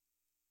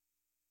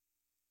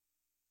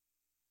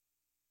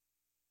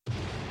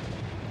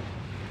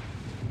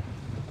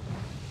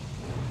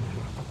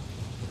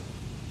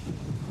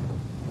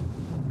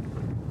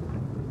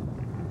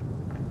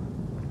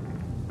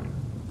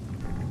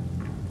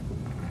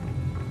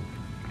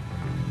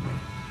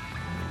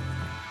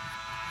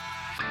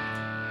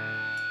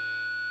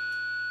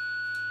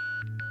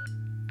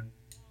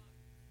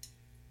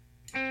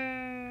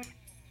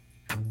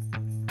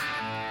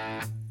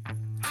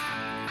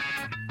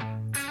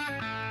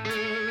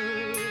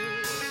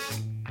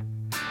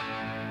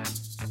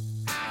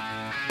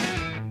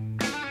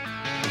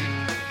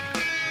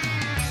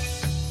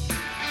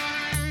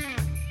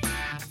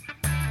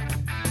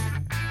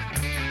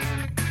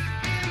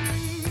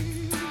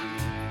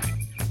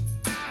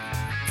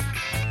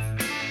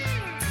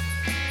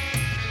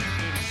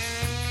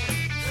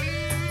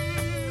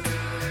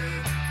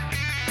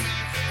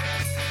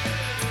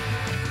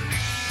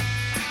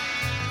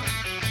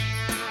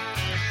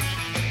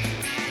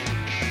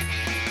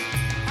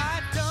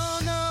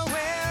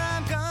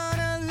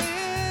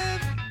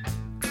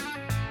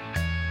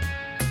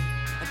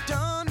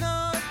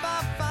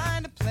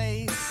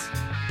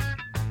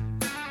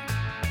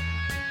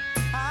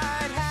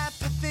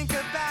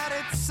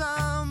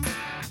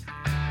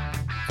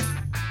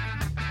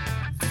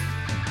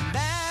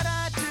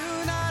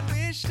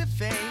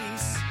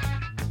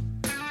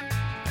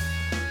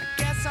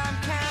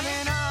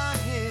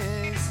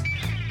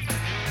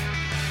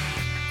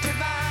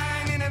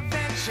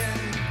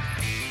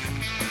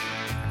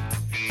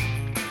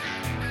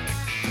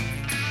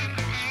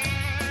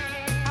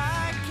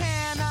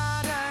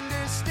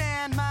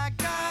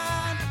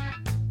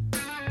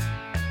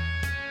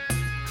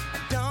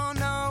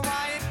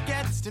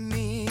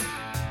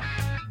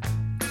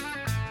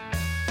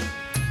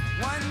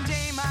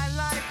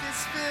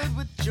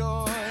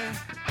joy.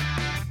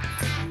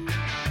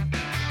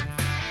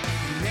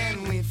 And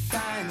then we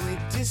find we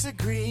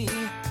disagree.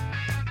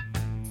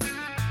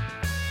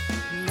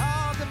 And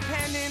all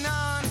depending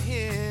on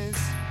his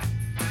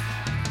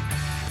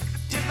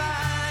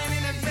divine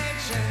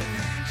intervention.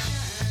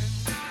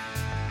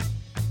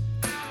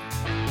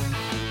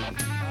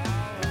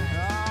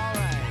 All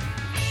right.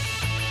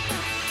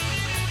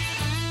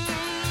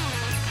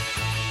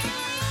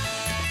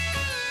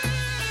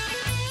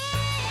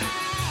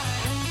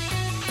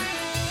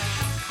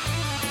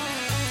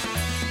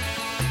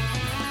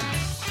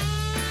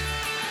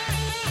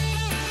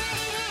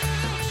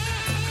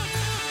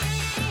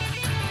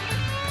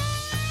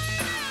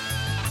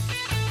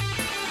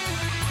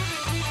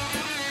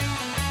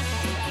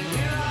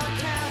 We're all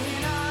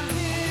counting on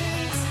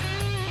his.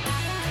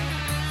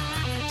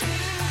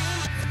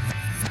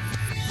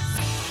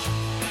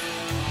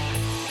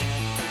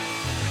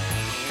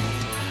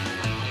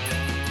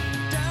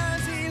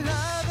 Does he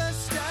love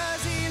us?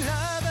 Does he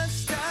love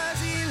us? Does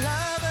he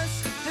love us?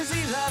 Does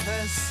he love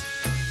us?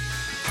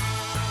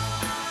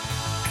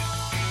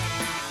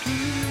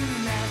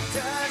 Now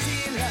does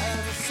he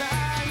love us?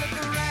 I look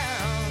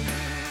around,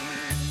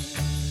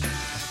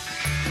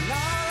 and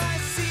all I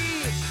see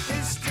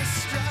is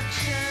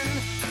destruction.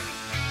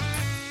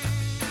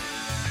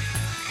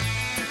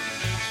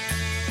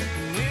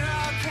 We're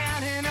all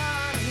counting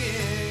on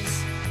his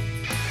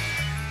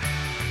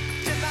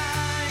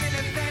divine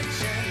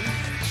intervention.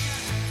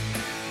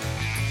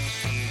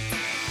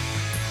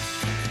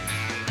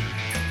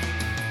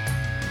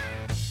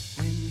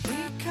 When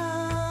he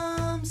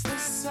comes, the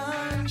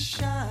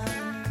sunshine.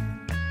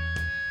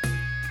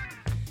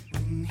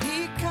 When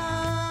he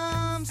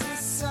comes, the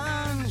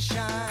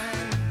sunshine.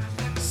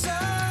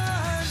 Sunshine.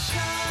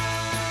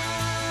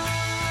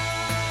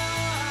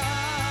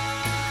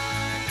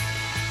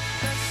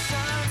 The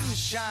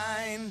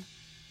sunshine.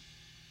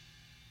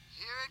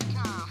 Here it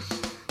comes.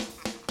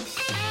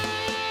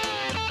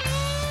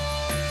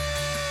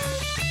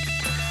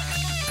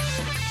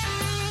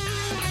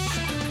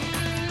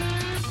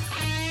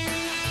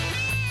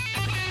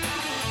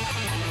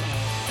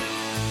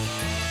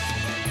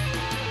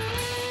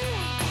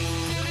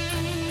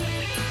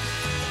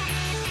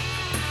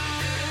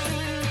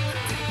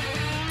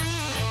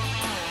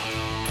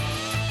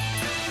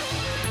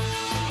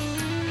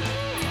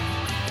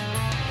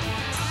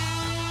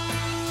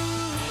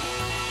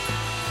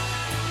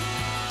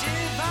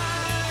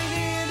 Divine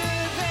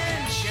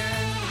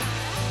intervention.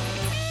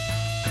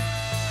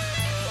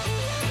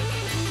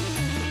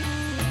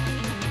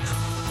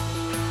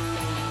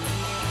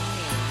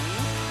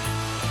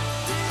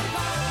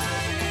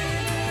 Divine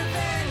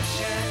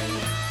intervention.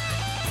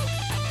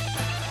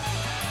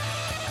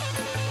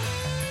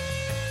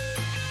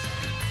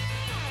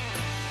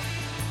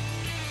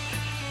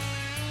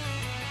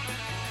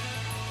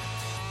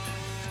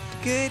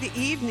 Good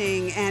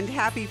evening and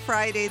happy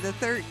Friday the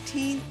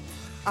 13th,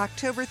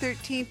 October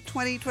 13th,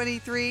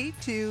 2023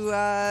 to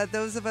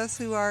those of us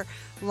who are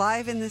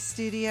live in the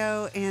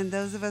studio and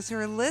those of us who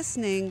are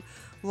listening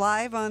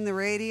live on the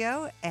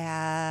radio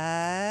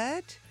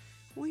at,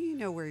 well, you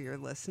know where you're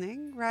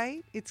listening,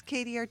 right? It's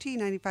KDRT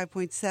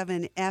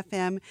 95.7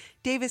 FM,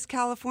 Davis,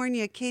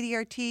 California,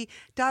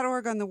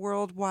 KDRT.org on the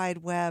World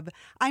Wide Web.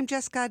 I'm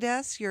Jess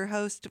Goddess, your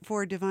host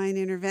for Divine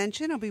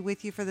Intervention. I'll be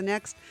with you for the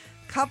next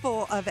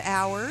couple of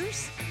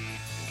hours.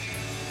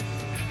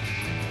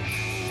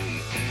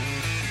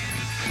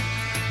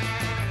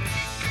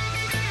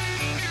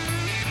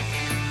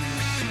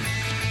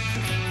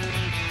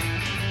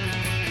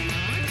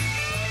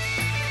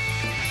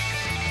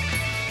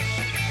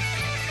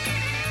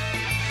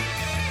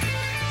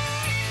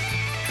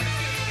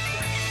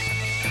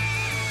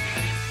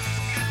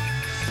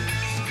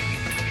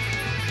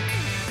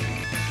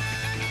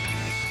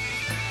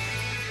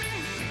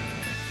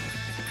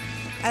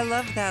 I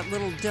love that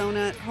little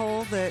donut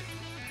hole that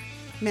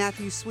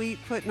Matthew Sweet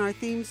put in our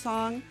theme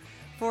song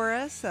for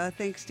us.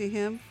 Thanks to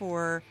him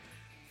for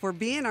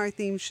being our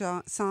theme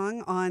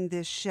song on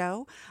this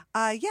show.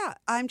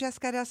 I'm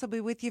Jessica Goddess. I'll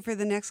be with you for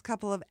the next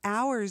couple of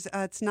hours.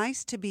 It's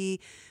nice to be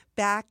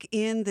back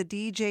in the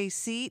DJ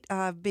seat.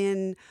 I've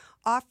been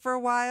off for a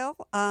while,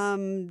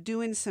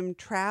 doing some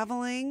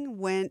traveling,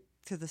 went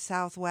to the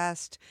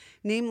Southwest,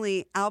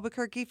 namely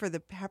Albuquerque for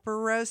the pepper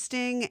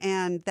roasting,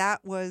 and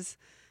that was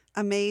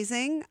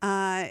amazing.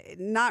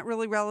 Not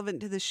really relevant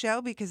to the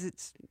show because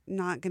it's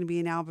not going to be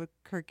an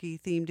Albuquerque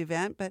themed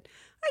event, but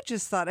I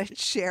just thought I'd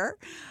share.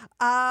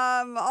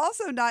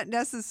 Also not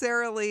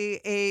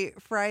necessarily a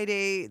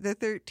Friday the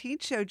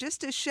 13th show,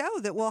 just a show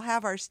that will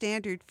have our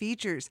standard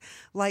features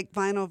like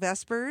Vinyl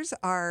Vespers,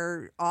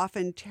 our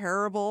often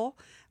terrible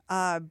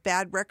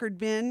bad record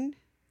bin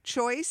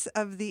choice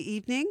of the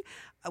evening.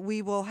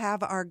 We will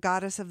have our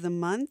Goddess of the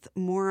Month.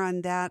 More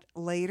on that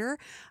later.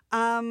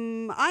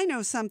 I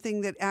know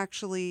something that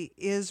actually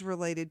is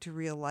related to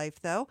real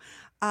life, though.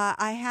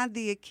 I had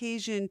the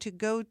occasion to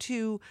go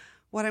to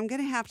what I'm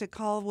going to have to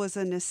call was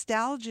a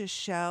nostalgia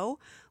show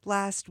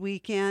last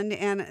weekend,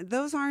 and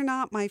those are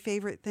not my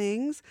favorite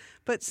things,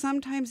 but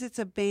sometimes it's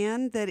a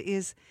band that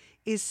is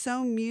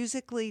so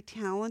musically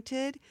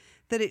talented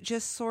that it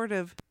just sort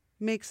of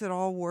makes it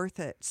all worth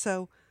it.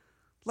 So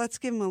let's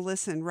give them a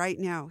listen right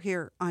now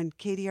here on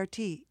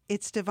KDRT.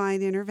 It's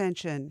Divine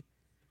Intervention.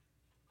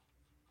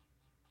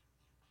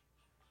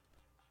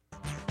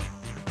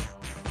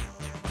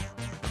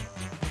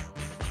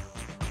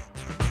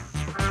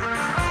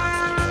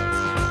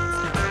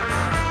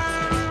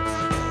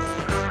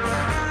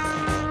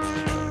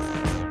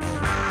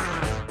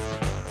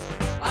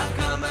 I've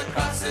come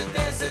across the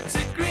desert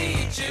to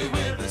greet you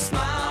with a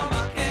smile.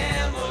 My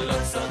camel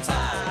looks so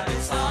tired,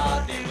 it's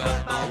hardly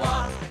worth my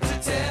while to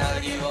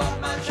tell you of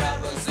my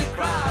travels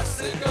across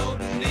the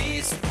golden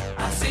east.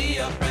 I see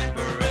your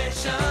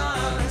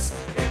preparations,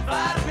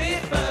 invite me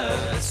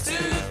first to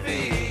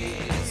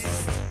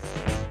feast.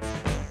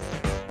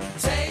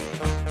 Take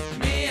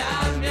me,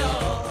 I'm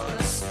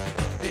yours,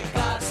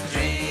 because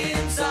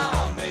dreams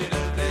are made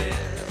of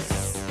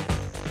this.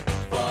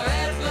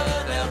 Forever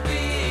there'll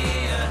be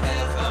a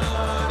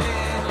heaven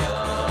in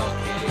your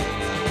kiss.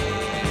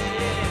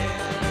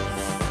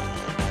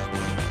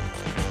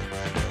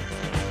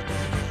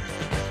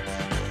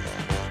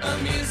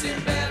 Amusing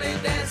belly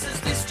dances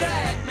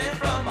distract me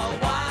from a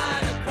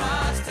wine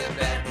across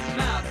Tibetan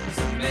mountains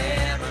and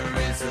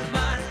memories of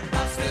mine.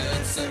 I've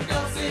stood some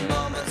ghostly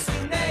moments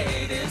with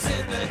natives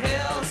in the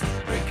hills,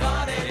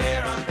 recorded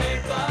here on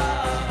paper,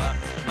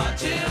 my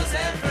chills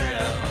and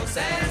thrills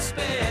and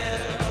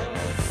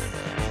spills.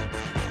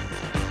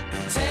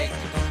 Take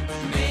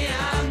me,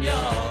 I'm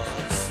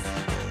yours,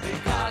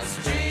 because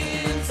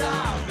dreams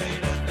are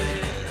made of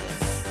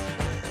this.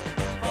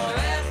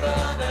 Forever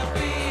there'll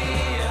be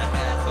a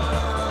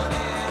heaven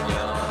in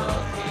your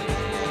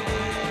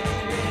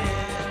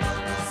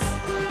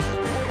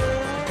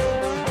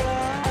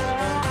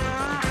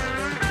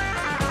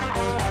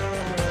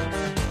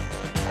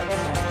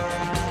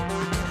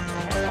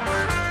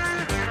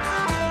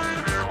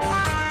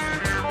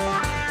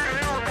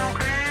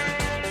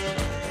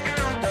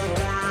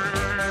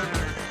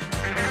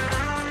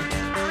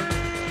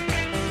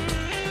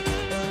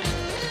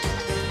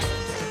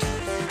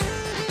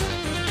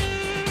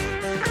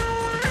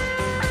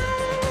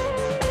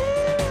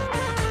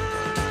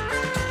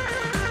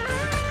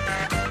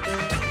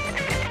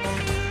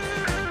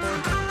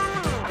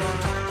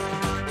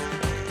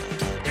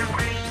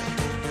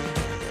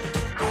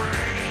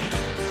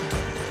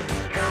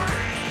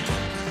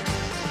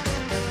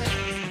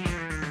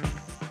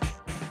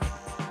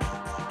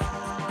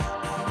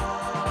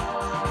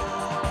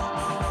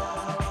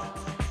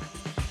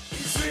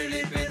It's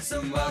really been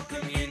some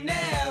welcome. You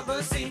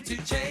never seem to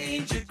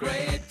change. You're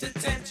great to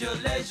tempt your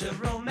leisure,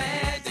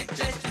 romantic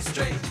gesture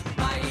straight.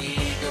 My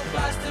ego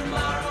flies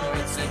tomorrow.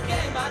 It's a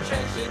game I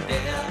treasure,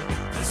 dear,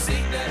 to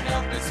seek the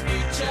helpless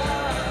future.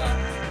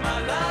 My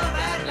love,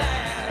 at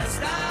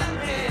last I'm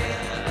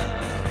here.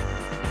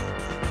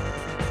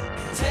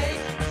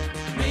 Take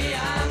me,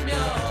 I'm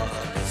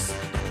yours,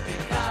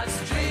 because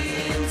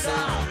dreams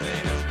are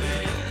made of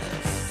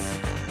this.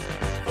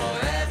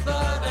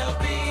 Forever there'll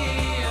be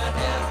a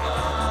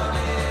heaven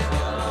in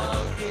your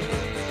kiss.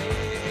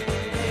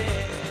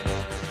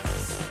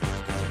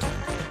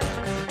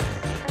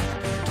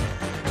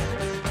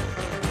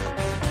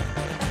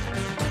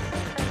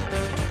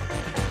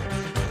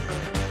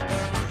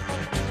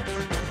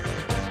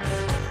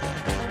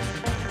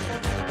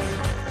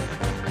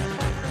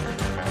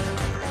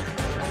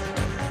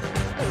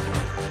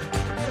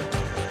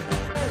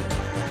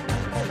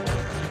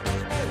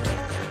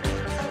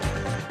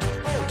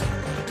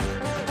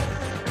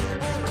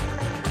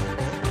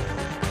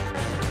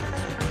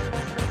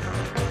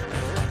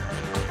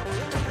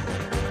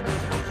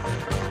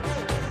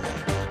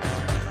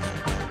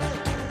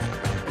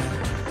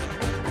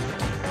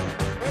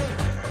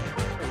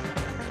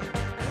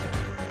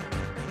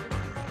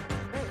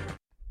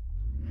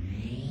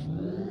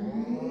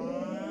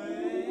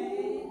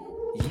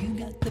 You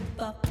got the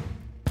bop,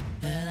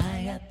 and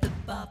I got the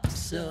bop,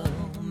 so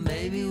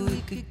maybe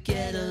we could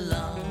get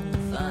along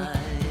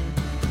fine.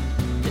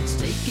 Let's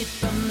take it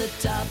from the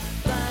top,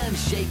 I'm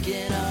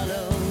shaking all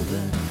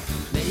over.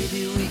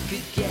 Maybe we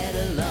could get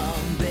along,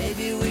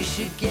 baby, we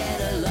should get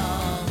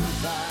along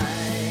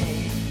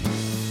fine.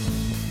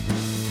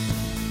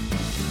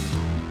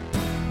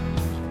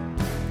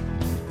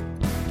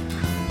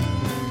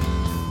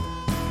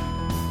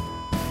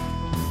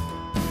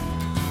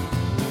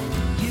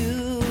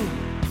 You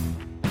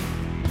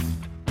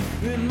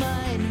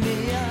remind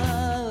me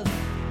of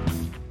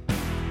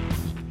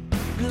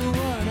the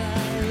one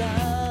I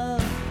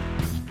love,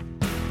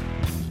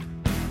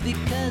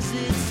 because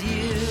it's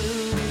you.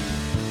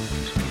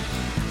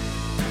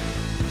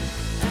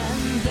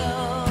 And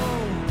though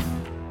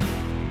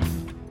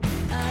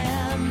I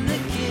am the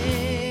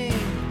king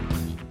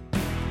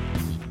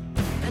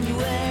and you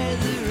wear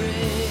the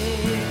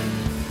ring,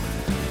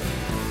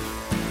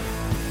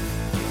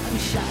 I'm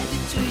shy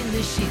between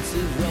the sheets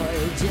of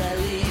royal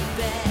jelly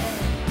bed.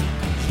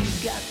 You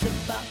got the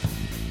bop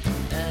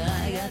and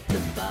I got the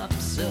bop,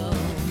 so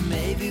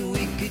maybe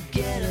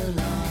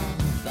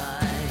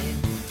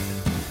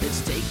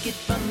take it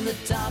from the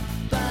top,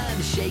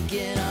 I'm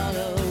shaking all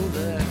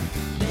over.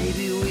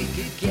 Maybe we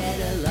could get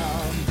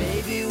along,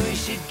 baby, we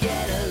should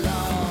get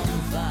along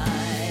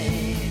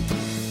fine.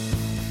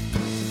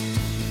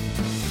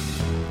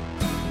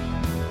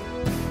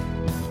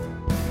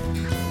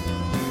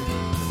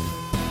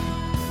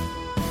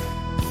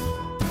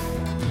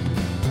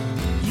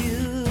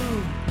 You,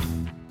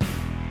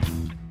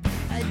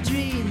 I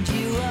dreamed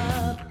you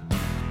up,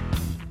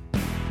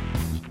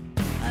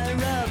 I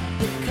rubbed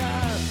the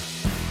cup,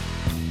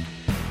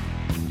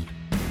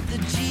 the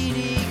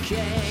genie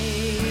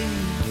came.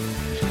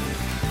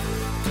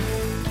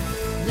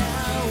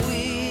 Now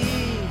we,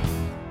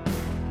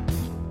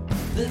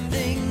 the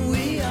thing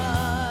we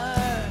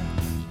are,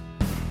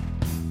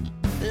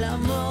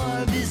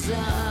 l'amour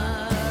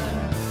bizarre.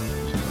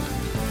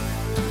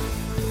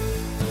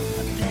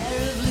 A pair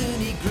of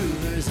loony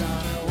groovers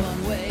on a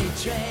one-way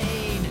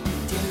train.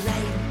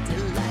 Delight,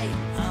 delight,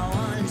 I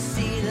wanna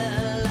see the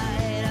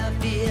light. I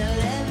feel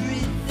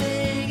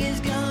everything is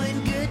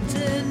going good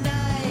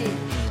tonight.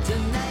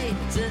 Tonight,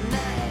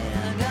 tonight,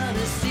 I'm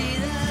gonna see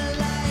the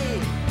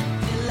light.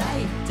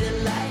 Delight,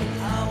 delight,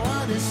 I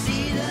wanna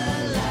see the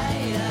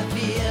light. I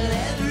feel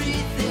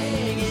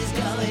everything is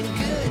going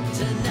good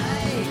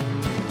tonight.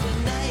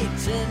 Tonight,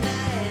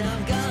 tonight,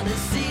 I'm gonna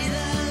see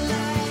the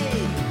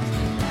light.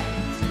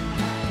 Tonight,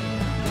 tonight,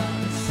 I'm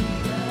gonna see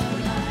the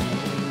light.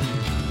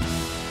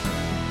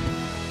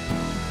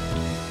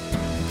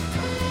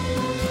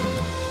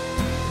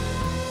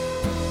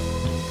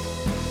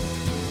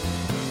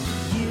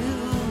 You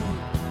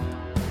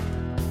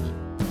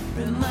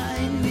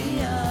remind me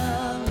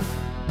of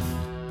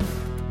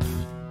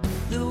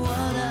the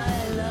one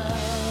I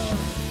love,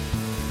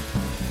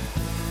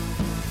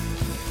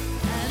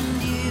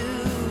 and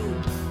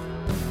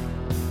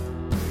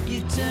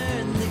you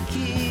turned the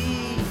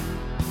key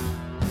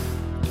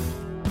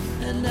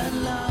and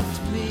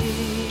unlocked me.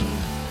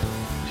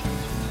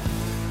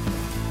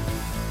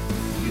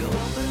 You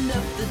opened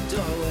up the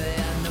doorway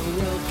and the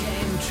world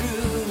came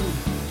true.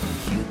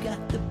 You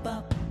got the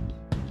bop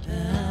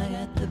and I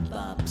got the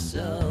bop,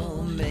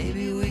 so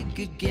maybe we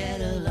could get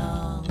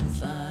along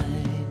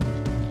fine.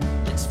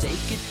 Let's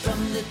take it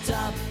from the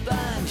top,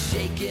 I'm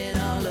shaking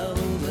all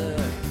over.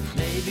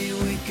 Maybe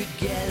we could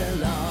get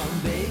along,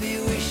 baby,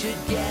 we should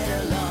get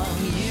along.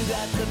 You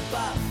got the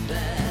bop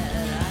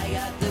and I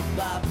got the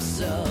bop,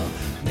 so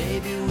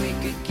maybe we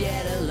could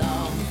get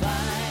along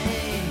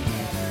fine.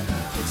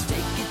 Let's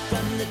take it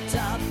from the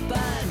top,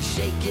 I'm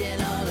shaking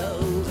all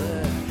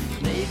over.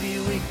 Maybe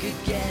we could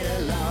get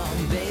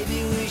along,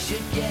 baby, we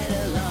should get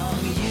along.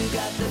 You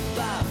got the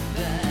bop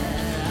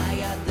and I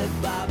got the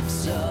bop,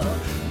 so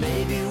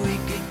maybe we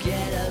could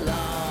get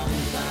along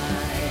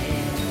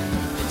fine.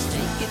 Let's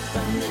take it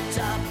from the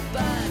top,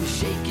 I'm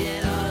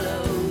shaking all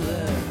over.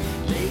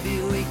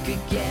 Maybe we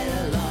could get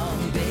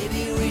along,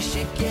 baby, we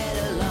should get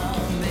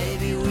along.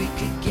 Maybe we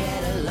could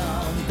get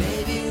along,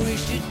 baby, we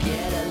should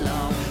get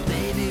along.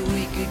 Maybe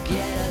we could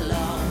get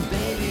along,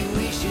 baby,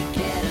 we should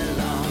get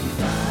along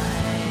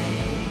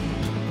fine.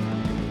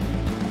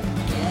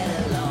 Get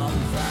along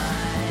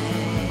fine.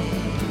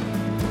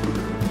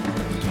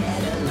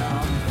 Get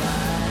along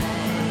fine.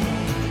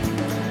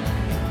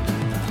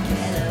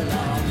 Get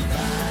along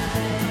fine.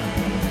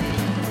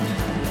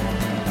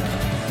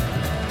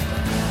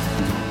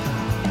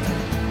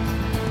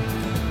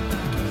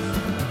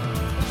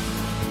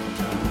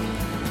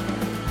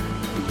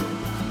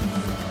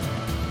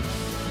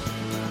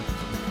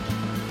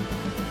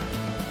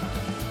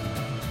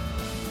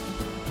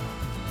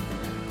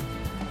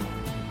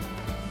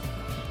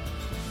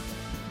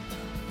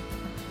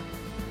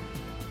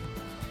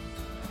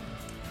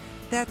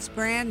 That's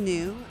brand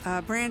new,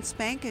 brand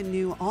spanking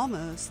new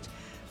almost,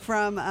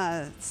 from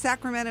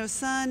Sacramento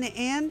Sun,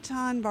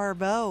 Anton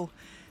Barbeau.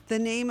 The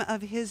name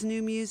of his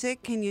new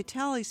music, can you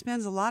tell he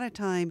spends a lot of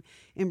time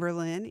in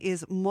Berlin,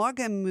 is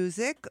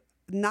Morgenmusik,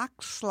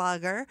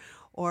 Nachtschlager,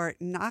 or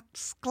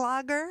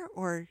Nachtschlager,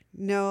 or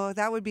no,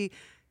 that would be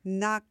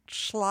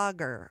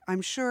Nachtschlager.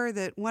 I'm sure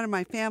that one of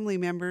my family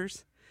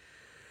members,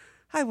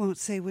 I won't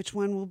say which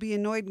one, will be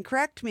annoyed and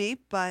correct me,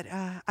 but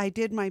I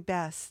did my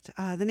best.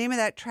 The name of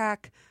that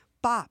track,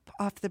 Bop,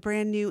 off the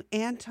brand new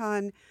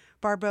Anton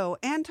Barbeau.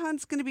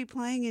 Anton's going to be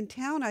playing in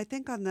town, I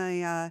think on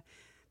the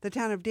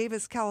town of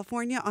Davis,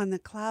 California, on the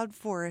Cloud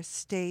Forest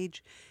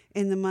stage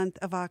in the month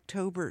of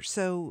October.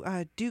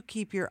 So do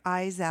keep your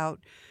eyes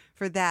out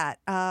for that.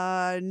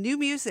 New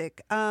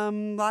music,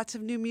 lots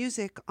of new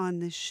music on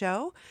this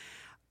show,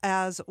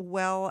 as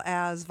well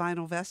as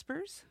Vinyl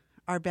Vespers,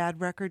 our Bad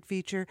Record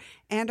feature,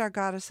 and our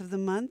Goddess of the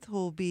Month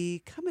will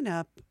be coming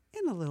up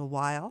in a little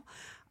while,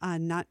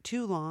 not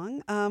too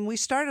long. We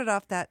started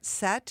off that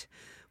set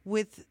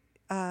with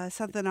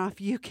something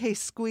off UK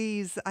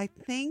Squeeze, I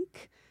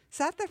think. Is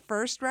that the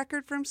first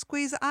record from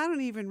Squeeze? I don't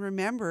even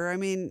remember. I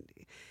mean,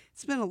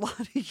 it's been a lot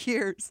of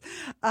years.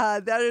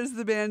 That is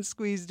the band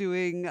Squeeze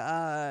doing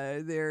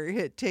their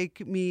hit,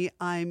 Take Me,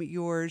 I'm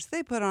Yours.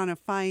 They put on a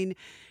fine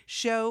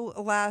show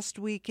last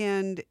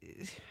weekend.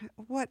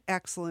 What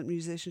excellent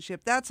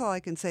musicianship. That's all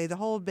I can say. The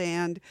whole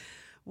band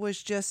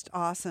was just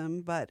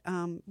awesome. But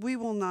we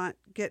will not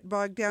get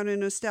bogged down in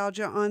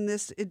nostalgia on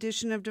this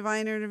edition of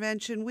Divine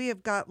Intervention. We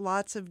have got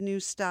lots of new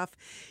stuff,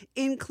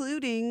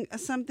 including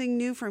something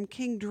new from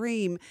King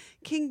Dream.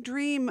 King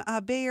Dream,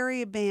 a Bay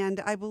Area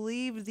band. I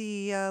believe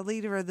the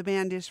leader of the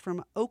band is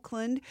from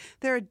Oakland.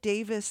 They're a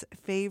Davis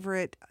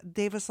favorite.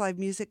 Davis Live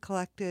Music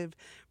Collective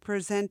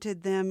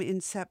presented them in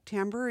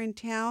September in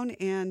town,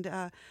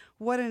 and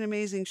what an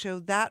amazing show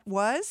that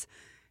was.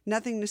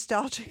 Nothing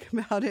nostalgic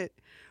about it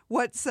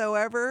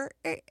whatsoever,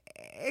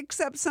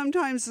 except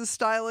sometimes the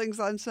stylings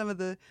on some of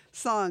the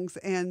songs,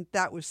 and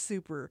that was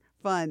super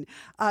fun.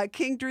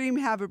 King Dream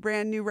have a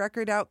brand new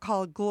record out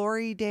called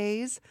Glory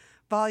Days,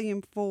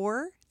 Volume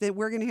 4, that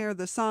we're going to hear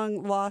the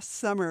song Lost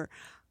Summer.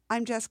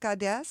 I'm Jessica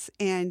Dess,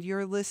 and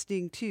you're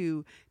listening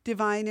to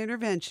Divine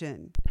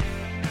Intervention.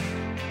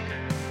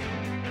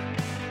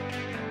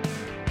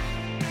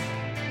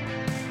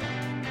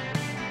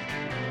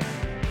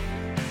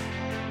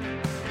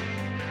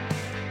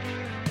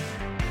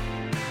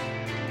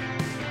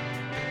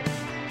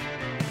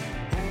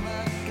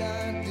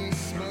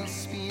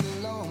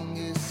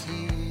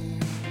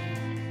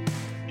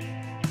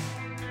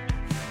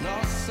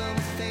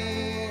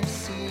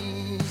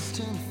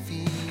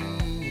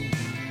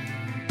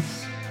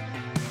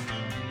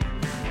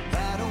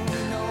 I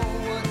don't know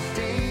what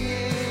day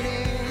it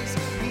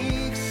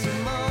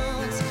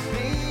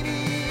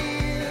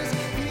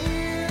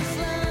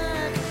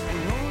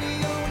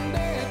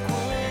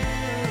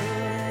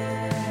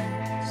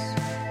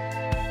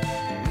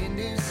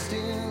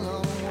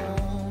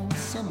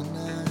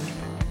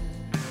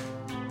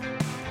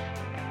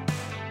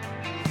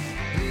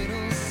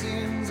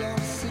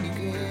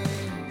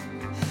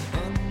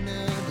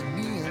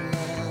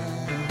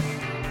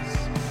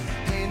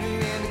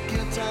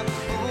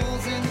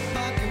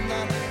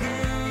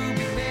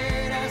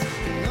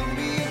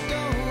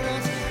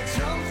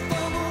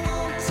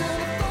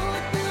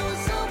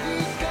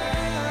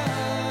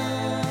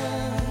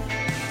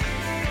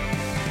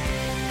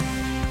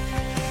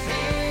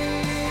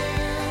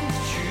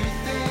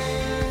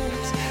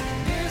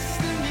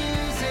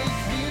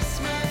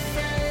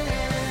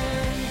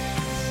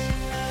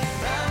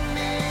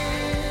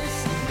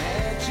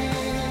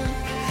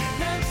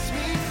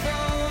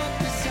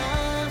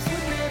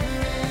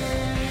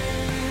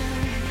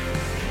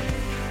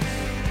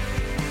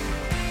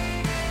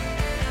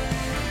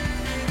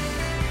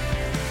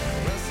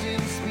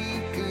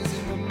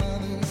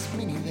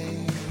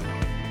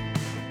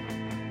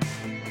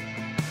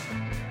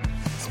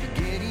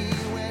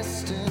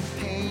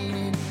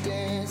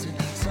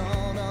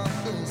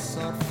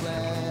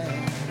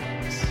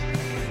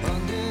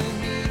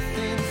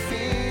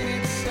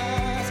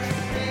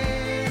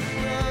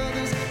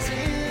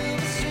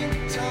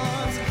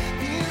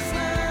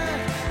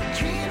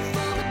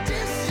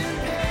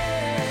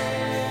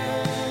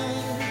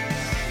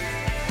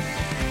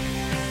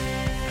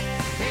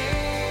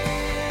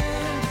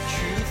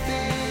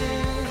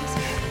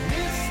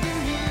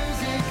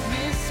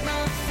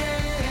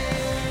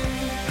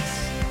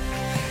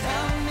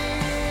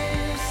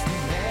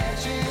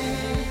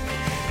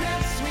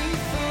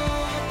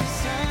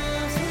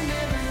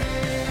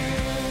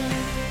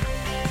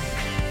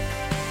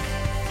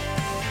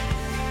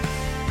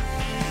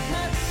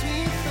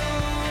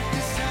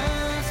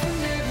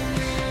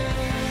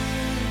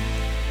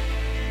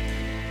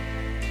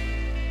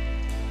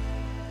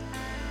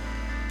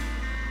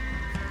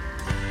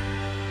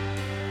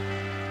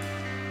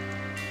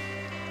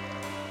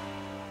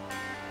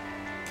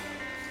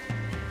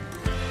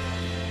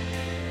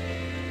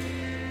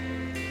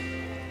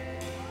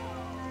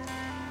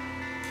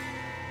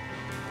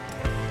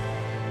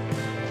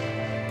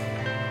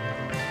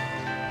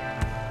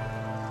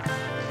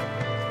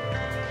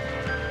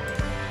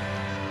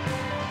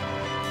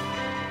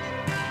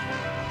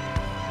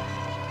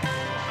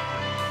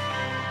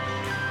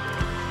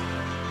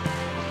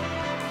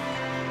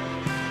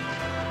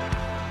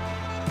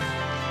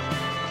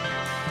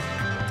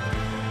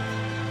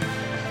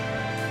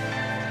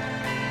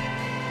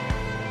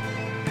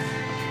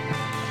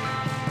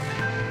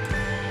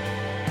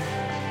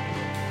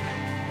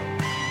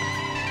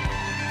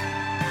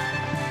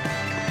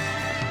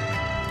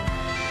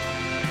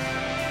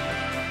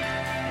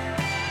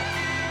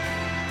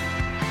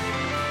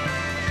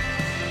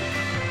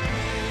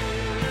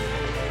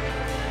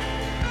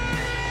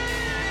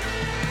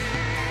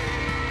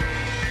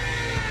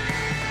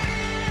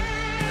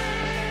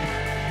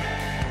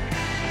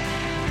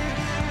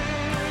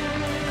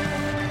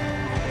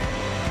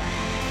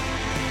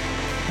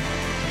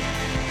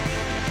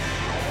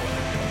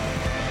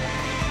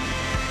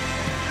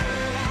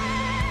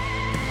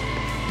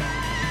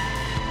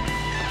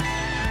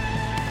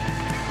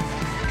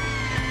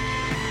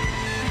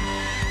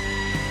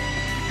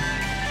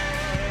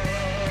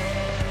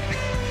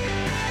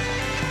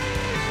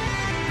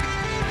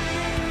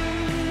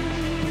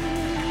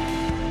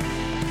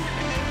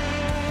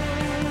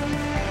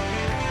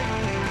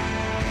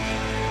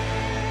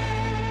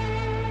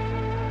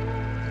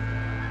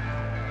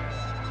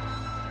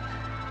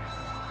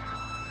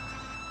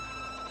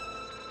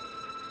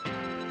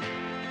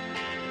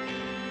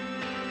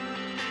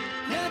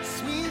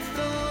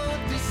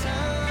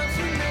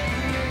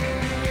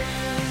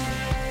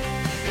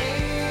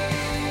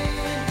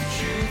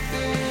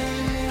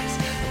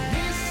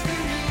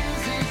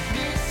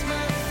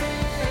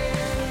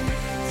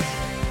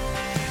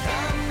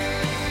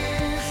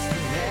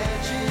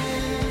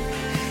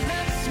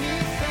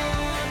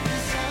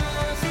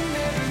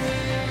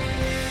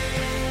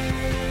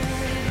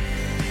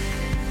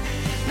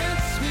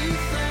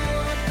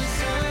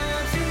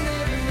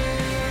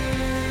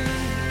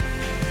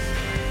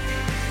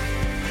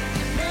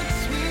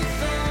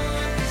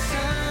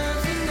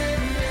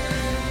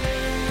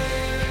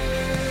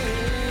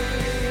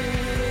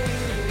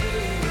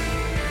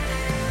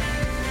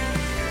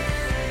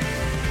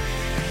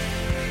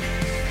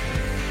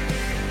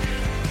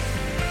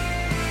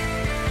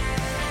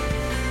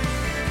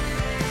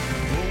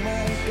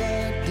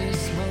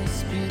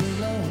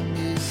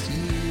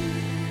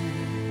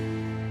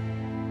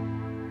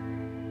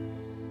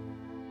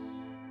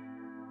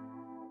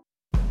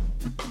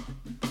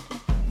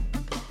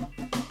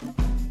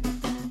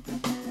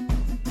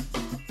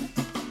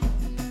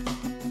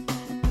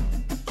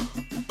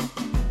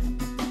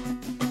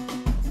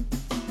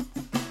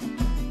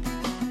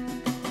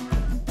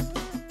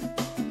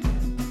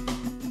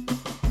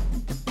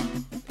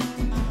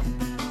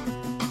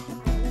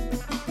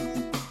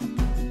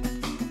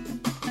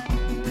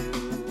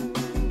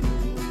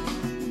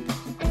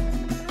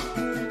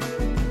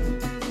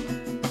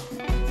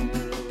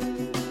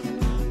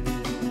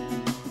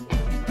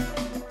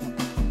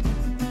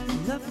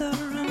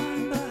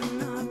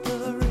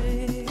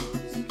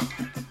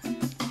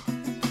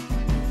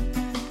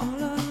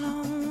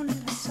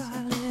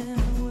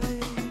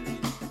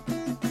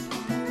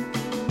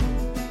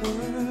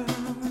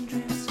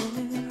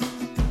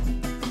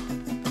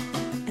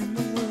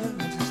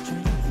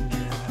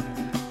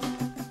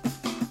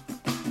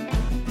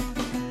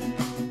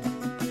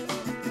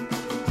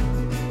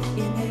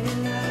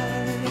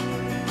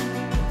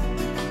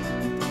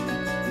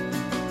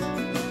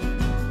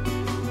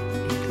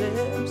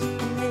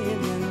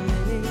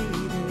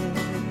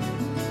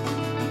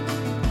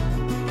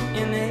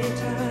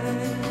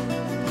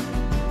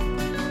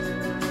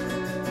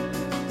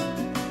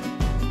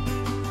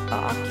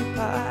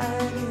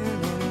occupied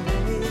and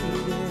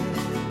invaded.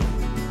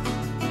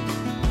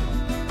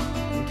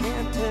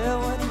 Can't tell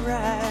what's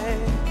right,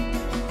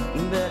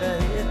 better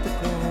hit the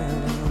ground.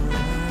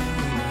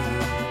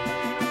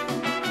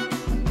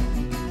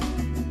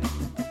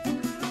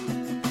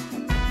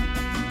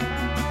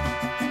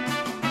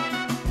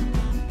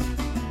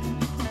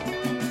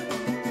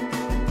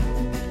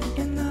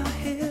 In the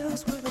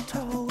hills where the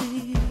tall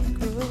weed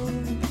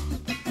grows,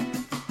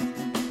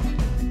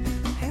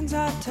 hands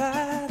are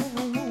tied and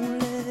I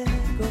won't let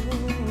go.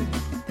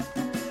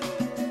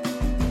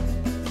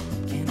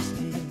 Can't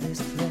stay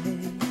this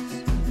place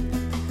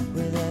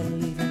without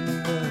leaving the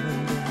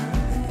world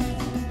behind.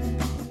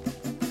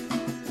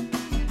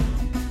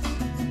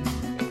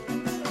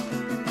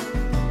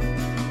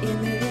 In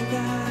the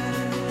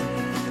light,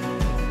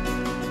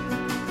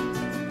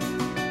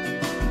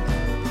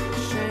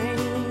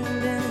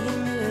 shamed and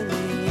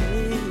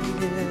humiliated.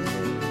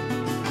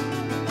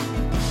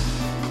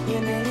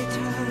 In any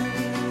time,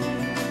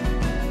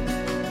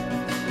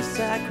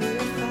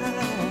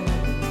 sacrifice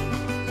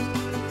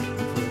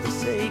for the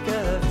sake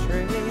of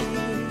trade.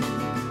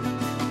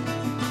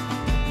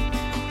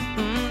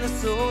 The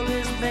soul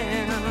is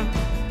bound,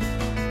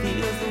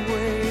 feels the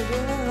weight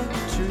of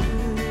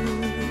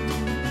truth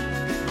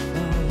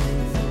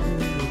falling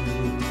through.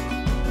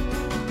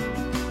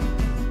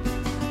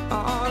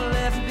 All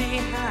left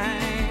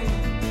behind,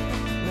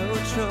 no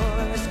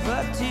choice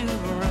but to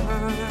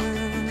run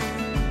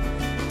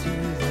to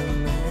the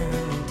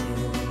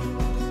mountains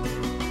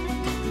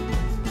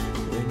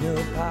where no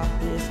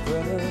poppies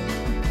grow.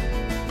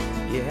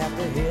 You have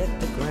to hit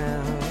the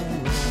ground running.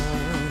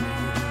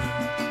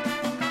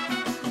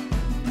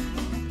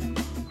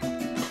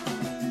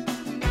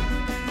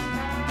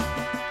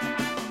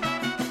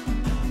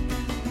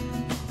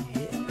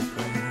 Hit the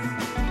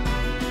ground.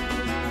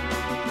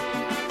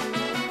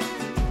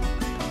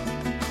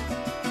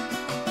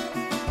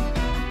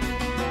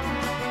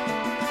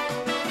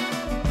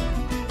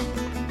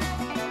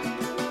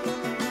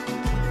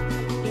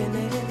 In a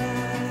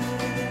life,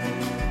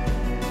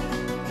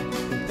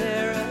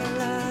 they're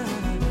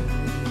alive,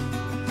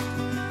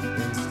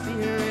 and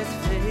spirits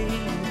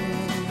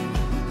fading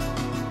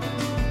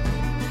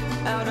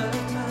out of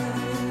time.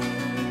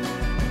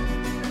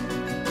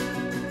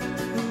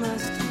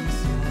 Must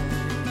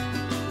decide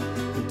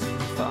to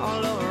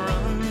follow or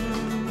run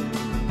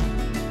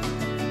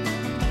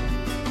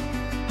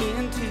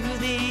into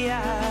the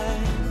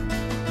eye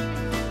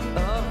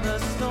of the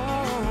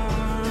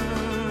storm.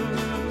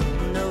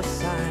 No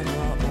sign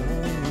or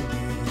omen.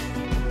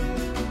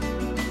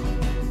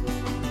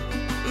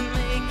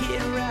 Make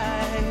it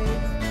right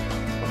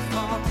or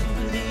fall to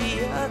the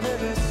other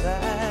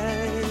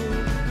side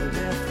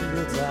where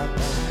fields are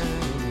burning.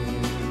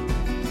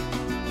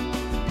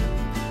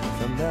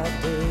 From the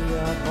day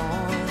you're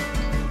born,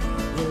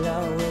 you'll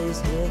always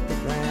hit the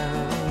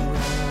ground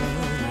running.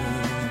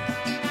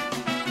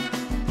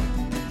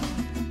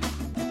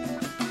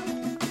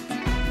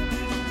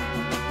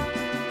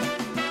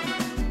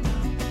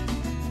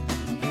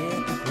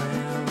 Hit the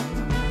ground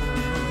running.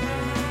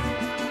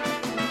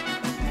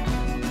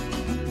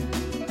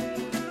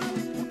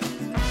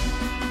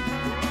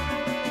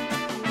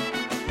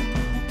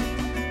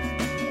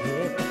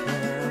 Hit the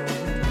ground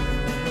running.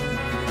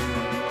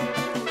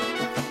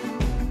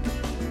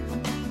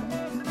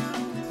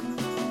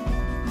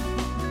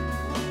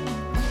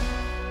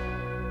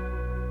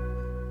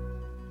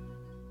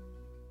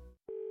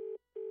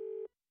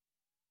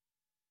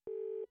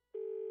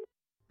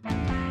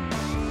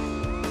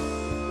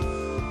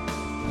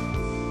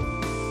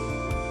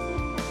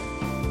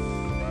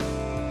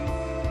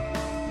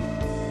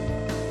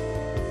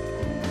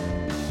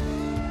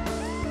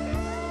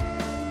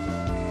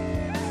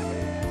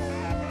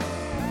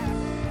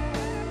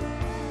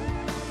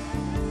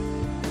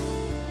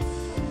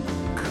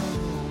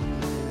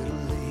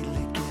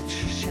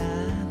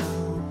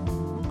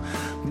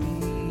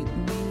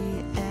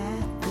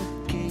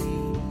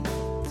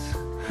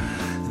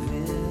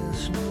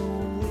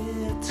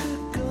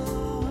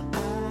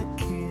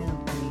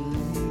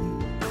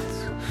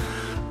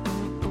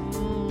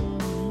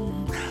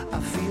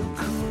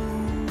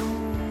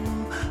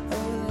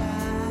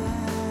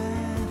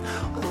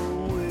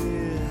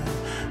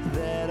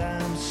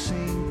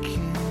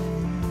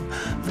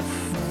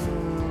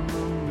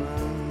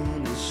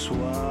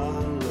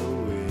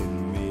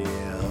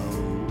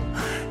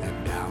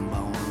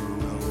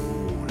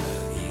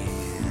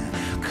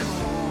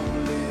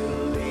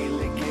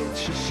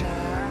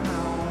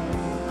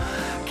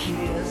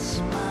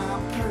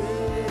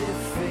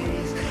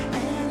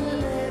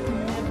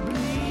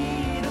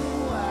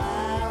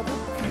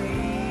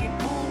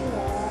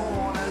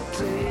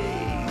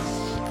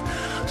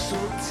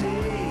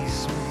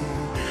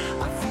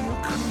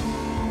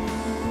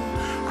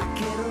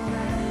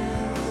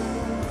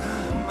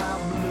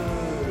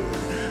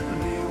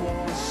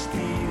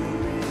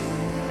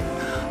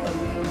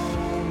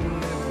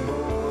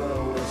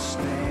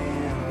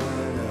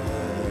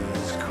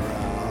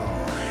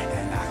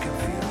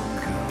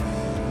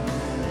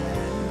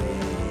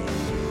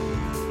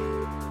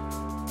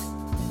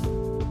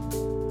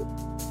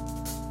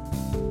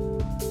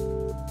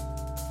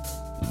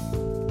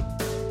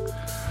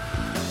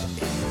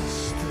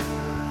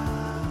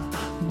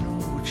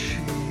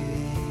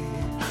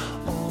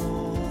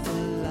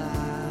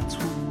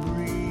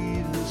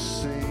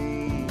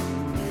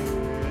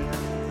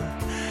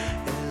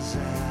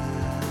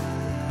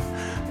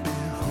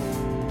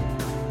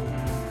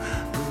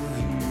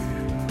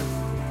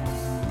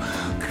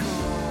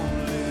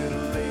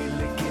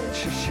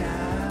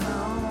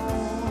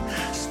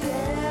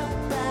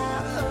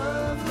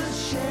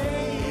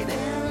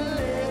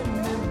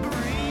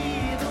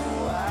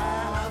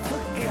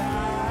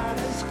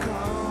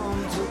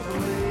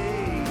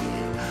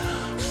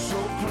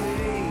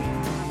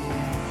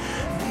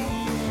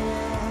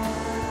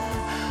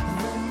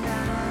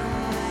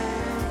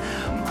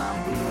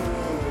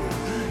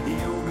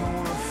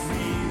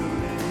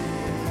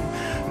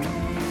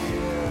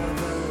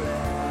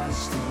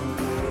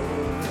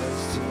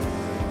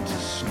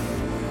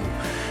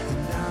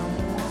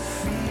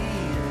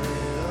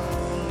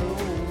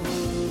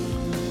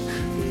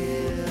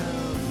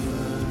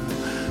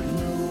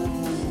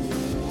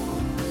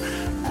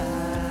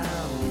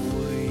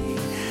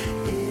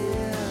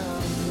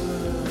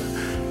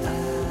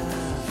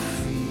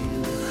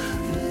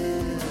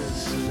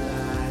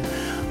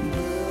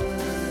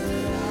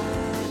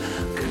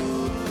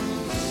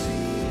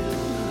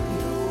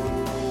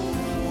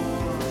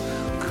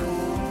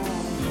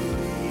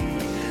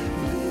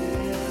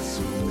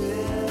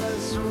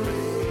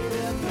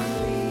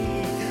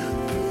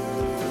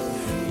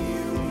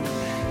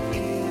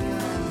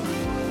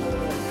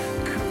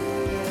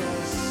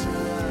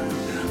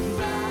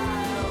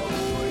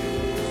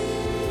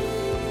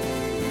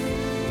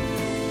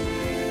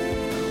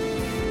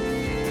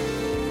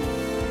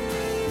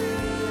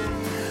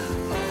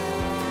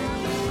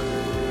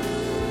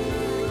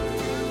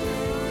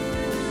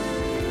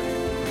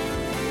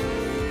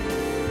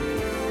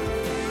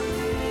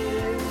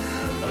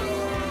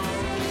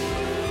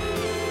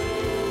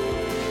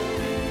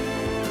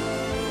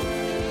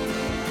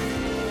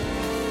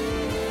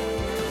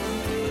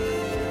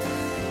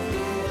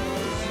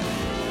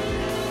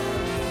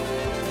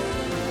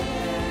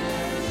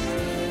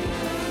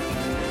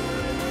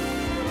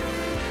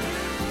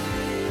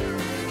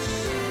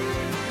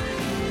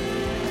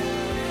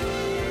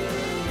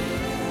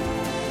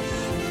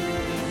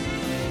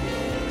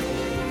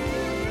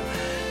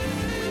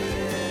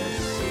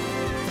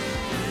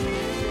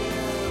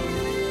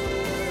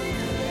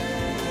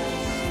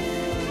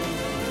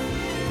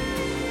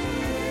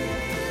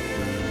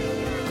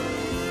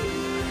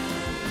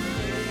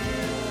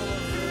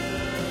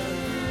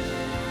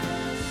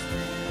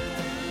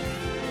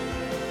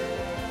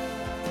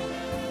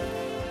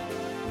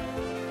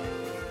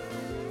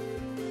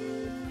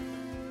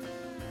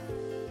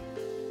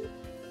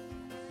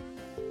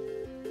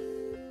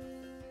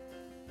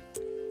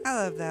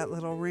 I love that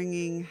little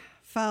ringing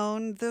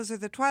phone. Those are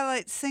the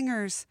Twilight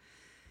Singers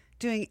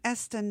doing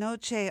Esta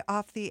Noche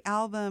off the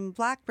album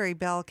Blackberry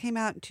Bell. Came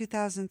out in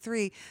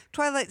 2003.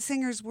 Twilight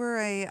Singers were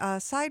a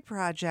side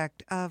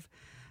project of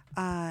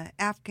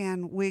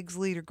Afghan Whigs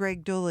leader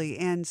Greg Dooley.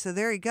 And so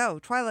there you go.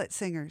 Twilight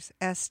Singers,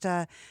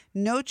 Esta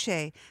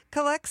Noche.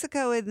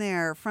 Calexico in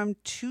there from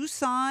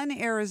Tucson,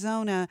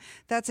 Arizona.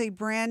 That's a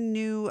brand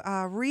new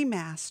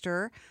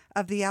remaster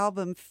of the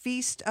album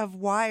Feast of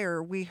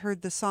Wire. We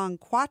heard the song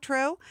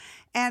Quattro,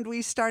 and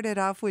we started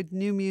off with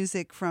new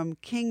music from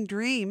King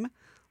Dream,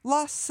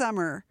 Lost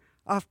Summer,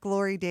 off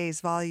Glory Days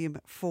Volume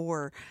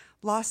 4.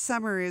 Lost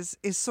Summer is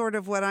sort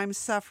of what I'm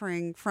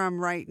suffering from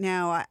right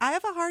now. I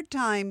have a hard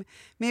time,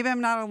 maybe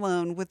I'm not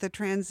alone, with the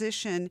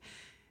transition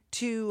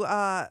to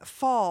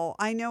fall.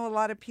 I know a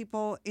lot of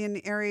people in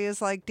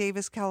areas like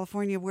Davis,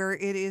 California, where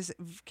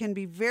can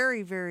be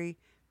very, very,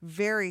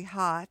 very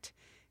hot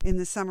in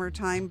the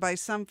summertime. By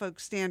some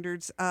folks'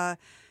 standards,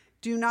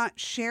 do not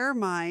share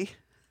my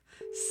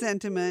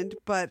sentiment,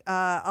 but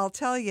I'll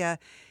tell you,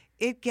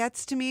 it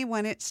gets to me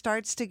when it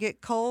starts to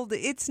get cold.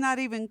 It's not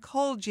even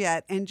cold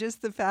yet, and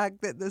just the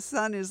fact that the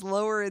sun is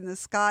lower in the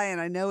sky and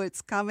I know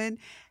it's coming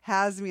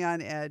has me on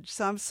edge.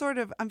 So I'm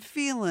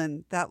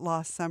feeling that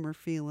Lost Summer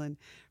feeling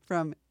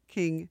from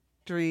King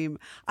Dream.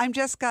 I'm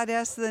Jessica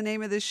S. The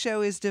name of the show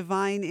is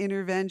Divine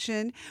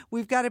Intervention.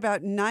 We've got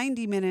about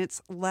 90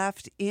 minutes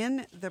left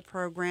in the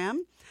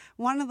program.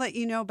 Want to let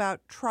you know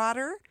about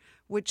Trotter,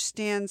 which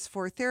stands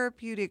for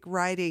Therapeutic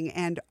Riding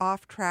and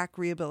Off-Track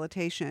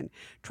Rehabilitation.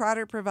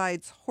 Trotter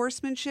provides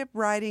horsemanship,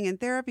 riding, and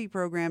therapy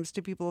programs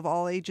to people of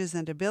all ages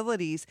and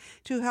abilities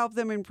to help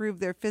them improve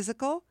their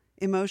physical,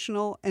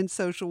 emotional, and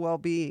social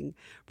well-being.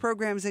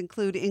 Programs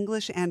include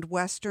English and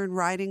Western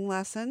riding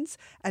lessons,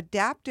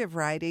 adaptive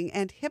riding,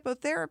 and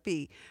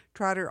hippotherapy.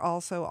 Trotter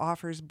also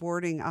offers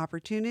boarding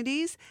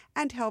opportunities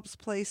and helps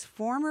place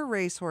former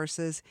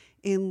racehorses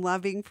in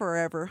loving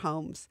forever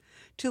homes.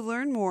 To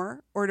learn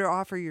more or to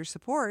offer your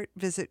support,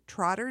 visit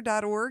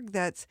trotter.org.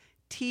 That's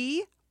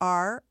TROTR.org.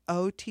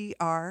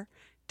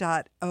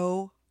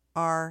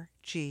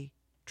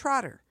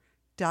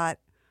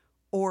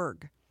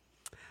 Trotter.org.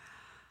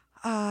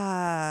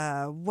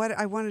 What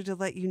I wanted to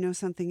let you know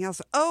something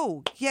else.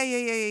 Oh,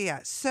 yeah.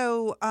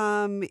 So,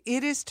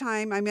 it is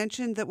time. I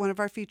mentioned that one of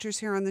our features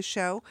here on the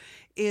show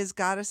is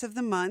Goddess of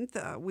the Month.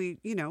 We,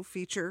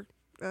 feature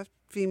a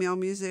female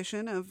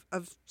musician of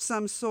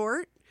some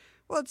sort.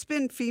 Well, it's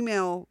been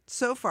female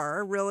so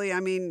far, really. I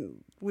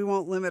mean, we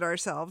won't limit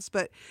ourselves.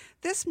 But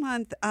this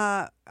month,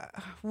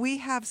 we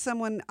have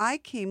someone I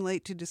came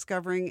late to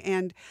discovering,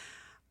 and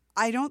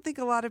I don't think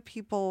a lot of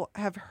people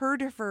have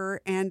heard of her,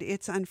 and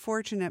it's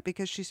unfortunate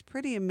because she's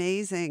pretty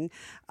amazing.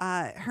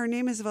 Her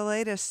name is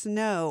Valeda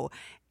Snow,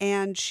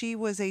 and she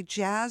was a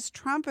jazz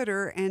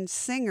trumpeter and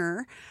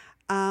singer.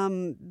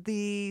 Her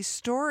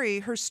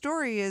story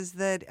is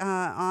that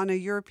on a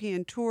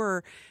European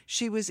tour,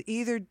 she was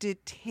either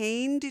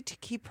detained to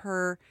keep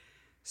her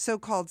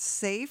so-called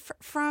safe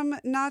from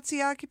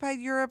Nazi-occupied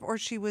Europe, or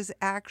she was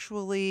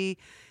actually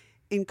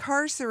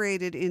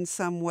incarcerated in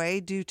some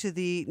way due to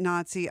the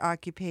Nazi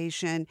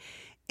occupation.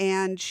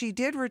 And she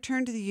did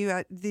return to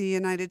the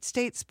United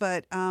States,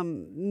 but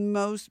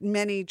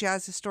many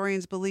jazz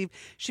historians believe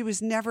she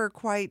was never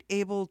quite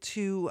able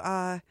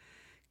to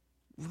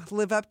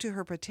live up to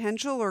her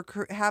potential or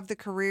have the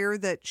career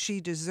that she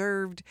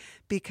deserved,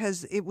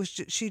 because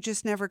she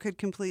just never could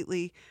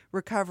completely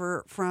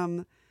recover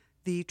from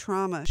the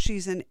trauma.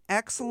 She's an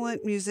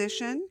excellent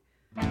musician.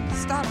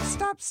 Stop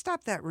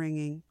that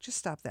ringing. Just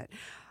stop that.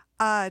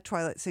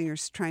 Twilight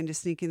Singers trying to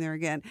sneak in there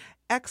again.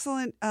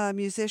 Excellent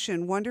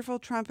musician, wonderful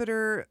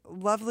trumpeter,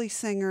 lovely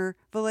singer,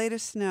 Valeda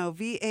Snow,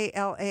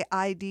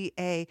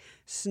 Valaida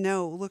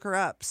Snow. Look her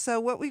up.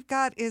 So what we've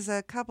got is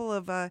a couple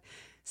of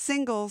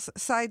singles,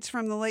 sides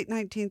from the late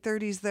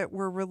 1930s that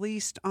were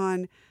released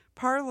on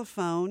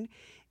Parlophone.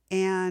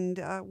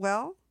 And,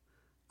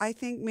 I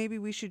think maybe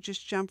we should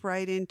just jump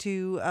right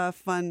into our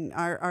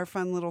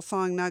fun little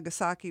song,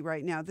 Nagasaki,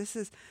 right now. This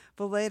is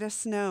Valeda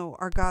Snow,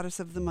 our Goddess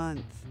of the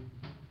Month,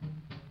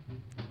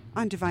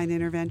 on Divine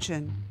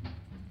Intervention.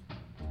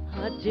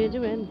 Hot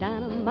ginger and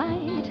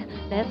dynamite,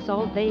 that's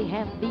all they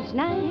have each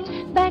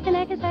night. Back in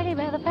Nagasaki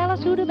where the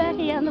fellas shoot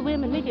tobacco and the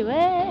women make you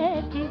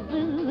wacky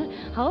boo.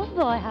 Oh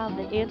boy, how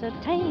they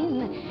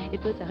entertain.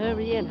 It puts a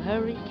hurry in a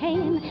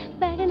hurricane.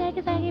 Back in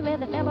Nagasaki where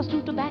the fellas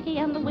shoot tobacco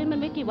and the women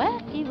make you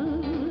wacky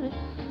boo.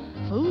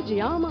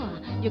 Fujiyama,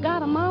 you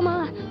got a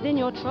mama, then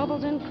your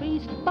troubles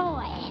increase,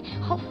 boy.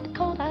 North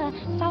Dakota,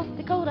 South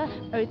Dakota,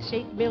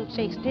 earth-shake,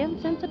 milkshakes, 10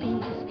 cents a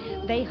piece.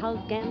 They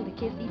hug and they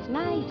kiss each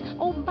night.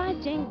 Oh, by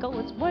jingo,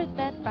 it's worth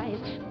that price.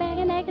 Back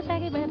in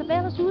Nagasaki, where the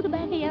fellas shoot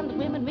tobacco and the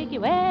women make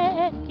you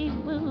wacky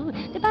woo.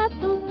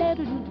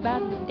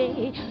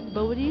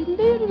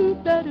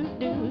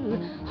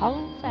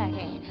 Hold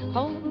sacky,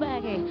 hold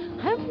backy,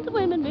 and the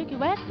women make you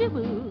wacky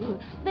woo.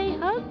 They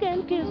hug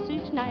and kiss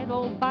each night.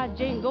 Oh, by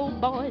jingo,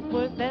 boy, it's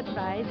worth that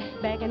price.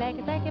 Back in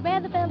Nagasaki, where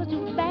the fellas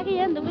shoot tobacco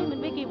and the women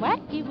make you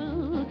wacky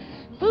woo.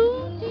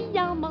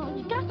 Fujiyama,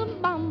 you got some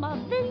mama,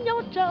 then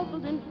your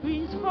troubles and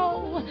freeze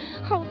roll.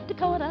 North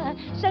Dakota,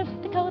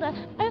 South Dakota,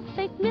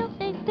 earthquake,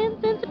 milkshake,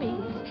 cents a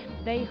piece.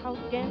 They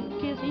hug and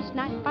kiss each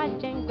night,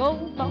 fight and go,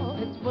 boy,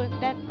 it's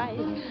worth that price.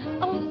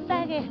 Oh,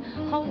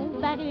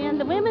 Saggy, and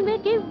the women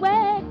make it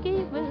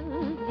wacky,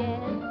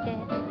 yes,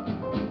 yes.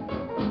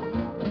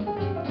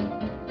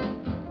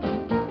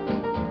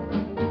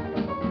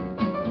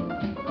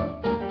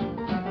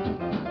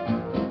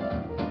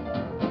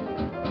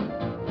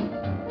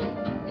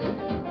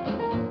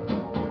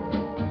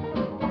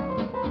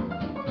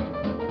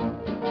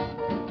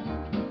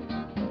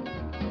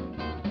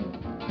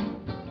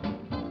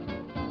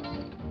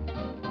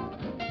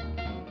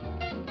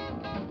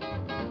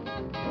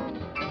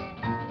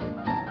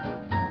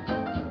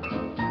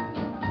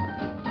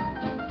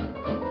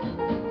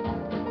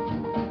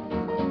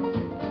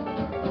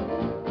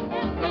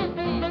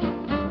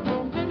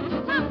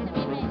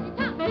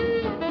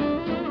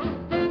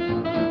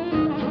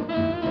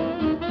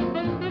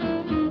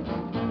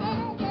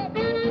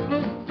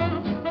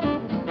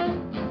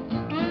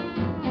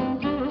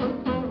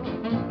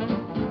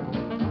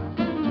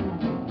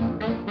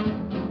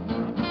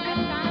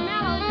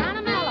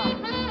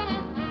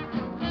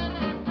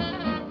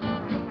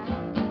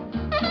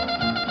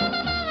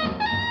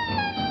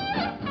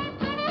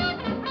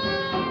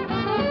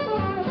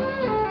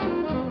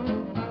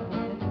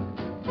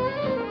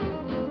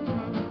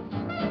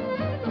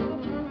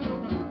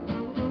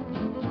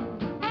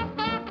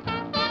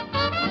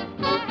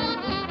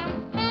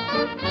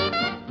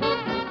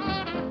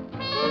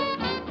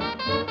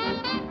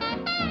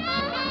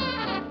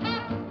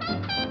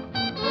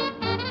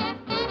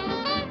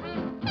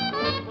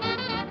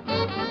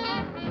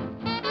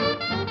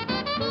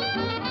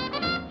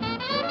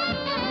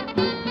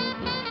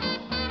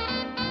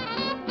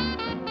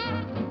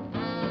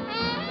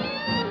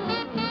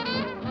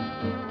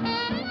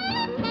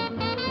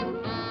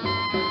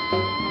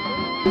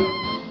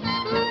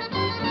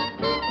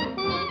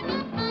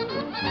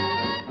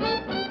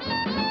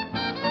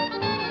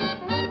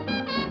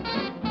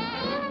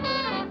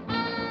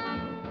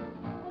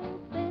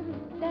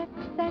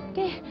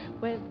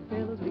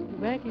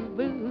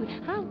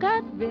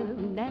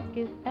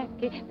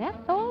 That's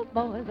all,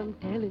 boys, I'm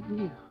telling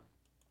you.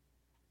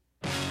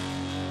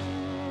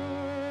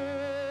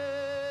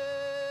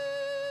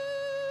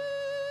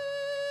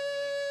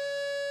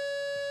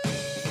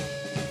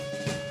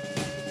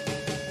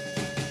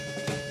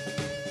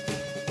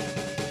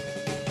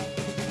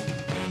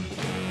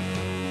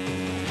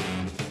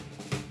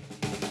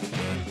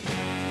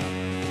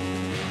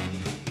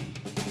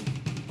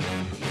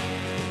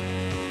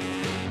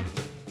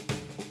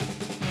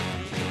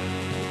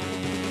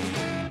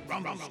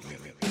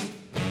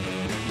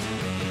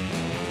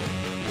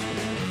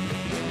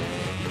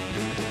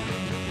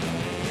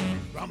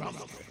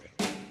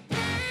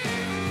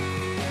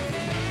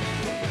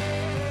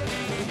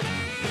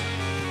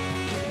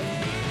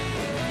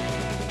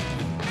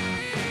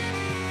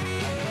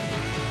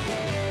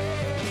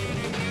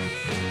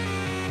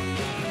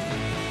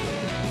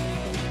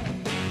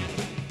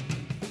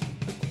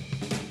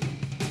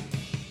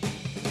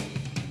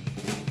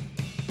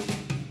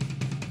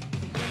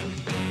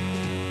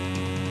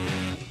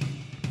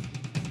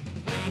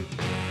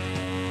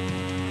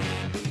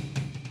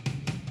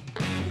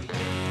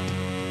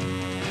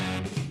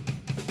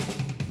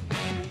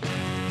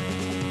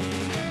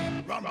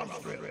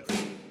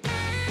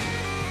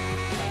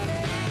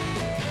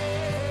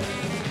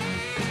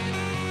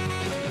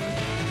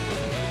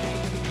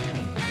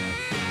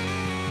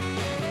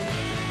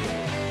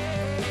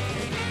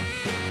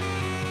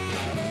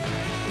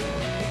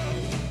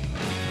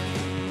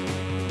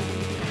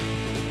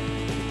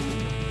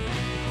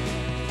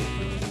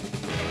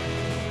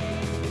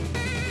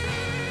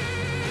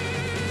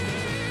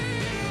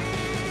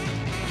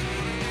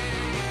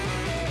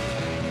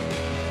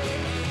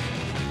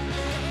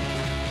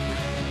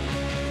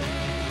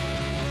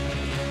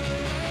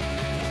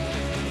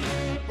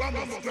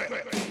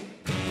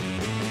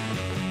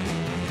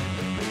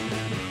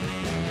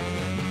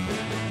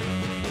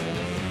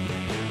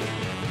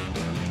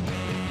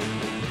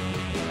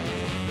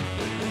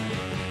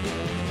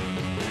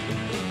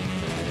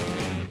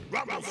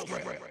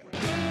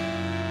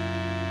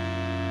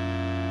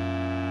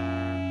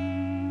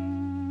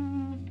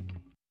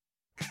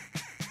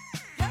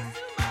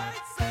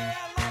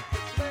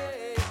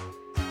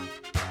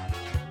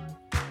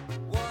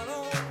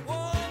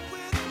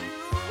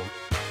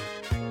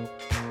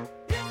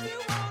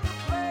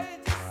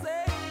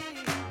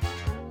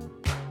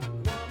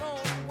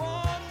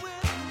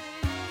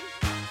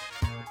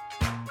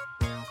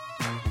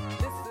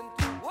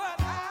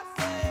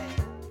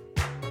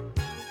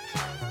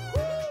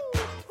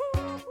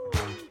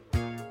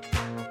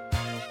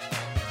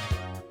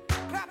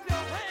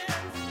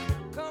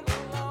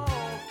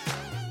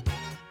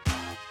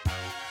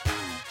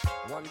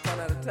 One fun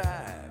at a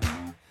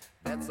time,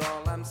 that's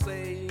all I'm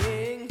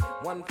saying.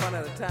 One fun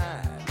at a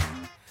time,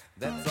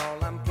 that's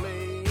all I'm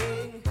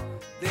playing.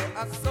 There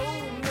are so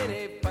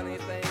many funny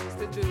things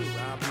to do.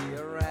 I'll be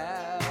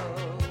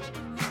around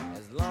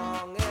as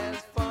long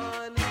as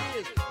fun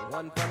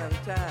fun at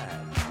a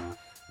time.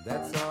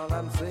 That's all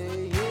I'm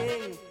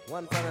saying.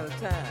 One fun at a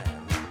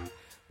time.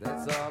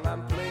 That's all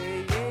I'm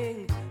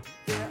playing.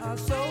 There are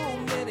so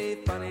many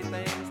funny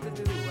things to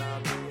do.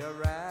 I'll be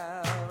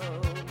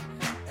around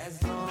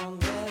as long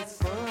as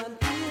fun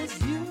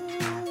is you.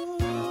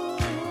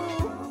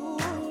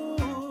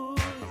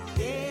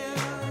 Yeah,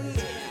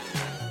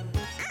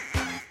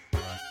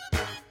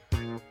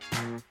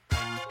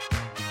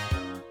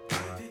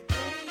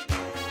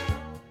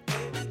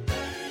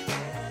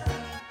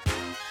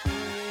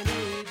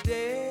 any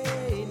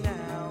day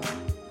now,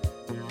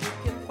 you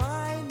can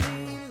find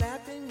me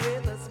laughing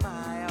with a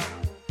smile.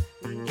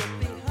 Get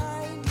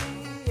behind me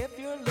if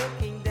you're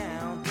looking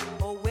down,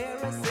 or wear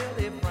a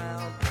silly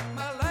frown.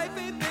 My life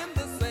ain't been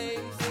the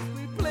same since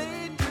we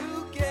played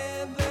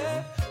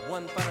together.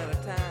 One fun at a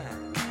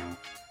time.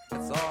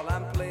 That's all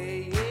I'm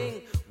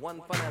playing.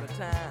 One fun at a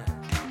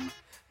time.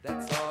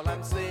 That's all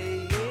I'm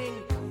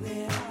saying.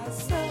 There are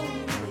so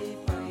many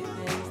funny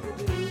things to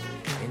do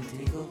and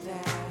tingle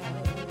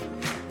down.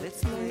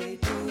 Let's play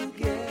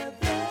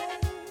together.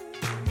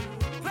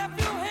 Clap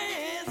your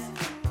hands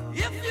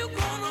if you're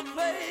gonna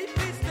play.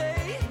 Please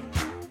stay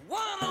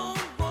one on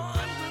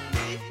one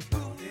with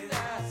me. There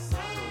are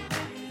so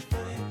many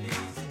funny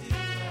things to do.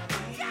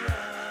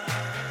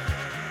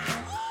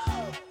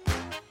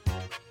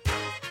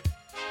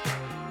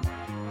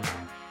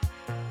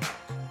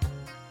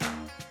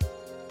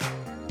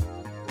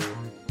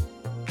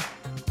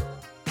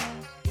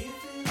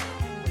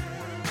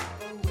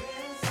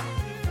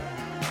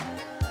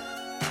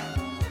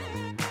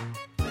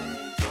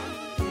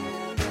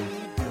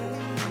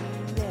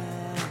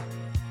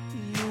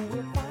 You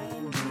will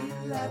find me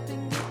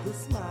laughing with a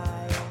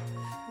smile.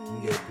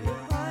 Get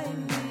behind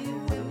me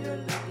when you're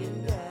looking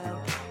down,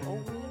 or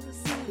wear a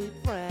silly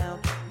frown.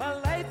 My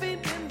life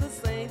ain't been the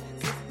same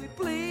since we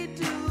played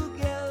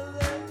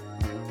together.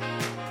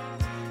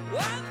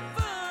 One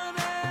fun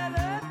at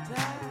a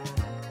time.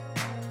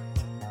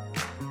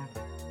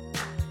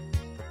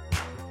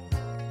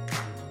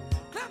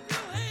 Clap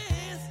your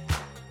hands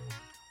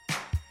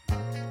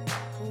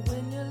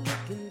when you're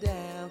looking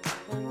down,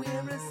 or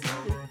wear a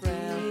silly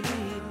frown.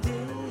 Any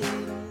day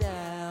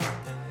now,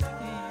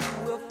 you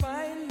will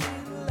find me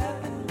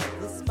laughing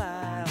with a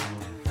smile.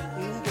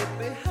 Get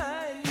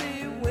behind me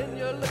when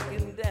you're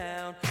looking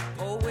down,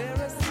 or wear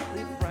a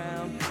silly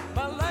frown.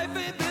 My life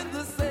ain't been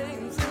the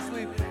same since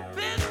we've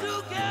been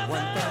together.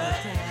 One fun at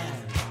a time.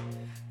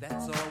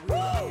 That's all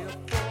we're here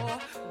for.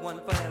 One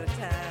fun at a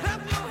time.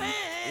 Clap your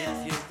hands.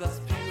 It gives us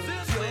pure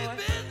joy.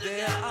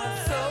 There are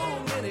so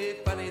many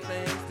funny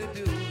things to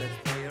do. Let's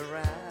play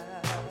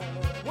around.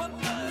 One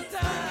fun at a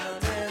time.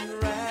 Round and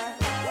round.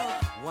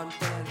 One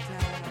fun at a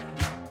time.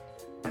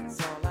 That's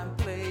all I'm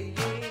playing.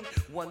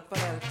 One fun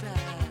at a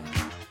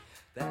time.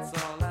 That's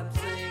all I'm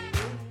singing.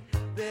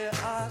 There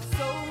are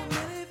so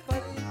many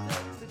funny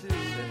things to do.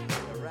 Let's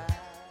play around.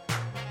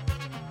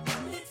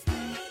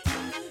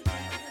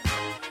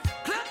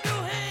 Clap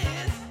your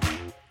hands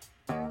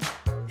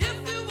if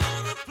you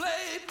wanna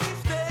play. Please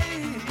stay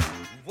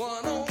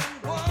one on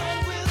one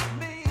with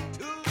me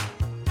too.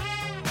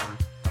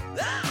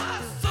 There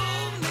are so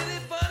many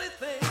funny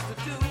things to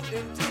do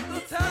into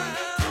the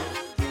town.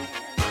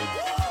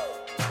 Woo!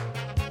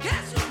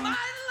 Guess you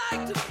might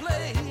like to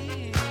play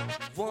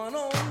one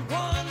on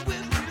one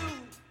with you.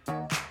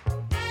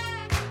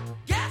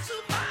 Guess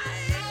you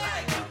might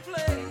like to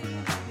play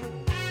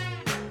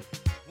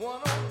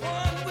one on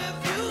one with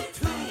you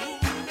too.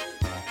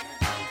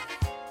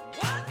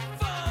 One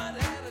fun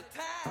at a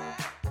time.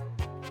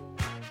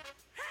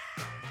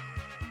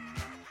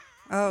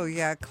 Oh,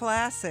 yeah,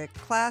 classic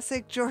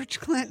George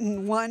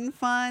Clinton, One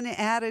Fun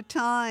at a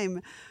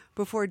Time.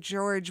 Before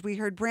George, we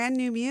heard brand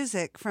new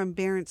music from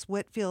Barrence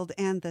Whitfield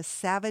and the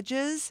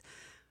Savages.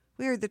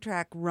 We heard the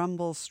track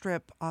Rumble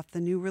Strip off the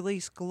new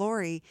release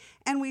Glory.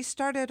 And we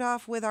started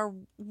off with our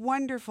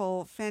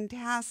wonderful,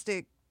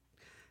 fantastic,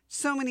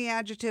 so many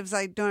adjectives,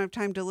 I don't have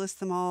time to list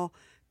them all,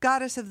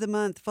 Goddess of the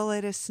Month,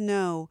 Valletta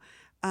Snow,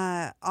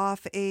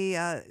 off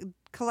a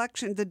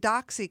collection, the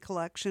Doxy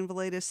collection,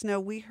 Valletta Snow.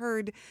 We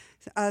heard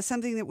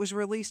something that was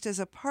released as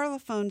a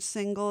Parlophone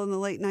single in the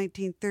late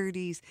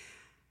 1930s,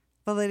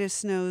 Valletta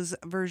Snow's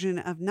version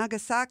of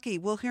Nagasaki.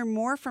 We'll hear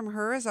more from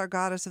her as our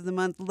Goddess of the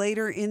Month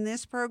later in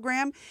this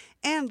program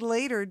and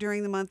later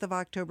during the month of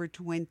October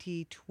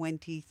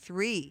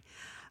 2023.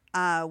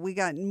 We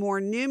got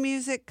more new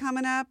music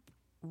coming up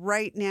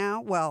right now.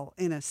 Well,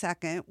 in a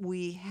second,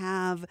 we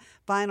have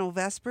Vinyl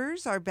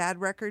Vespers, our Bad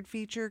Record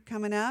feature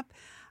coming up.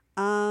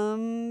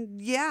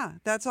 Yeah,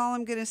 that's all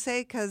I'm going to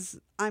say because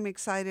I'm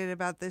excited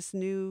about this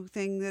new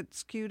thing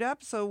that's queued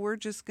up. So we're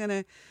just going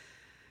to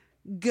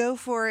go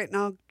for it, and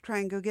I'll try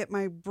and go get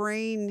my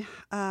brain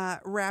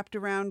wrapped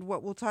around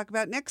what we'll talk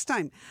about next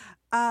time.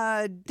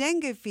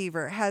 Dengue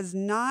Fever has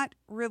not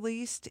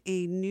released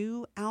a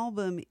new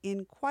album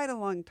in quite a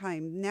long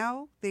time.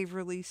 Now they've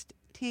released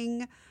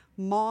Ting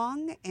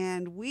Mong,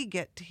 and we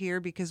get to hear,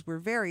 because we're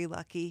very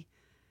lucky,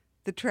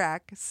 the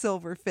track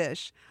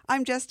Silverfish. I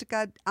am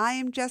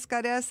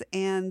Jessica S.,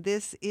 and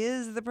this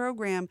is the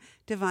program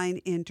Divine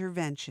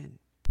Intervention.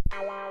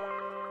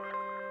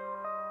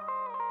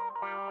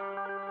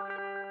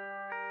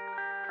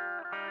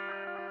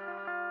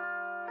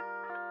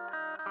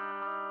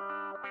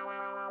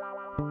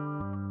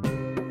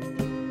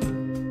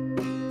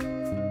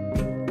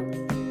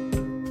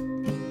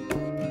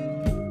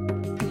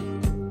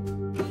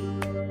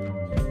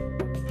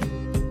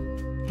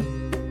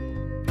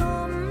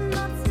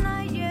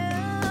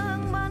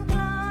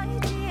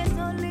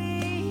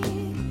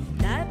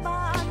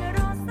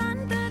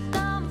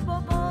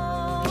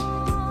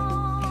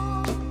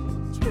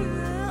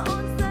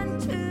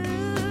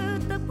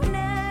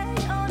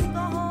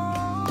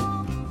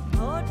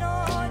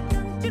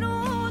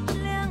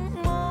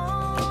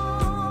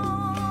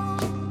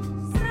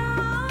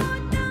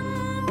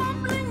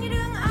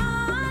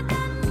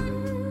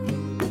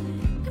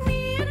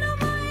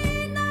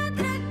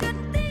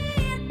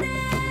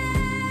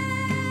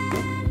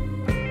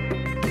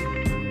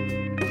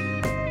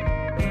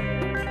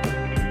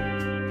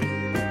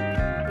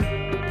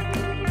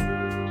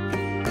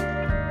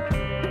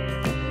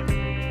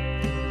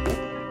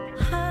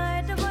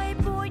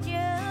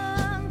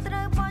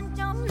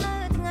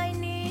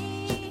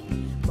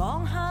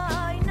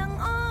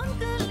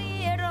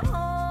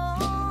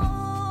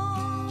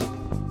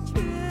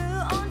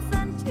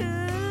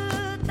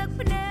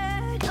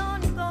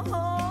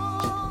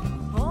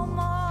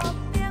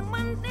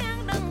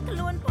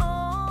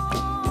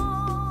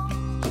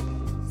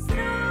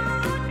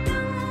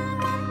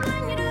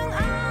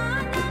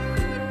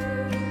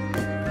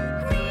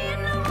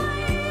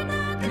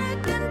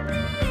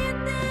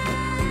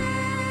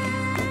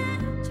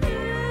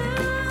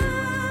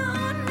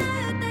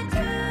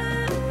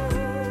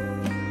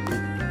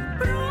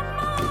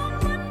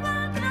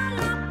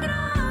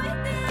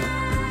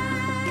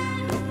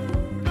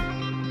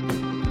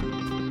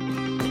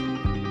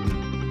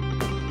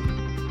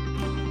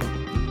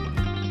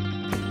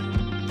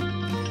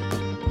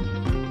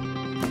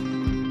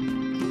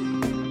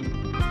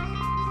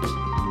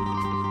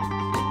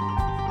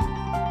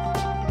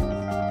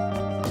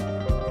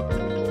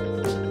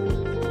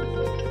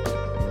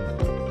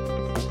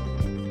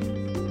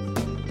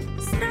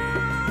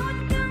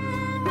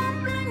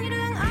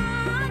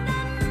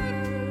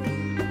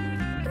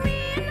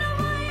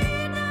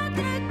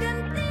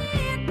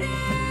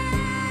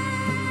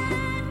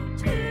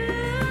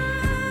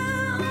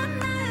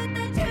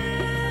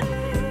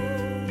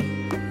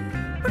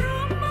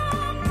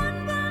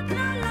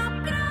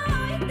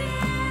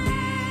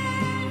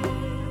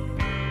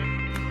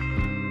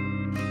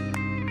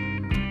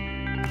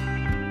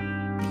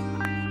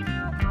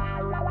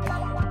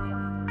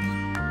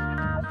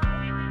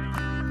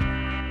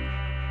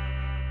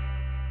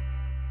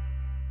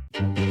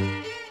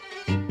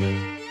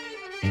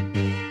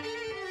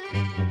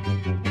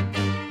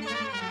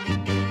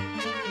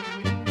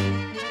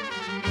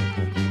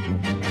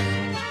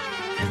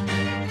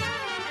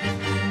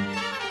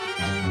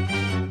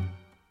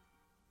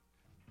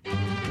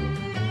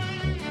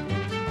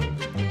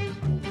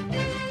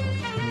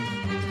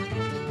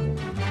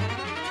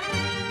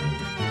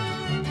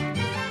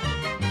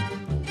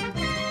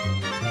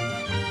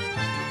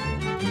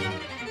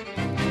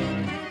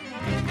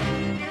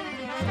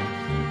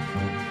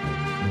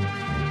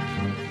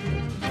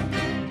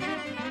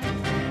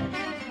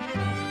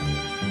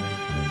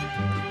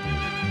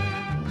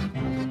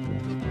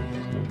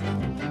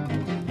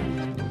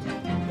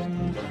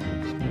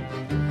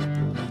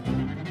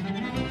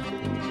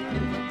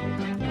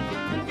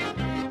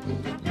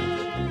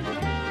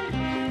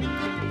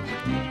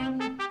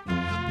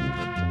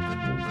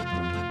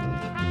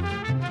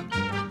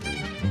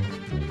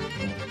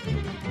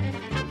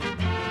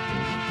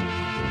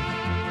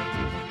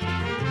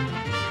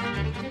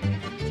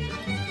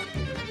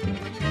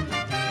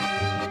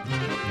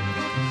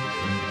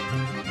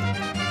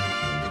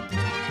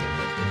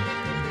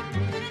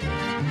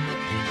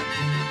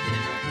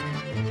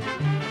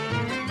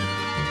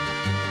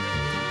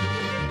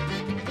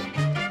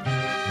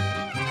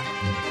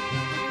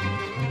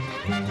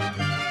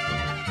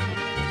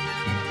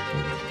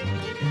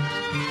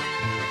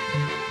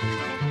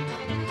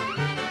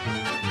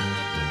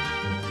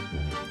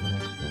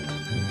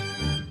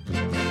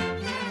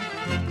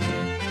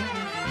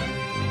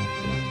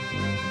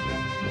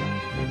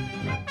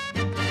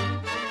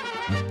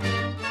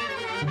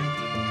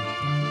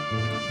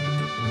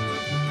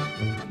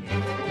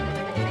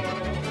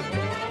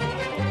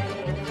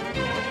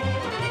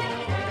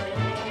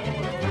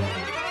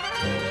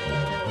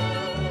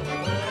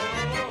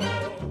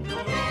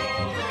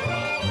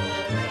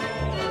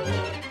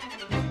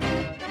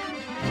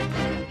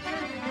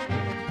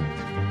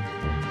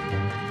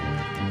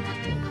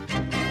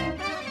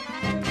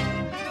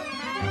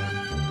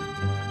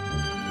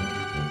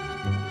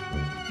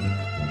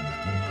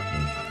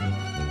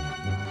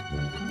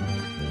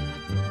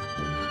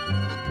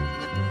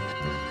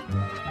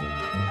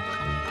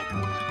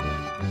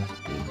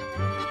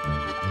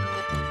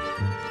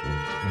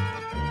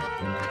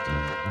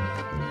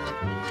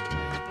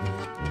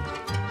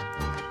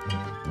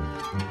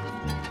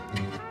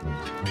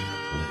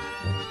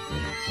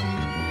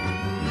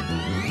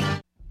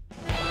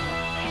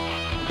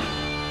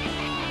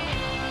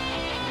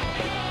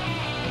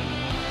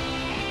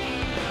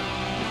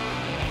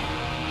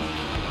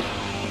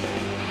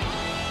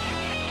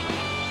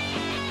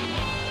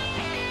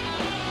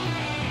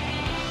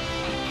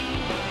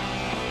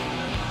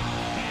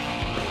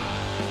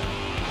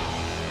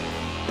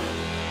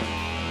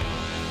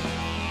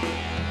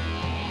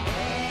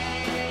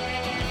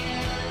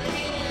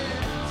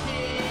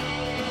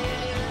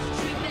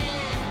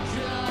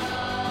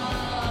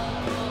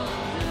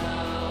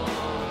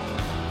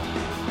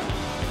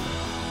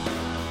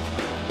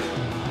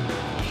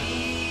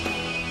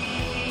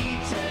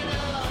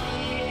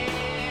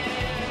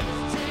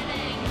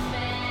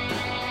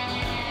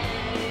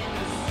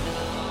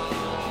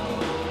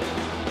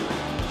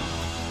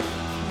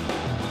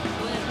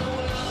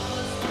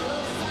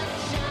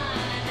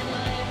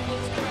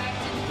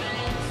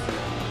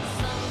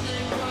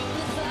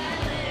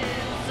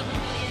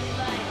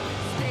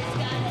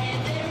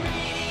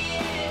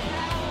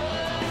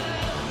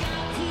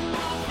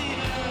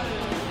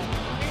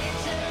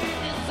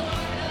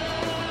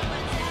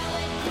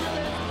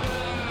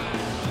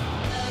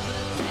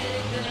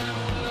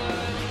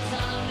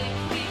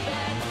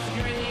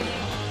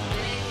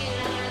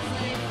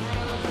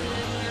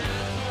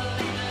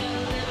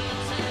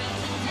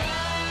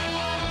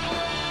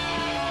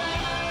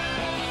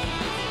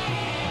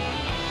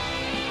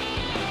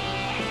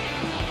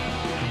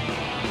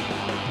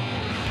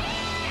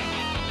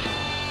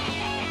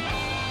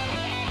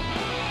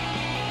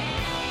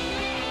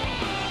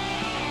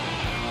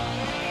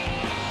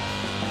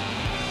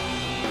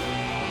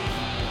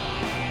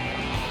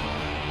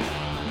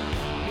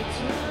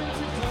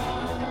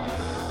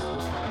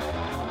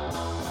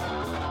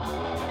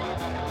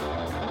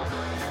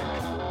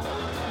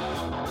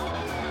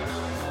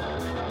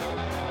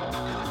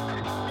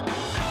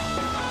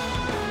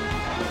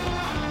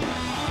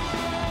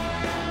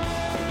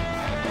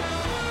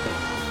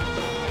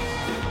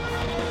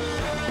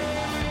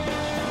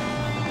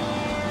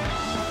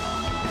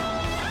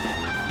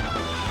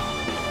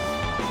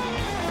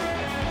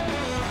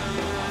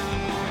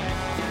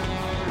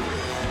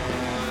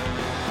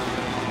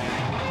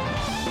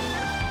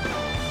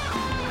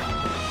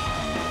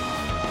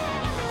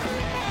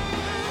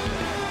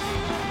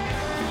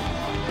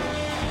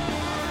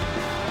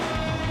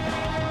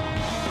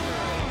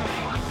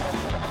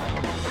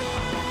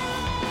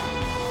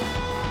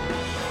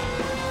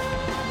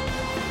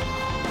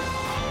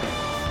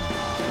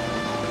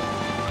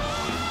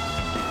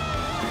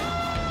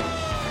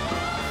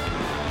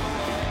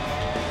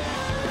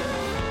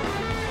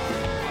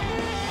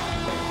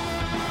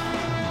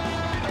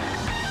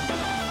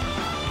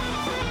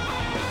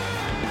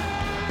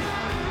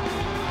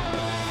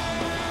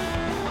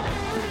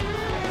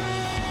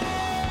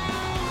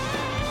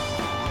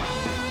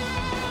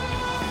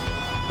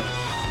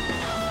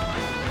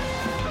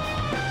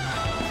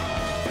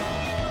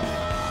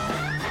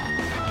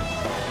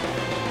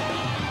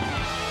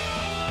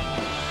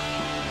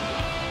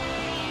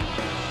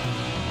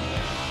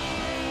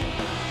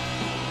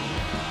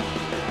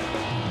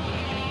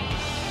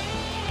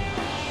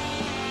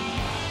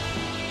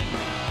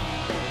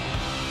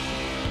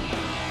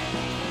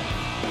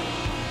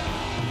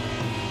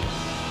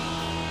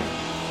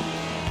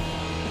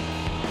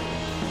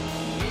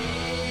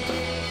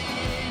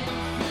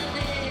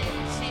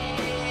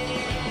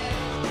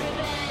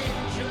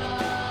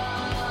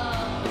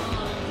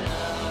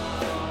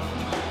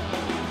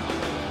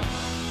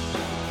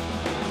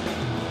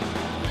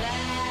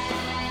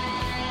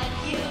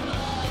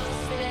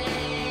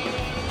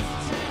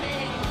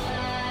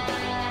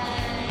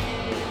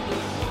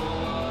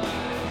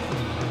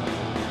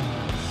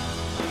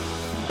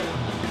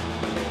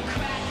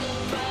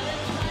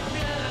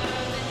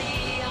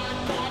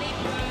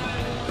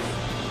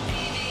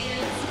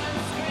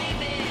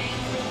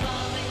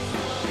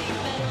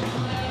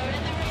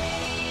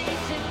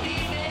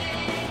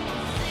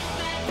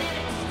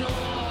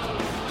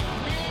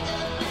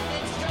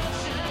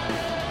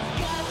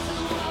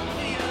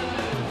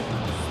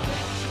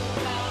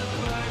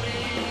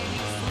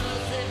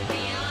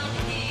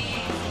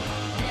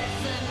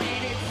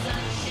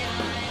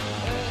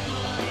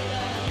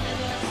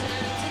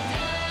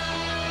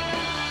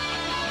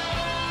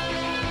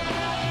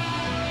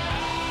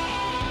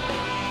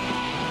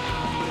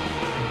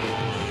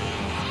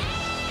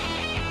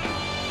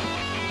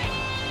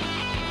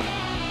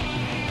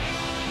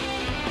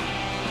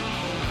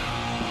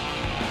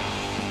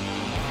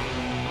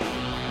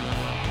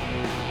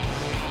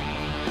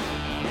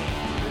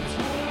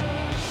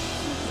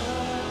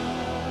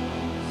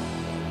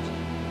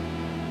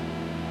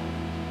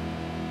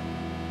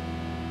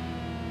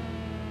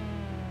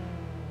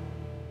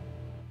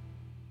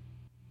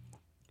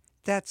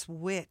 That's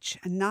Witch,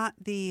 not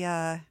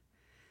the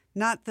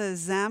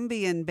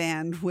Zambian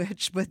band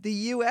Witch, but the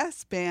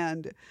U.S.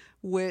 band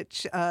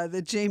Witch,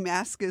 the J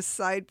Mascis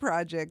side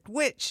project,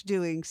 Witch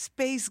doing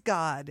Space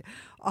God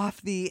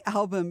off the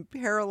album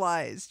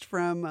Paralyzed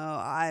from,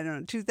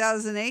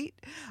 2008.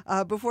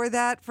 Before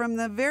that, from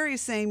the very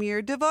same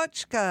year,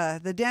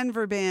 Devochka, the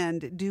Denver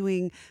band,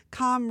 doing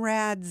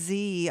Comrade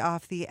Z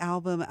off the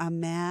album A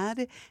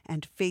Mad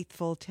and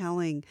Faithful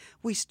Telling.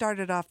 We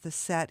started off the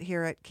set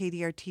here at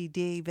KDRT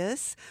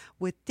Davis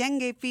with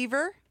Dengue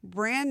Fever,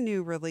 brand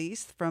new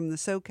release from the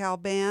SoCal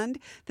band.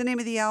 The name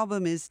of the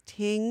album is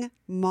Ting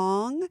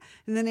Mong,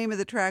 and the name of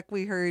the track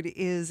we heard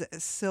is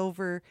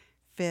Silver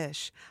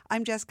Fish.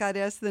 I'm Jess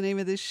Goddess. The name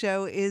of this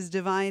show is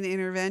Divine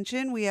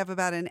Intervention. We have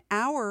about an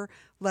hour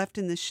left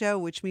in the show,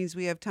 which means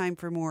we have time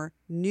for more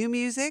new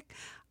music.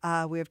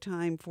 We have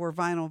time for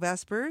Vinyl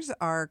Vespers,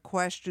 our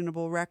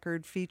questionable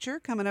record feature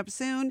coming up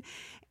soon.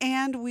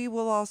 And we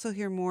will also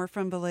hear more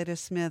from Valeda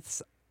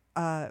Smith's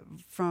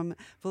from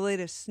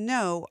Valeda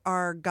Snow,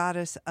 our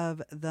Goddess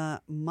of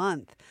the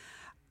Month.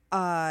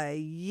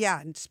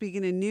 And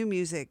speaking of new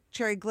music,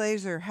 Cherry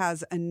Glazer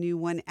has a new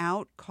one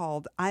out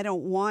called I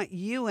Don't Want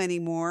You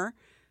Anymore.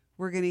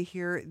 We're going to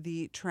hear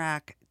the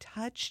track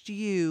Touched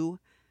You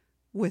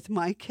with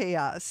My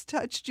Chaos.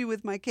 Touched You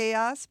with My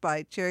Chaos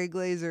by Cherry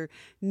Glazer.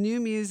 New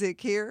music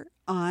here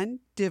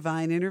on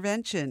Divine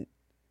Intervention.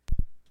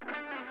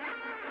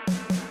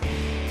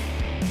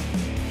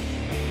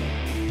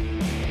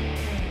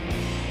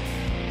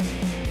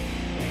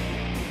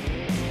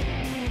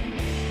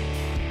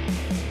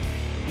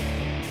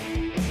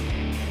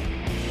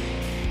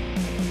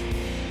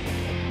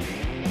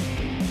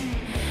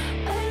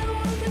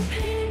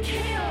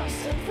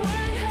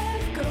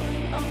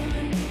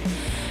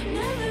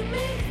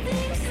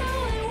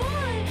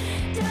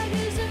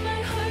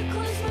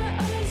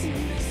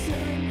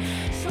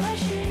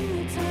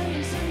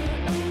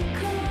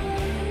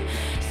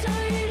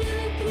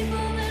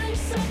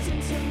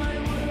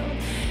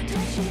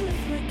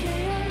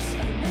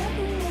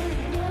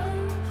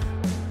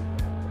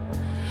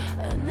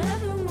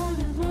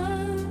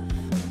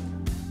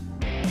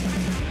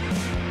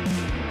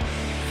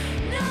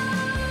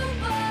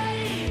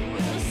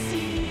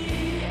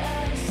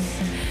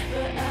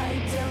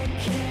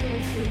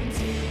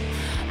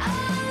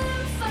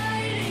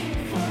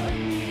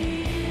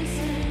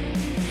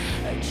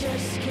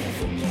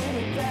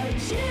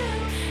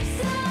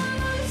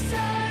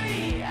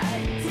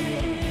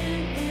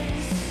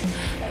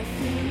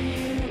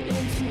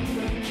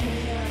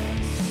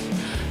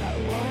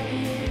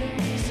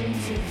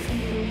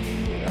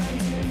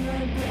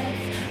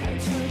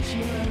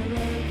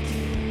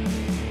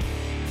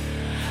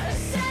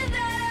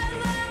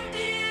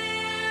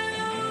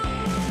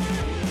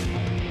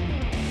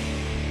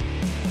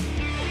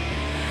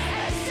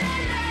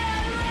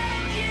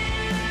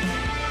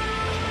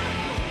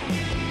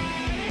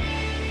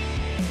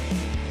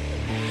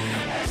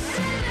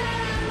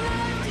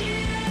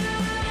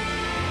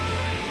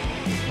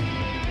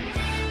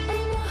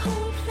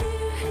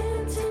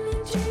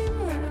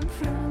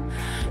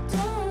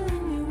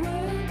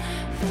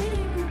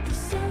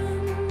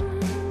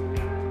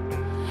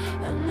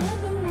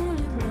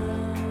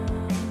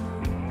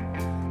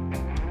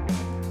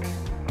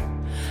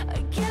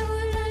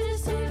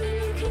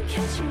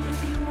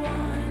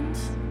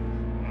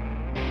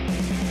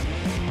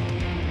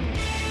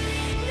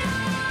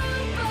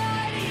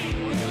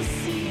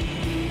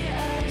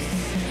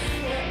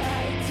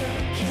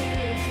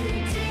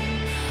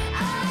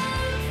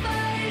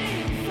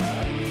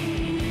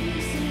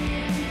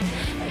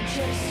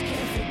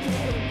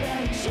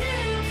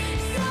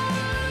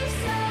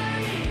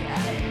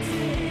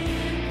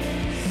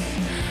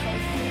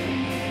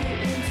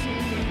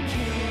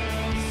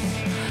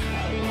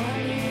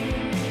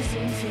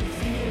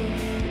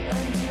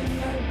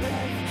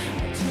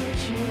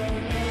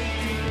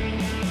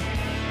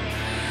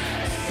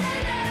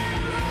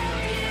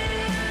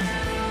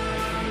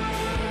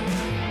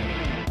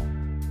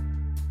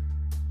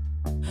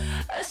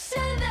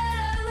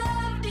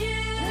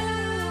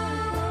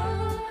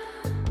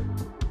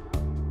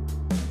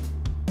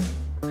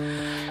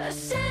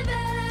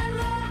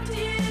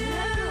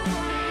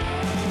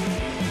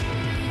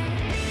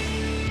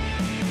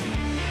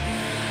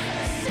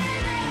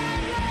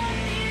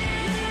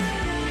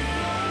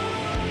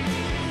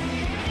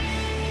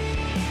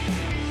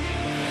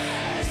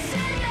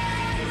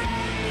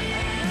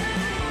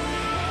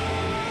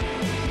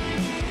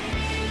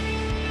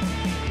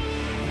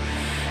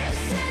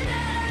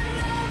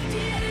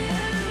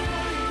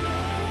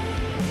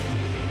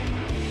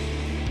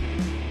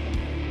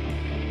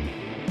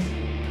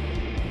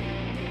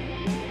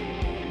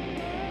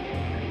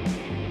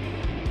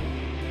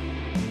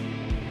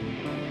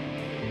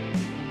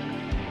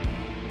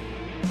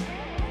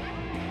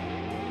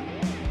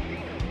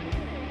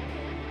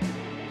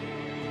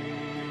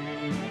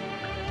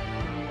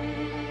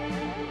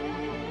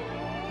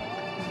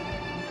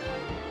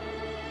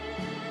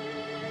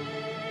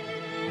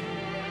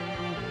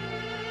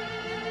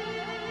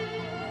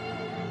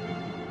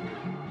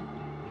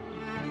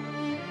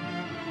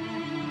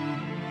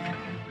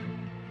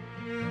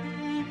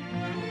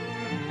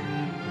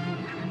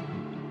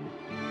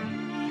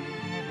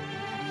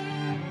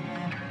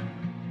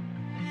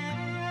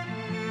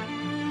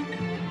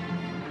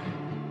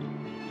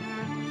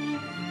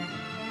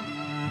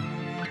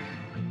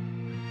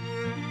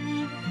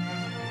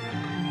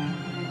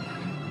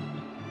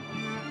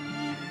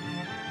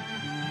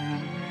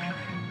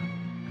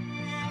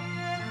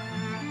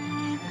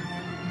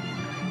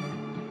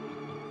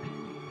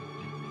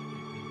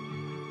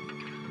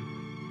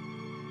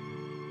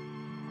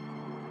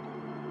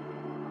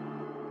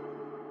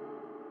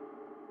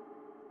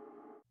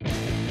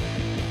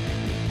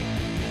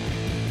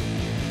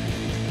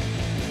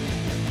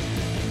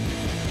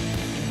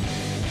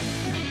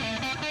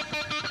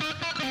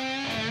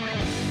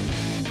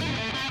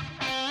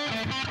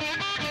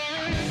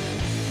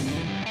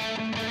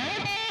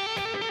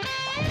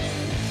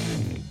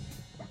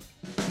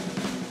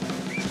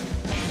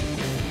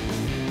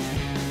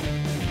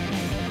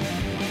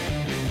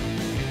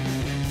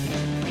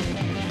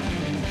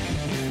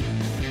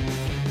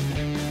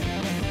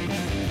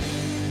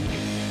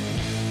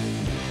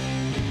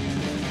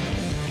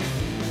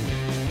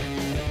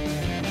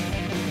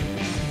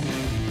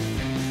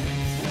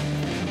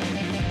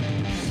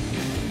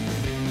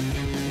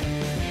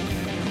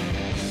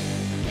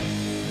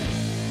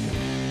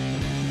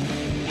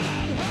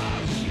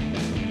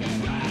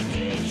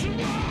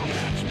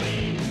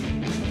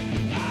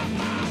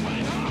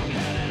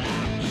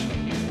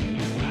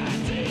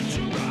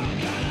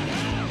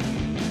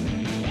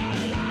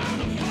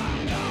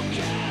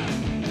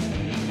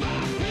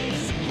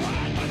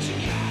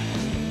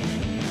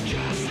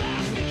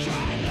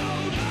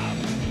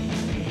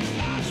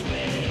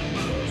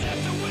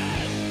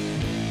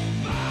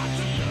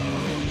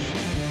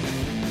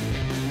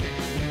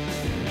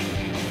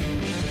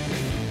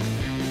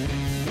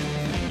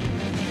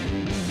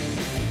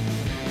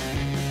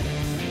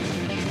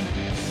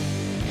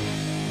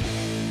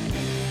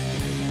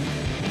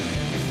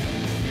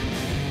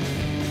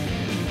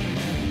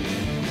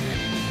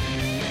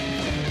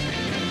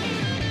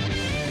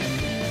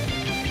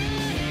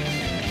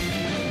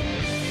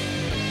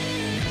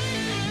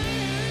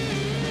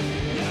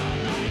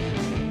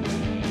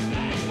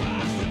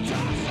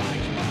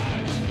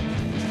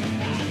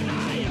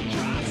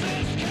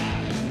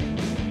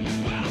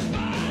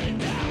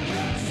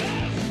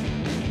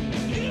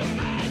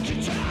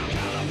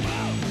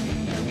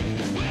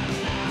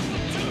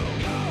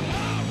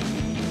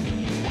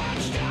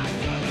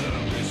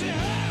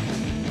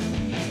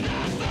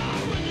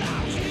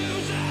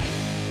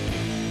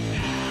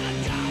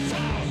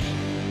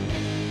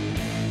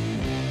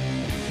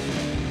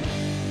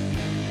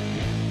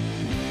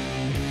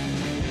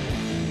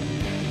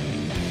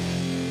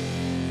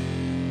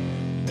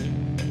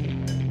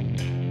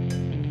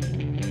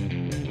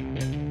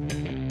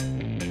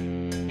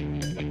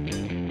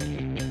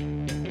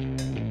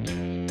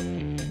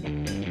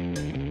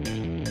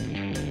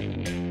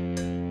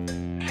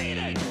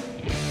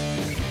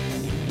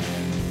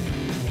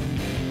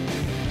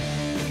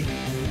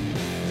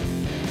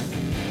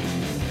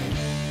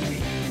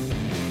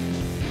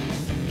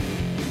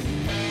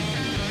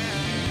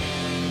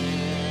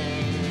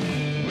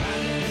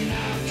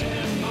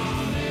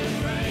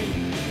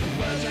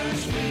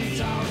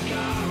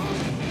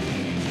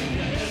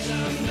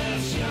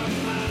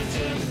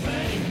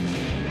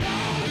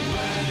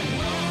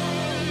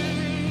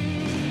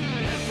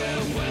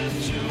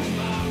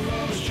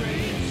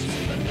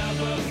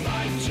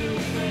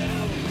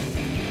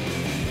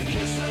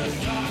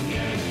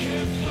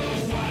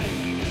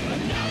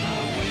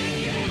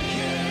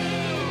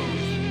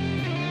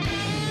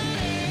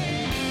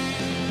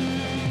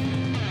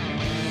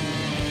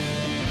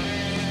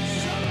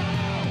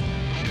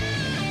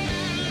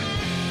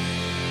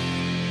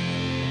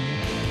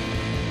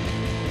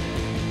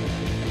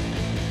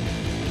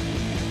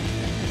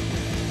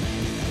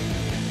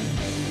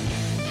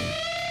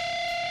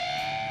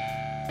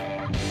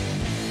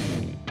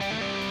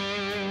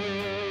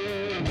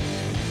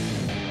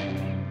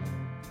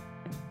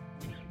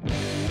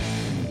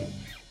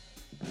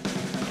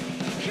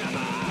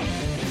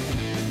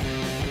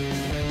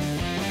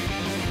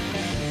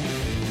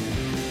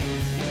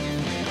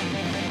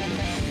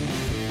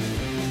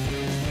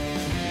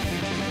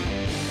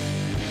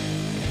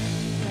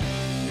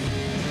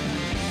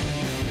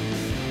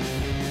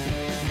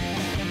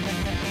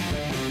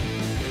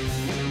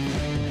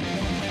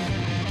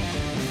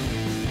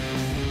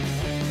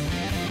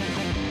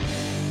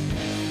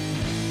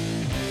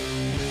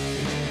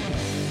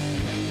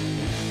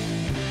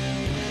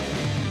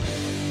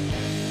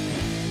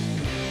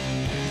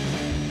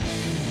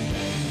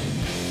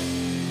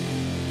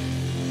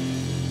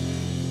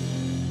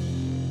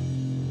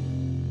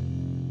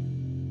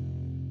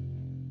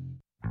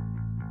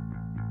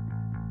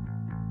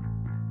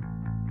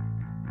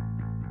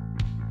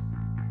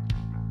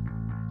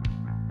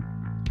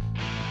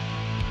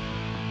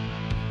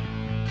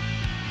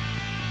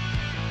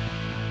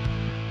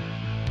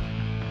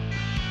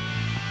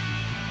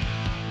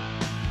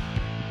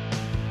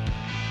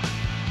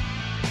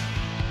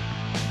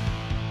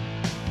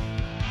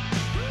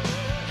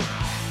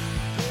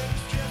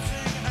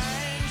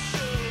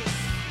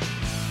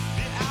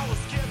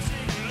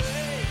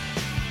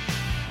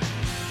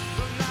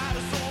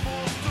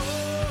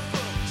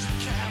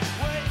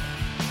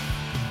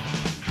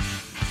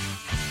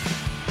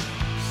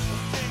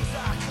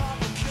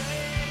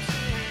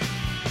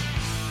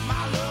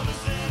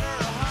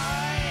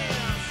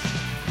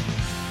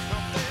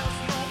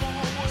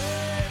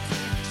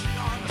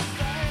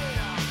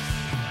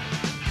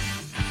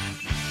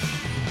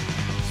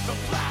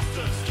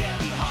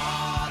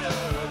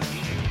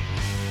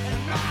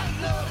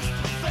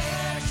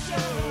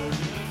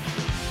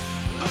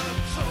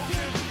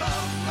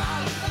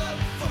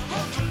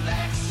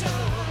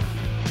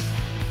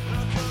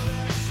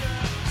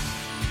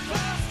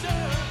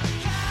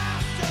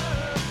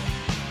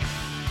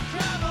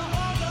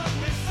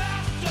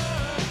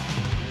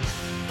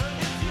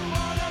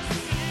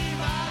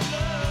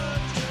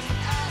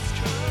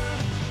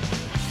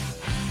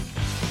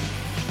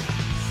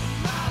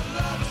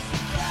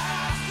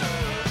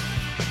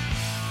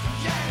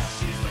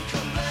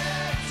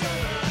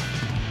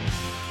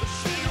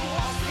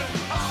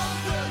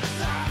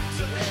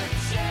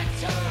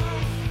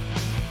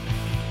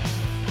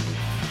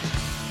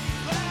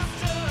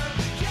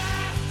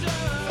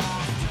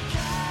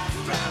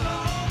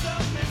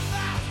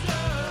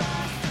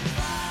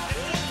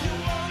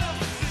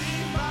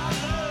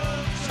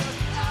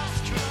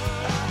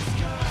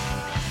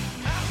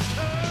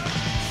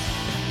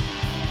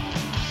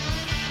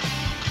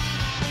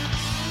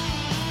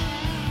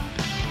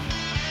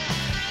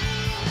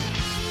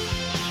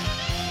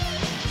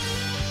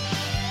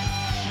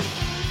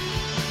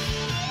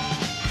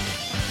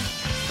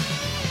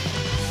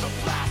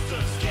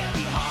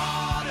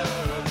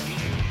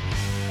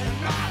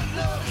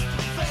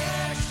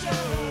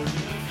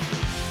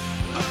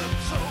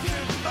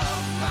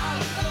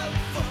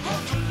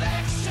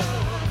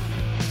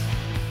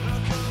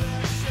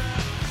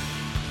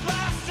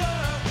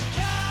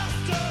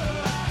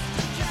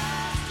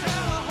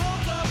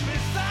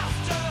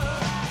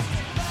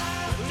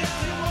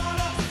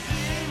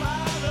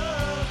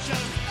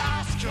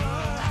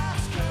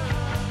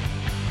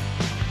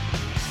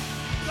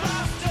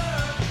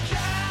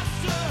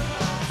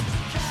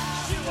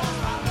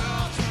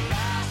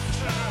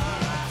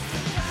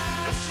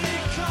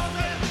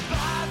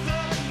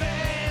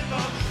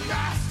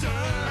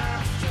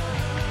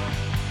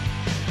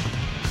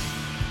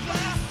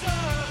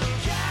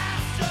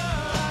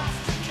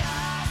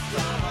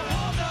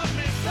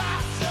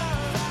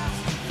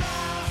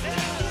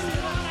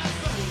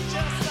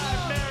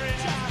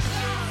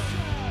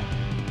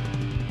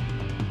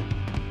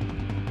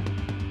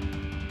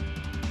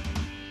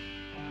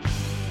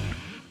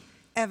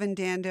 Evan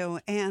Dando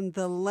and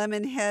the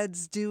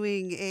Lemonheads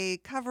doing a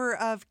cover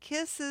of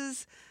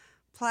Kiss's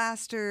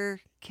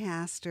Plaster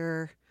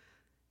Caster.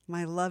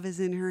 My Love is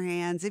in Her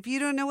Hands. If you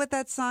don't know what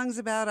that song's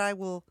about, I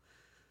will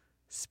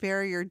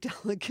spare your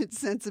delicate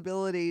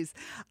sensibilities.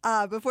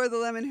 Before the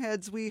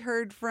Lemonheads, we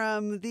heard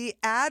from the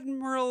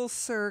Admiral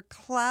Sir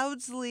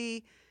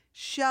Cloudsley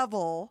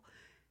Shovel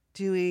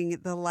doing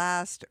The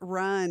Last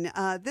Run.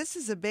 This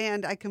is a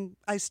band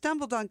I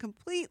stumbled on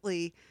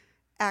completely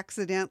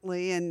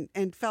accidentally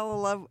and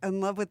fell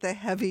in love with the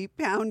heavy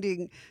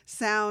pounding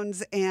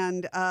sounds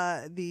and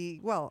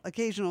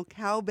occasional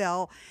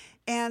cowbell.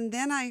 And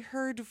then I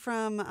heard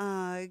from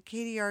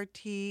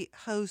KDRT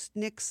host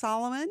Nick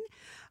Solomon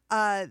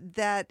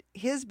that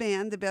his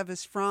band, the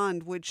Bevis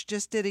Frond, which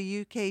just did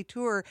a UK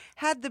tour,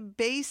 had the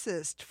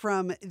bassist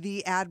from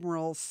the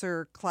Admiral,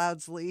 Sir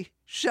Cloudsley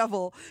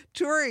Shovel,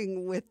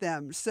 touring with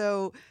them.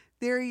 So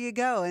there you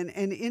go, an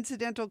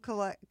incidental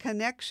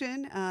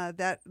connection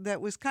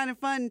that was kind of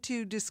fun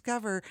to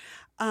discover.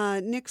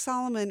 Nick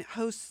Solomon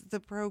hosts the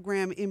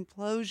program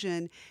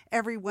Implosion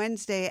every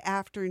Wednesday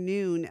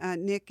afternoon.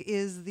 Nick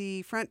is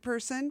the front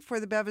person for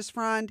the Bevis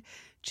Frond.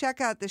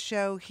 Check out the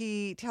show.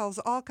 He tells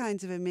all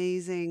kinds of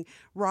amazing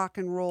rock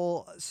and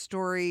roll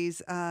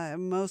stories,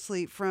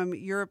 mostly from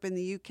Europe and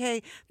the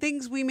UK,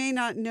 things we may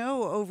not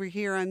know over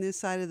here on this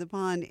side of the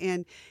pond.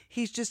 And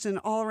he's just an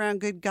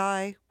all-around good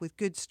guy with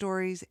good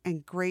stories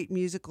and great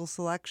musical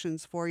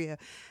selections for you.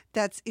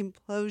 That's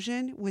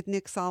Implosion with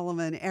Nick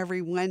Solomon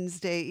every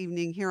Wednesday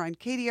evening here on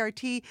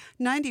KDRT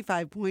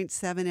 95.7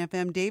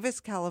 FM,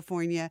 Davis,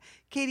 California,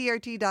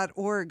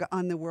 KDRT.org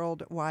on the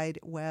World Wide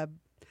Web.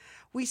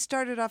 We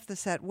started off the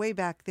set way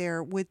back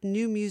there with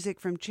new music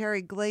from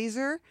Cherry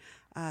Glazer,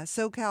 a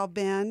SoCal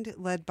band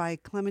led by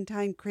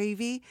Clementine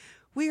Cravey.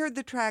 We heard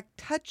the track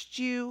Touched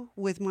You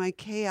with My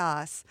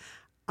Chaos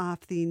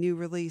off the new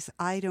release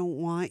I Don't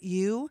Want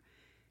You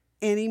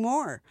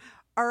Anymore.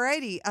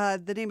 Alrighty,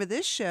 the name of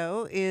this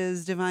show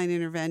is Divine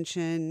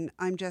Intervention.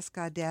 I'm Jess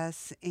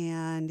Goddess,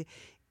 and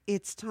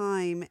it's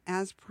time,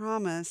 as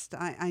promised.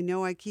 I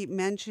know I keep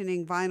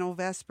mentioning Vinyl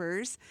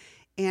Vespers.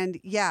 And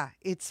yeah,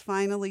 it's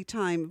finally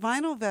time.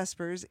 Vinyl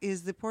Vespers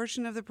is the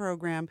portion of the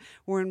program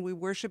wherein we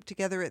worship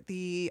together at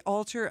the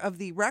altar of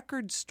the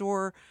record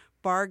store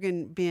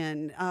bargain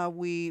bin.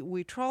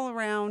 We troll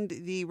around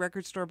the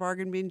record store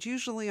bargain bins,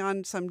 usually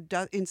on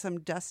in some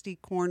dusty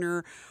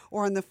corner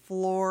or on the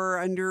floor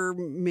under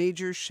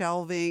major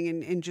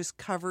shelving and just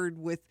covered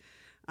with,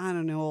 I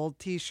don't know, old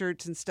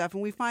T-shirts and stuff.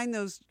 And we find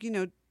those,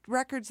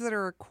 records that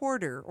are a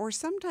quarter or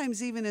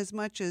sometimes even as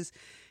much as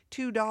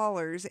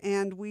 $2,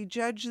 and we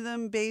judge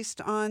them based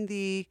on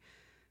the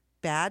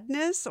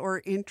badness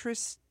or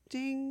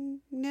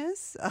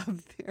interestingness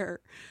of their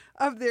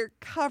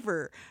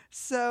cover.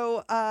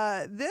 So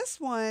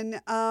this one,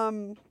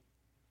 I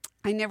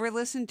never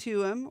listened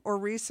to them or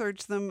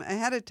researched them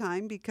ahead of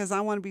time because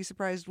I want to be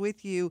surprised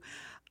with you.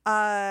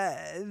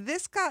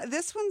 This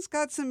one's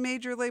got some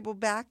major label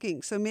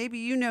backing, so maybe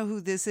you know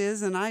who this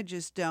is and I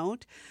just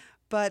don't.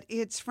 But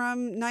it's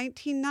from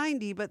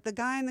 1990, but the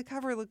guy on the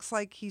cover looks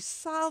like he's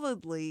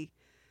solidly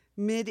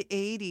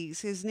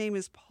mid-80s. His name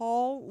is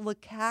Paul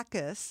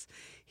Lakakis.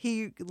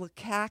 He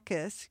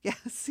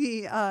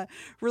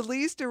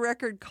released a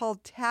record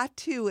called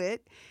Tattoo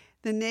It.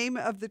 The name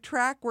of the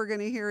track we're going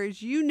to hear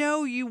is You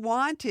Know You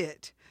Want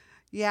It.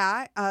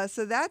 Yeah,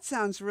 so that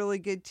sounds really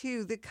good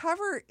too. The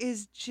cover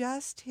is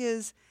just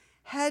his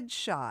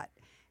headshot,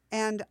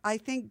 and I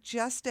think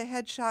just a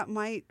headshot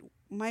might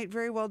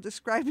very well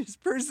describe his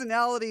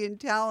personality and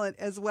talent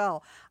as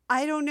well.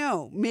 I don't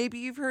know. Maybe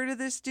you've heard of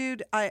this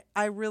dude. I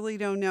really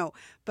don't know.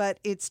 But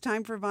it's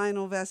time for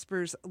Vinyl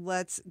Vespers.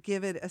 Let's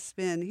give it a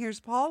spin. Here's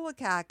Paul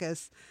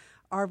Lakakis,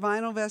 our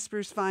Vinyl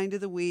Vespers find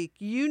of the week.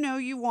 You Know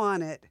You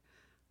Want It,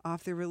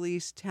 off the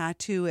release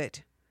Tattoo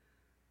It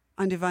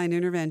on Divine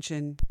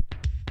Intervention.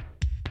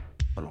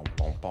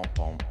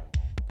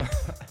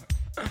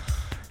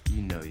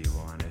 You know you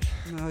want it.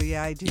 Oh,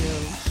 yeah, I do.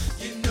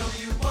 You know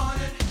you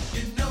want it.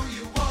 You know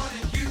you want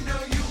it. You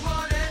know you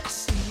want it.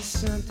 See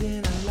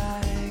something I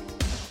like.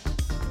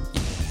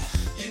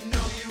 You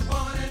know you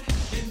want it.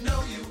 You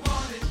know you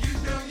want it. You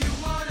know you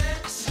want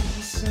it.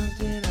 See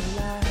something I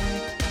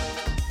like.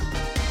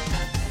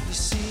 You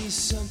see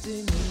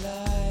something you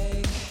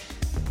like.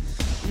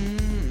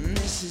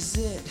 This is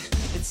it.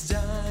 It's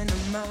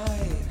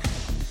dynamite.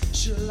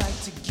 Sure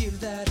like to give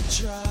that a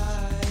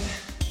try.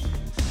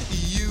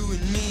 You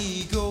and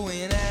me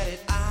going at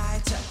it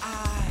eye to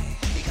eye.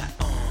 You got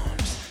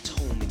arms to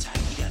hold me tight.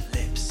 You got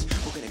lips.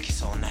 We're gonna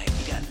kiss all night.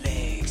 You got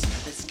legs.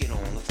 Let's get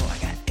on the floor. I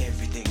got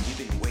everything you've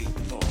been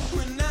waiting for.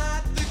 We're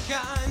not the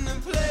kind to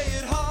play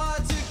it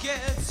hard to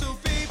get. So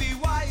baby,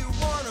 why you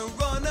wanna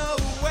run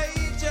away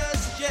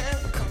just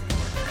yet? Come on.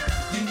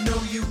 You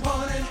know you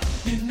want it.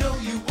 You know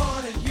you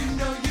want it. You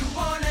know you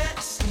want it.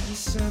 See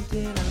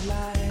something I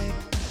like.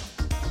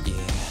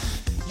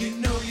 You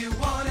know you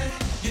want it.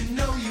 You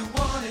know you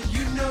want it.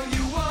 You know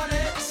you want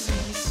it.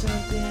 See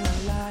something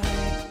I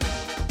like.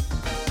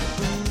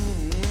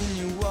 When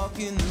you walk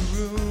in the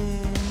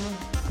room,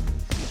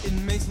 it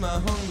makes my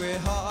hungry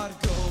heart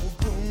go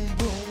boom,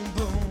 boom,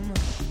 boom.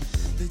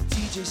 The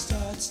DJ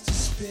starts to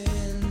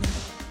spin.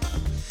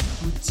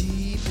 We're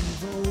deep in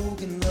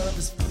vogue and love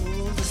has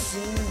pulled us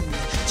in.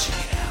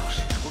 Check it out,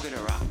 we're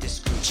gonna rock this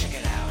groove. Check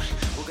it out,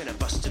 we're gonna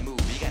bust a move.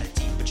 You got a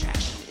deep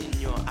attraction in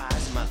your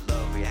eyes, and my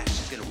love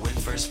reaction's gonna win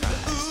first prize.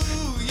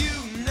 Ooh, you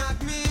knock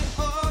me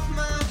off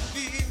my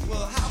feet.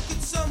 Well, how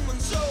could someone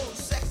so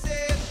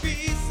sexy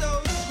be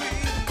so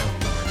sweet?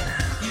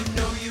 You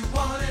know you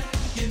want it.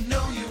 You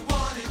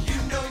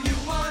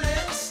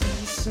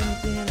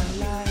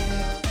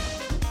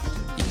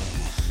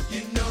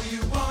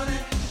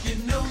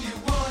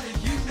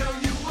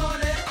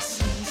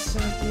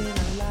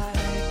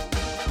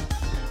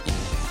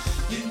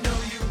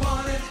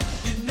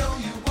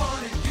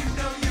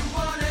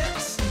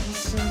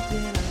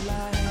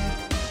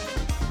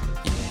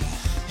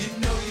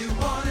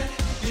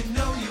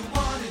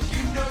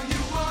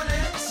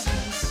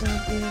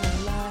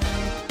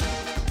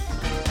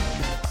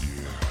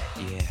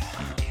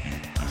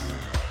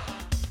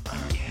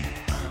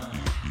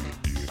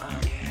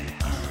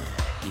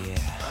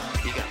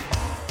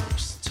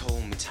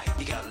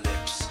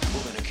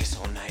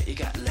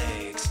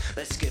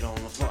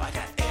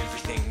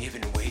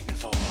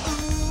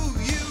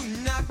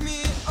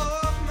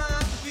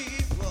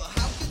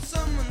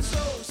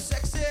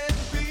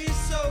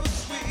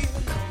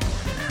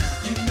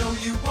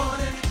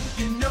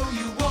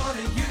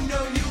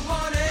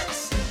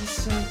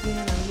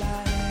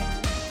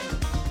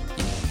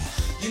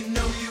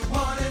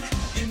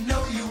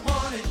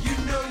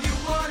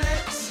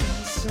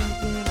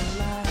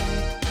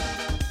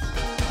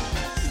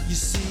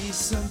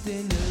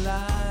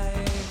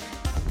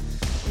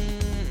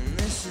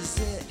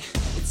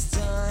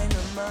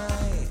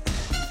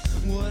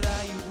What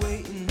are you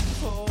waiting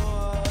for?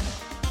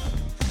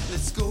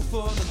 Let's go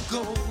for the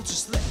goal.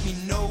 Just let me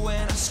know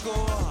when I score.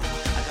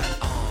 I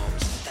got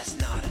arms, that's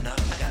not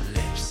enough. I got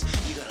lips,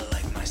 you gotta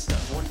like my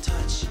stuff. One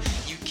touch,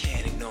 you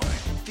can't ignore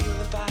it. Feel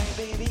the fire,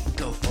 baby,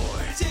 go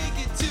for it. Take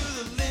it to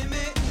the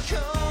limit and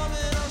come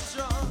in on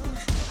strong.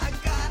 I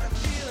got a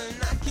feeling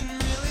I can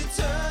really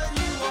turn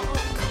you on.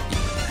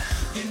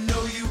 You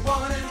know you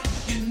want it,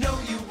 you know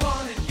you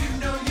want it, you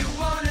know you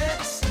want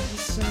it. Say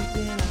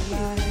something I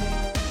like.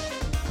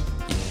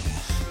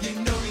 You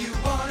know you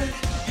want it,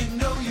 you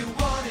know you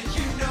want it,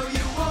 you know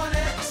you want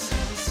it.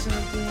 Say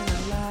something I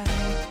like.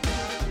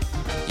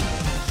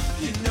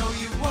 You know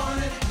you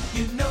want it,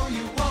 you know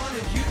you want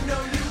it, you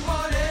know you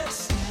want it.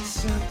 Say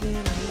something I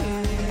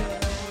like.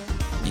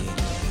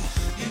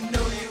 You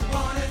know you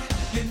want it,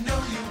 you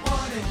know you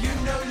want it, you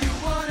know you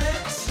want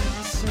it. Say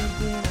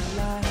something I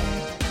like.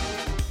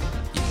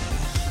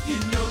 You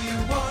know you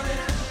want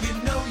it, you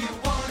know you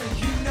want it,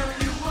 you know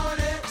you want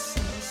it.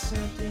 Say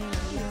something I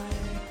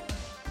like.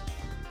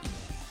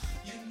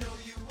 You know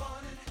you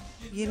want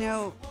it. You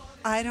know,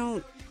 I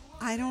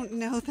don't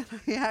know that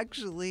I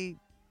actually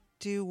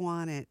do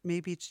want it.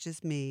 Maybe it's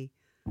just me.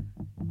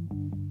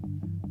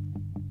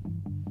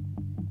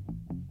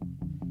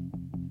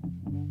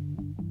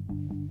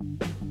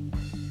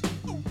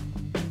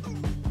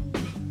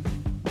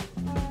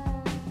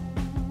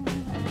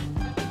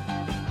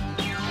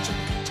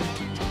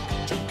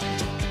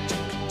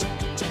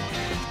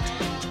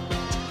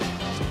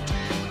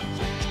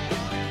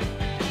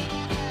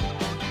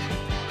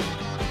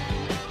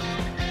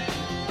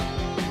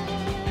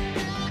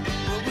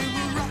 Well, we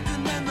were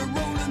rocking and a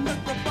rolling at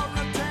the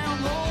borough town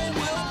hall.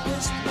 Well,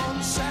 this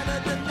one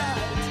Saturday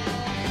night.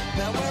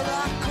 Now where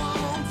I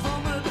come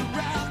from at the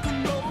rock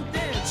and roll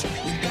dance,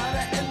 you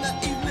gotta end the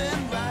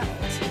evening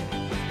right.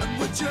 And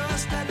we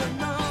just had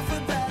enough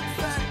of that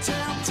fat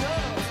town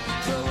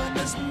tough, throwing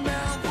this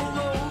mouth all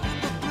over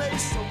the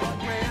place. So I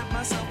grabbed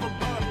myself a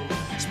bottle,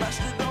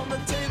 smashed it on the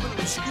table,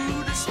 and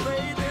screwed it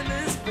straight in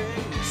his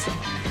face.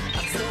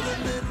 I said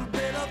a little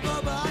bit of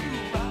a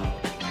bottle rock.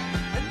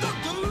 And don't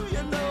do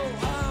you no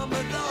harm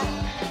at all.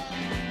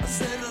 I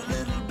said a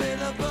little bit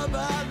of a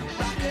bottle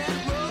rock and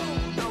roll.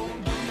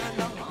 Don't do you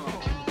no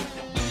harm.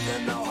 Do you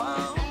no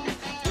harm?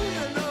 Do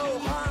you no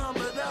harm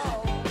at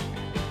all?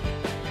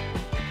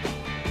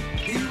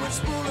 He was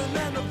spooling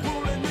and a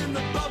pulling in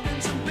the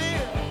buggins and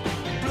beer,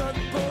 blood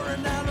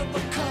pouring out of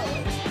the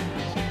cut.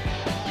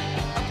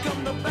 Up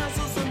come the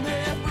bouncers and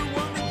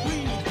everyone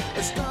agreed.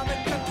 It's time to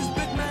cut his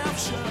big mouth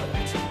shut.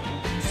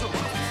 So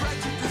I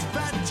fractured his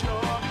fat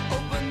jaw,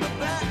 opened the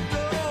back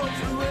door,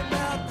 threw him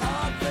out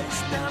hard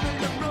face down in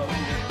the road.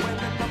 Went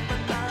him up a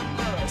dime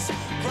bus,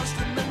 crushed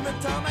him in the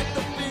tarmac,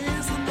 the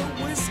beers and the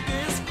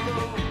whiskeys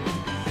flowed.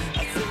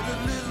 I said a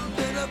little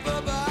bit of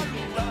a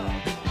bottle rock.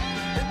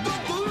 It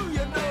don't do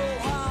you no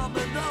harm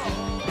at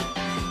all.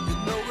 You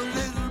know a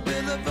little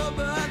bit of a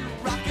bottle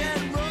rock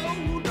and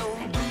roll.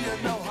 Don't do you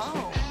no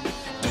harm.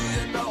 Do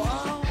you no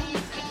harm?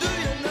 Do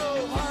you no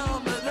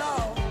harm at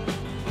all?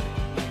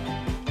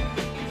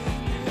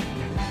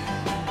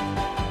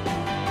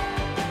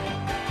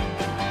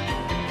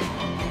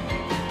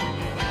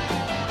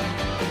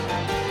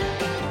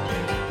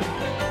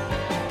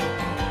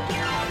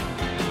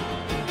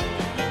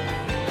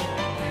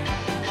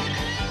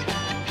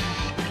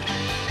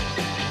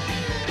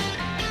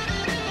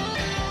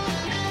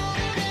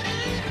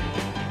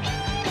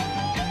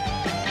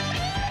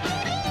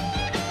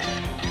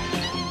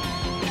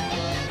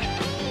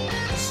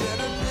 Said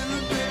a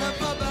little bit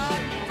of a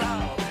bottle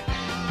rock.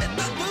 It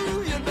don't do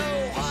you no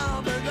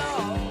harm at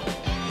all.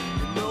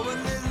 You know a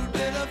little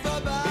bit of a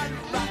bottle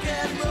rock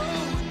and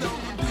roll.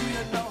 Don't do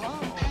you no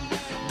harm.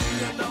 Do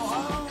you no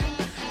harm?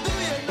 Do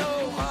you no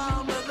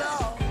harm at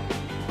all?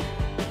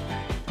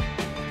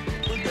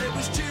 Well, they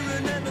was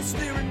cheering and a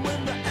sneering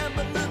when the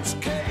ambulance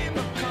came,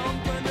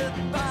 accompanied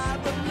by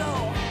the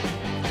law.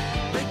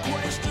 They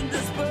questioned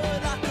us,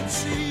 but I could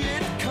see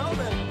it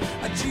coming.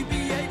 A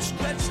GBH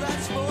stretch,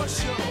 that's for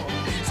sure.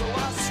 So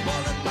I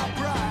swallowed my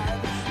pride,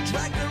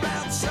 dragged her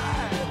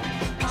outside,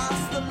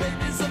 past the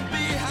ladies and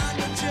behind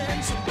the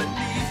gents, and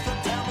beneath the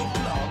table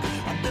clock.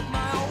 I did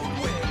my own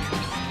wig,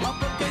 up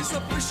against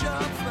the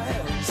push-up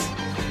fence.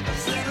 I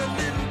said a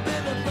little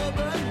bit of a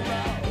burn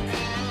rock,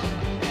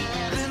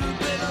 little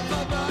bit of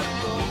a burn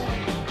roll.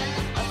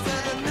 I said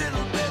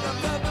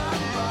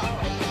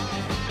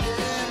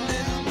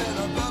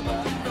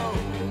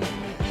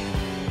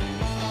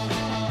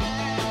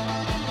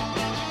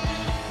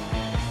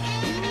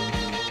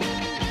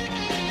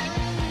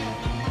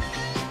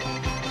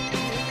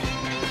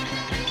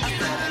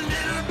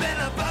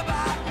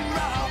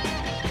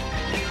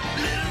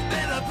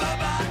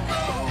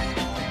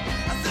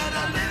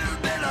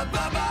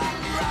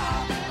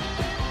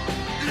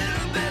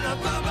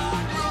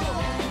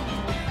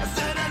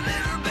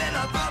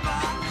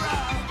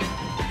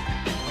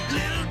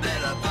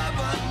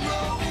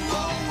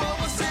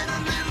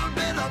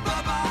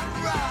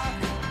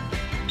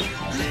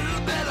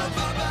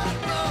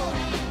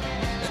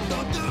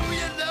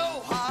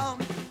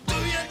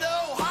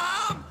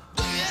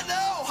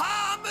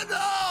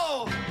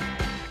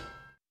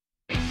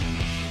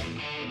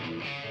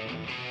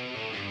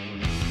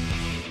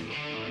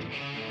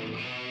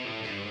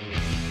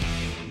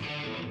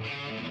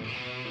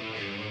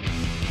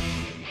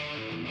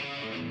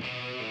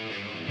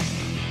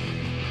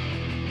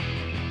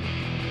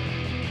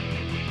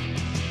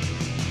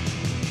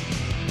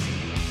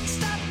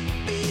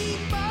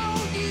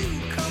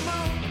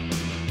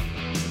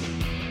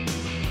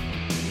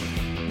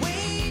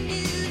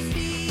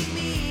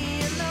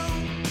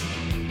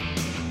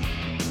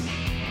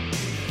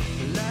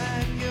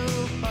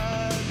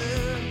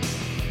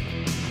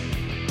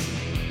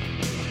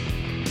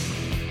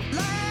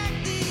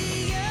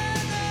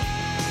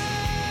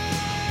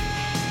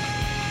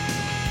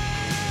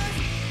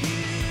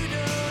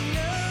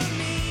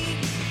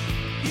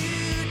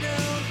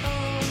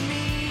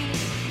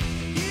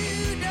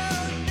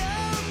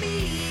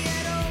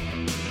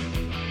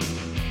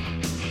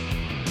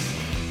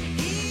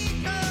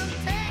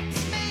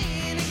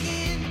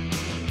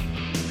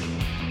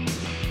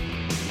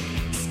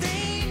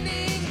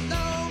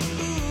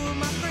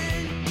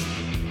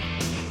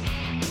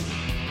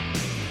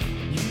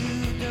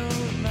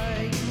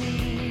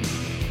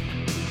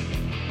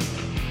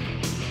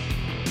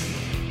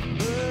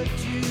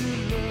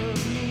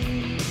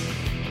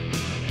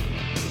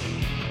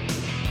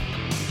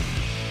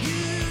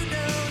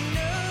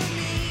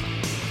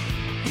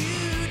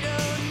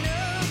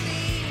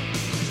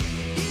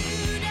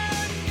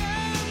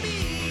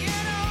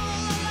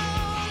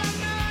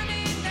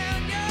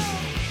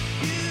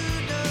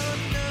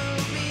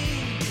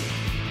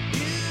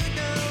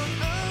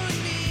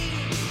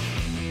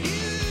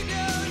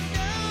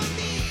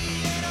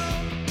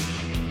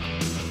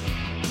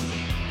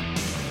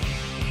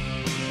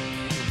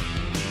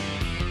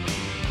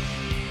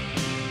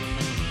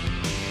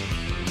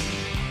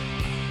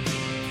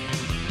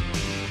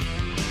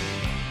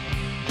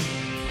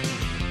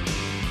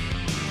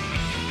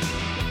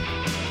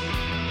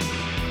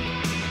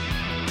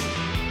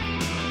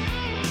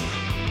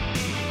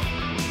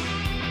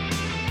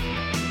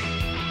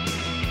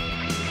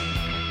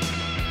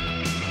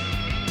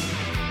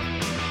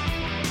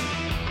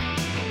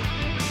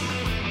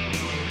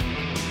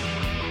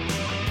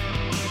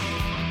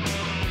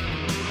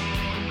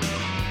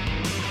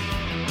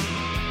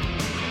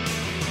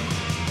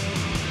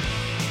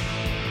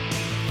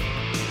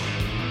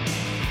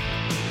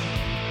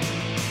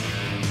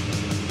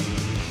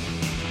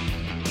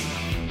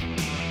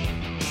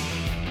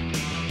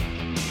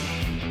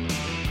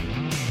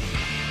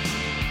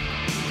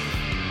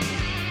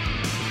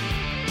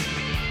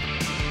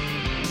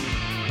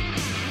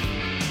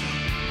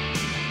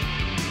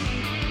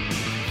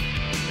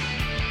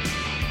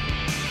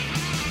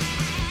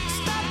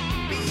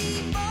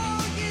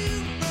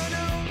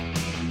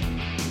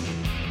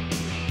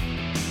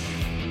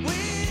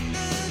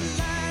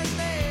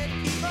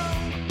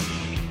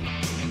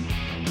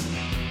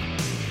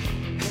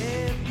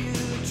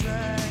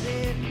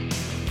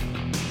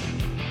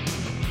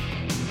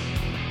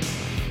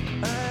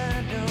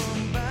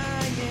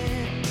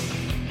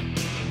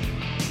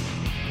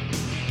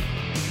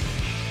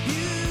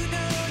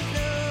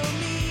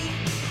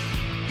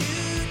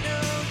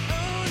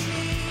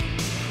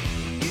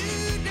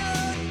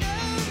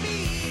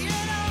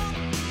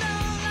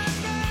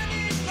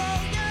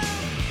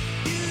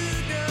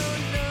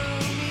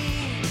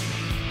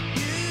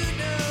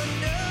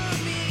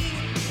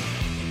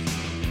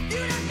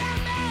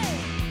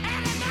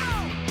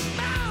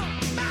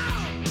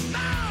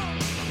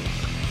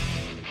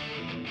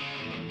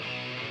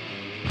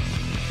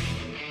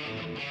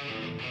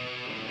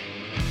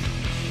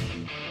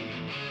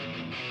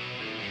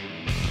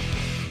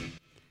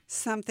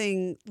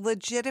something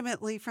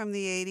legitimately from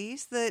the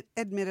 80s that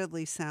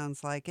admittedly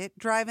sounds like it.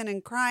 Driving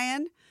and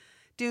Crying,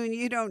 doing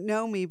You Don't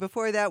Know Me.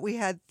 Before that, we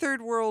had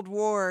Third World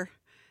War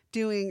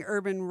doing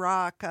urban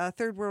rock.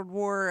 Third World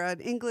War, an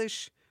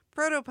English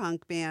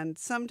proto-punk band.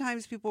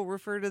 Sometimes people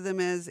refer to them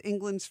as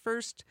England's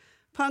first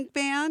punk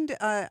band.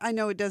 I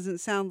know it doesn't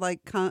sound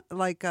like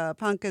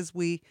punk as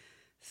we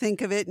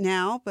think of it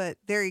now, but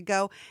there you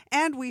go.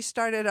 And we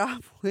started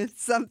off with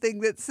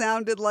something that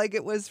sounded like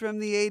it was from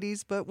the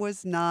 80s, but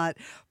was not.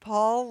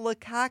 Paul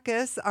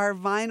Lakakis, our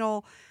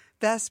Vinyl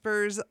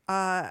Vespers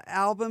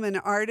album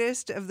and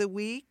artist of the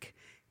week.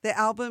 The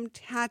album,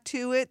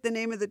 Tattoo It, the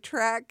name of the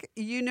track,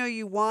 You Know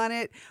You Want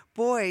It.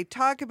 Boy,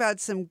 talk about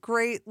some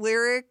great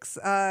lyrics.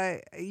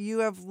 You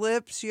have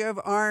lips, you have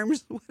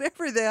arms,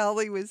 whatever the hell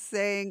he was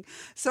saying.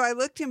 So I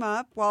looked him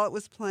up while it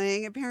was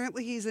playing.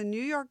 Apparently he's a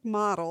New York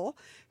model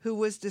who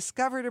was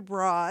discovered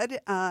abroad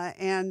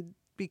and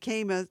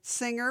became a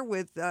singer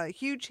with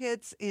huge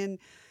hits in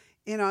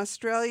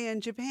Australia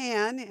and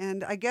Japan,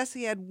 and I guess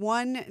he had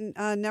one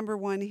number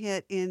one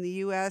hit in the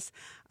U.S.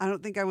 I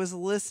don't think I was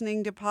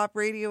listening to pop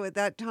radio at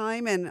that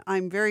time, and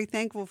I'm very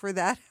thankful for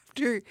that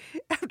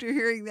after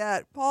hearing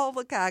that. Paul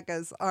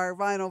Lakakis, our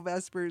Vinyl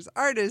Vespers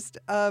artist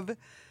of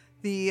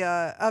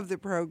the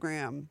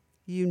program.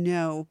 You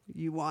Know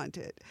You Want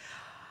It.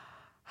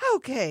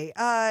 Okay,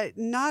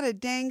 not a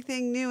dang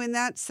thing new in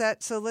that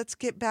set, so let's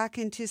get back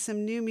into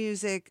some new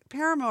music.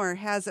 Paramore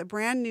has a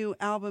brand new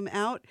album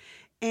out,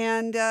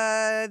 and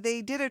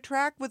they did a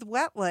track with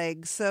Wet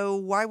Leg, so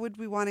why would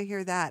we want to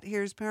hear that?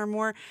 Here's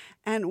Paramore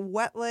and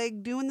Wet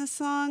Leg doing the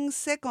song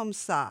C'est comme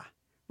ça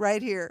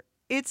right here.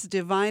 It's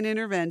Divine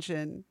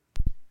Intervention.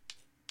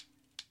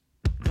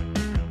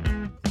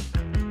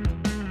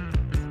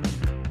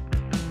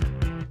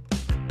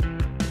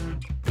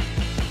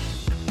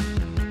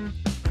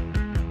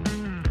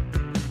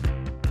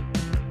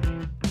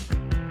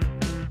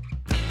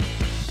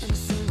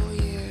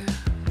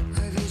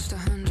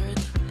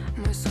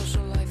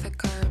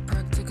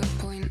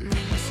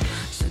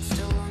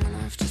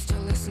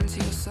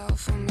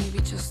 Or maybe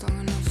just long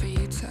enough for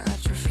you to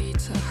atrophy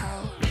to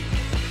hell.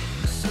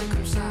 C'est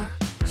comme ça,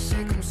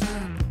 c'est comme ça.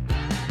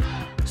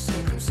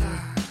 C'est comme ça,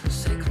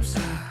 c'est comme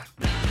ça.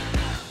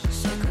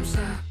 C'est comme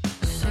ça,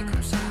 c'est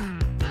comme ça.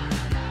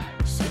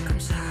 C'est comme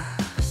ça,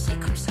 c'est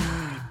comme ça.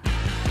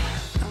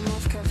 I'm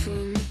off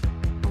caffeine,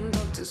 on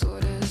doctor's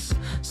orders.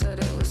 Said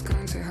it was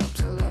going to help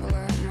to level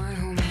out my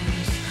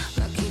hormones.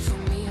 Lucky for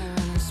me, I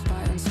ran a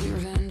spite and sweet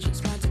revenge.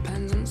 It's my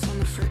dependence on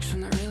the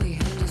friction that really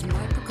hinders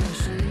my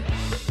progression.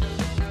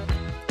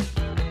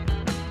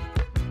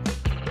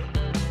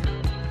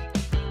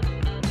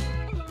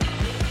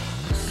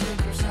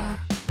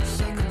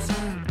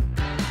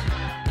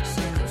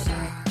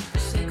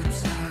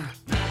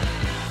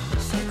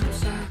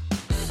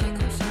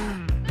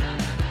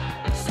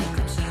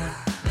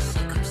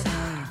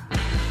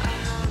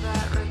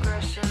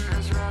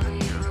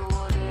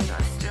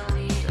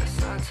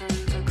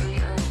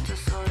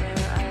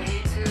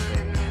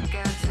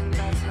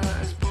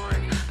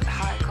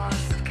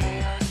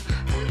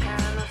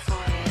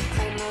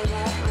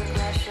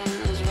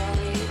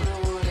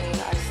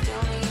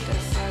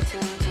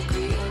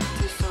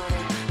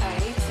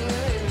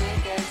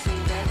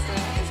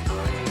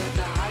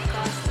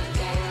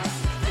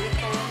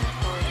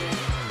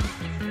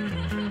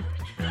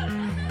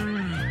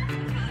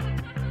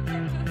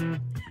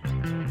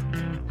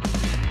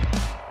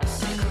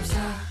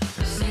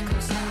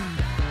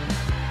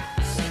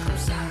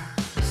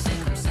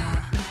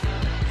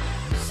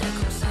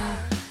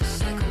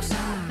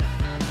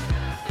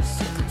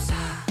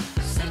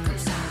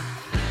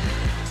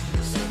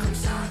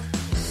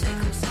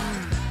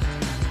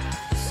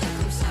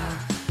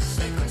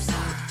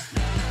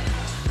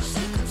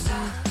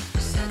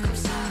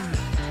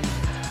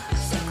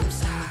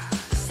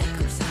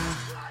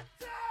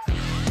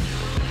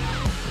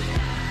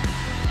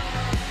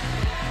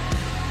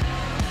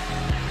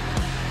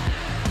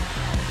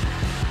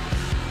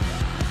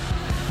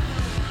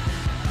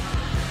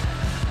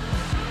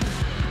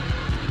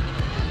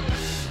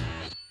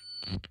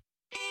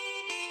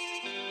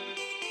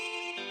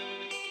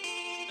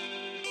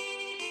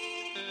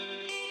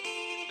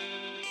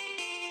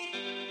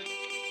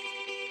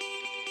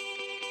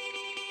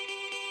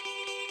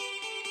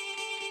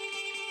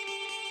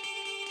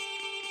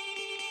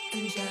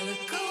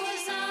 Angelica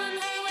was on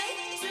her way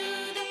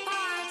to the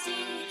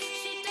party.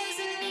 She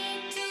doesn't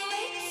need to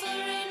wait for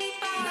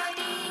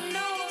anybody.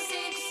 Knows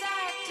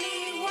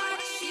exactly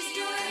what she's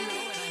doing.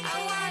 I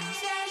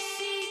watch as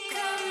she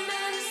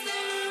commands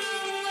the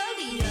room. Well,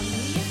 the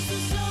youngiest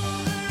was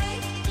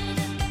overrated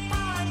at the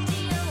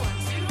party. I want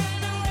to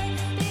run away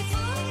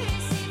before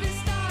it's even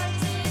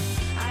started.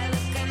 I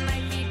look at my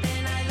feet,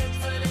 then I look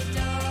for the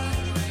door.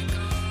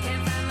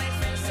 Can't find my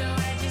friends, so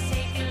I just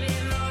take a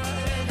bit more.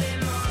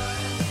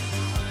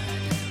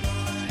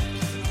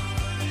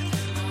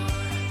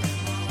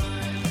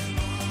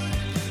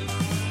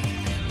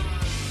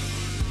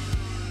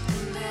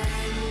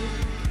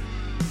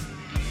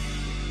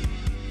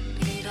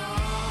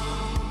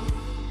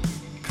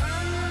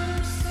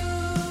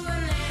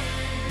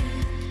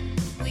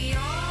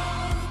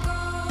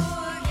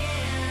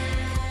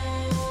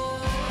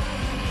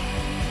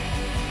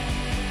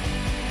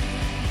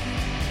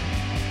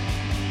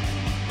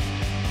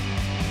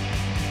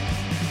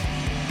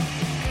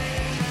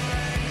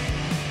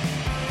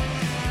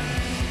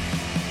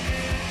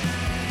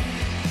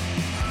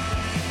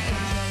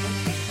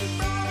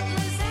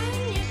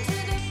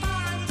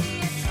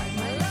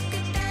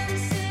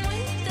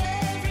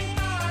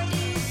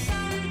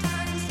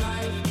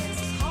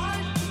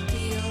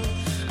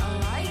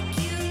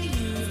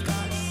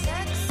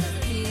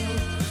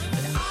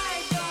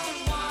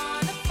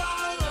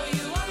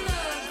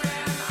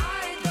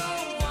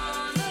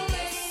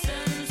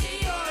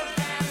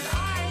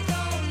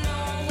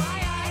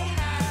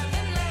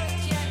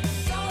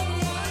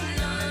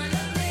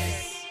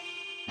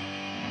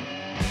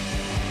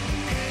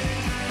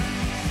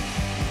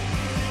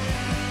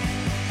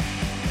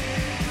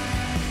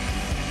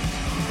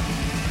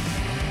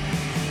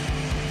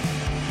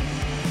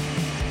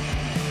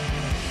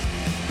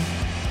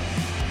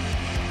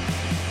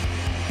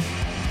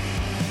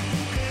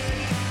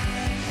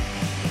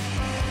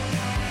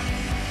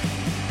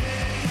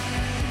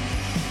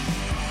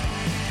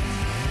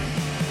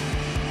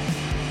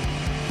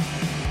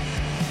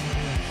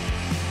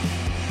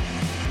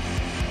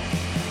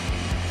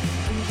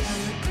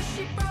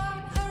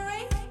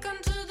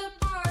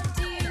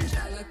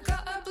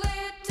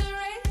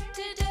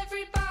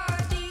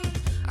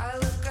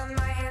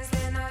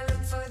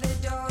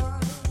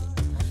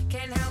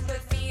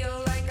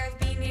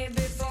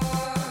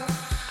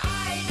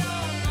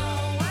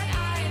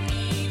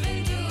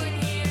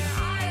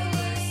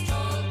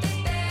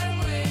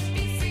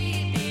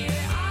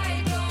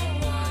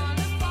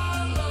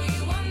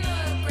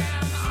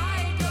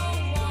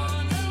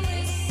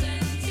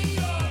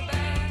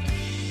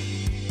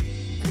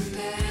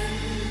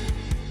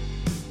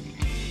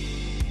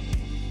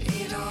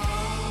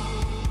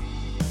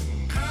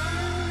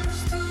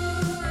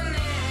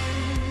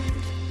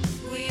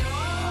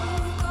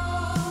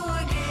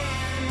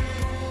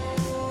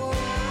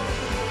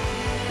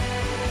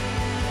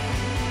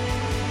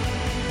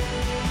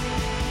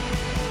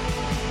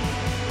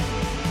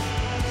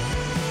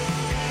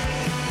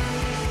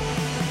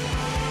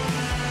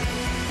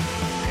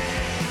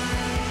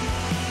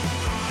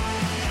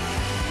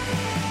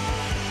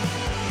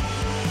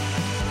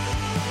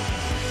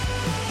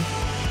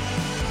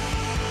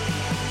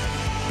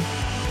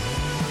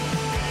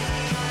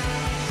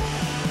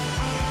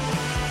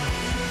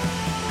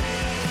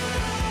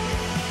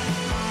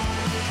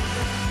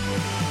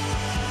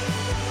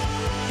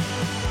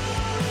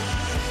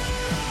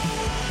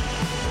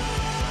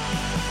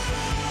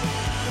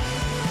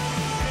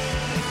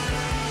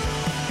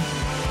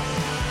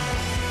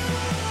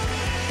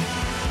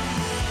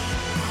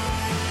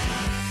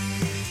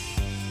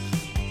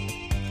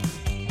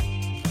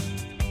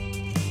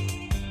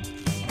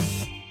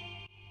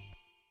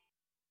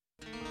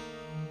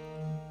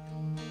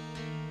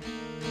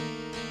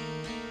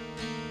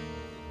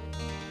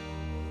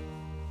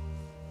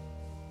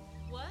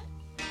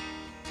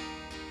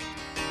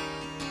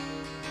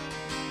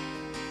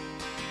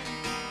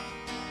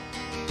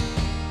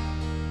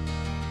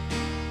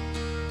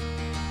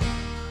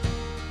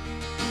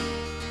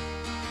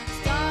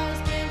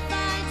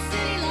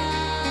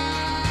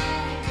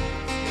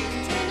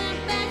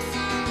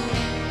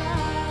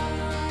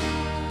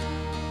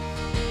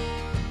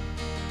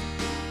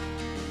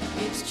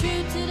 It's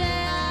true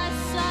today I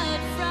saw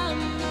it from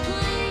the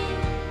plane.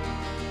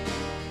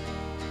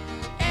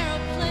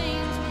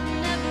 Aeroplanes were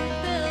never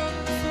built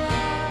to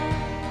fly.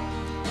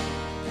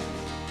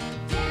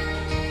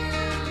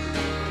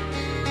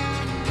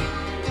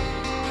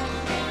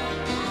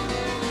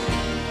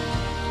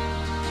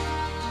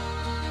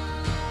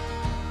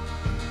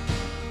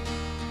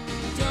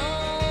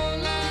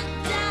 Don't look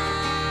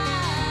down,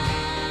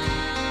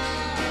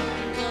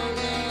 don't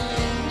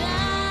look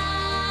now.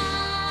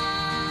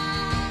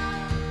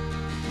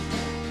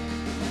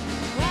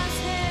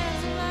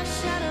 Crosshairs of our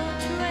shadow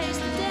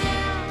traced the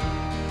down.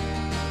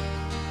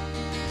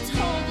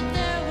 Told that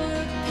there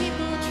were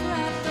people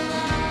trapped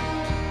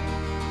alive.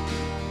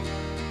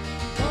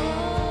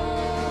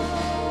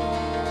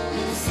 Oh,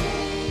 the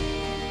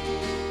sea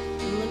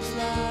looks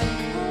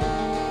like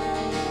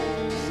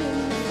holes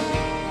in the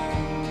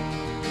fire.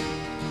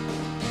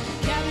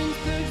 Cabins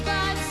purged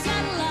by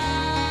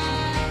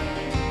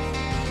satellite,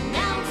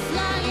 now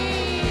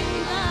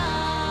flying by.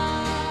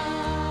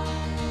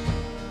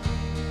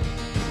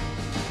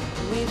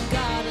 We've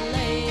got a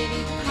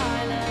lady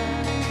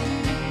pilot,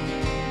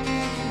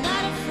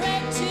 not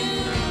afraid to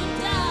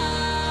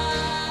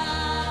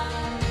die.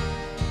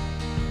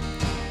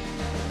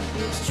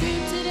 It's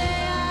true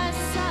today I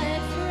saw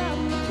it from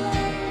the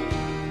plane.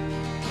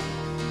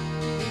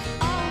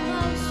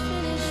 Almost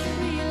finished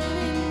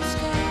reeling in the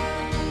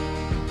sky.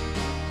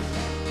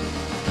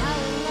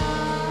 Our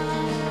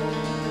lives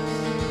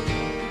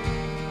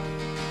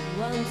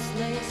once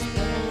laced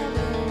with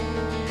heaven.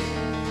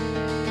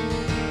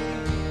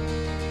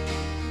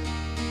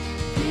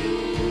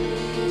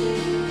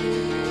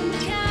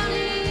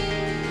 County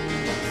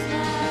looks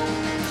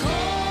like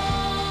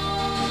coals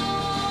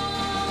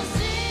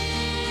in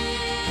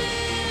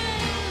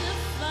the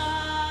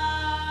fire.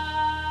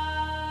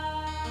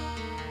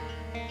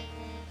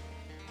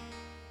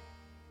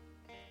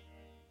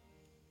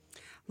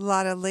 A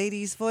lot of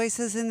ladies'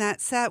 voices in that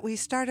set. We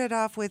started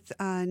off with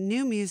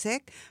new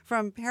music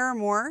from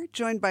Paramore,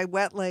 joined by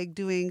Wet Leg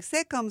doing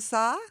C'est comme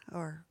ça,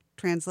 or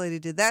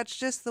translated to That's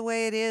Just the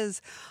Way It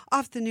Is,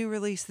 off the new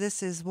release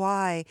This Is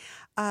Why.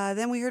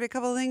 Then we heard a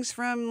couple of things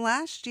from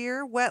last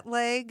year, Wet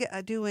Leg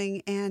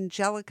doing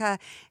Angelica,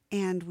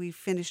 and we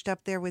finished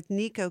up there with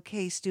Nico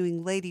Case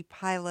doing Lady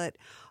Pilot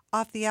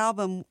off the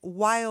album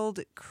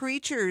Wild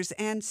Creatures.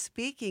 And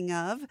speaking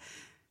of,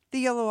 the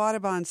Yolo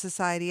Audubon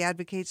Society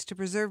advocates to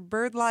preserve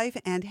bird life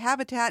and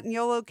habitat in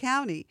Yolo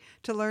County.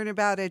 To learn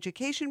about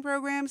education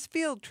programs,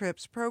 field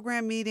trips,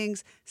 program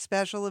meetings,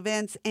 special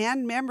events,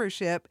 and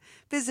membership,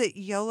 visit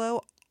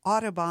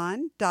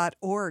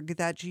YoloAudubon.org.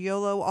 That's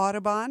YOLO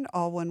Audubon,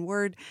 all one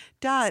word,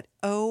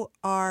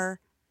 .org.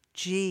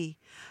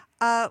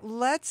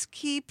 Let's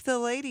keep the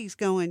ladies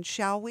going,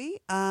 shall we?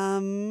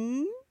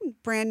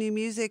 Brand new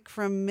music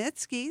from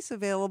Mitski's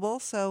available,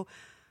 so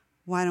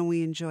why don't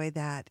we enjoy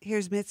that?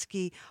 Here's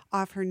Mitski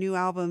off her new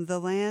album, The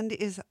Land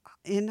is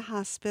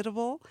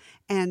Inhospitable,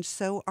 and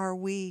So Are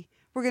We.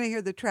 We're going to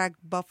hear the track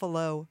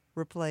Buffalo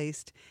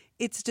replaced.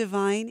 It's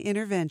Divine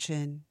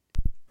Intervention.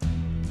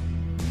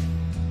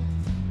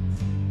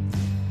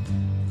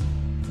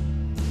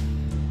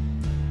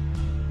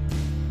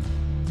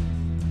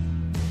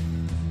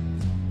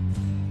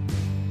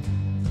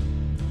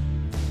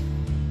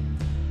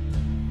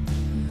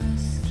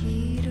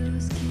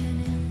 Mosquitoes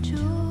can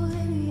enjoy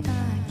me,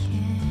 I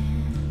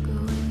can't go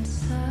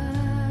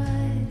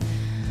inside.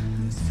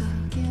 I'm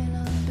sucking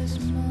up as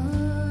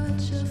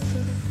much of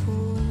the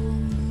full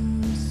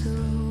moon so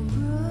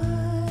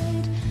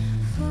bright.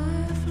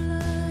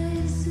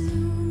 Fireflies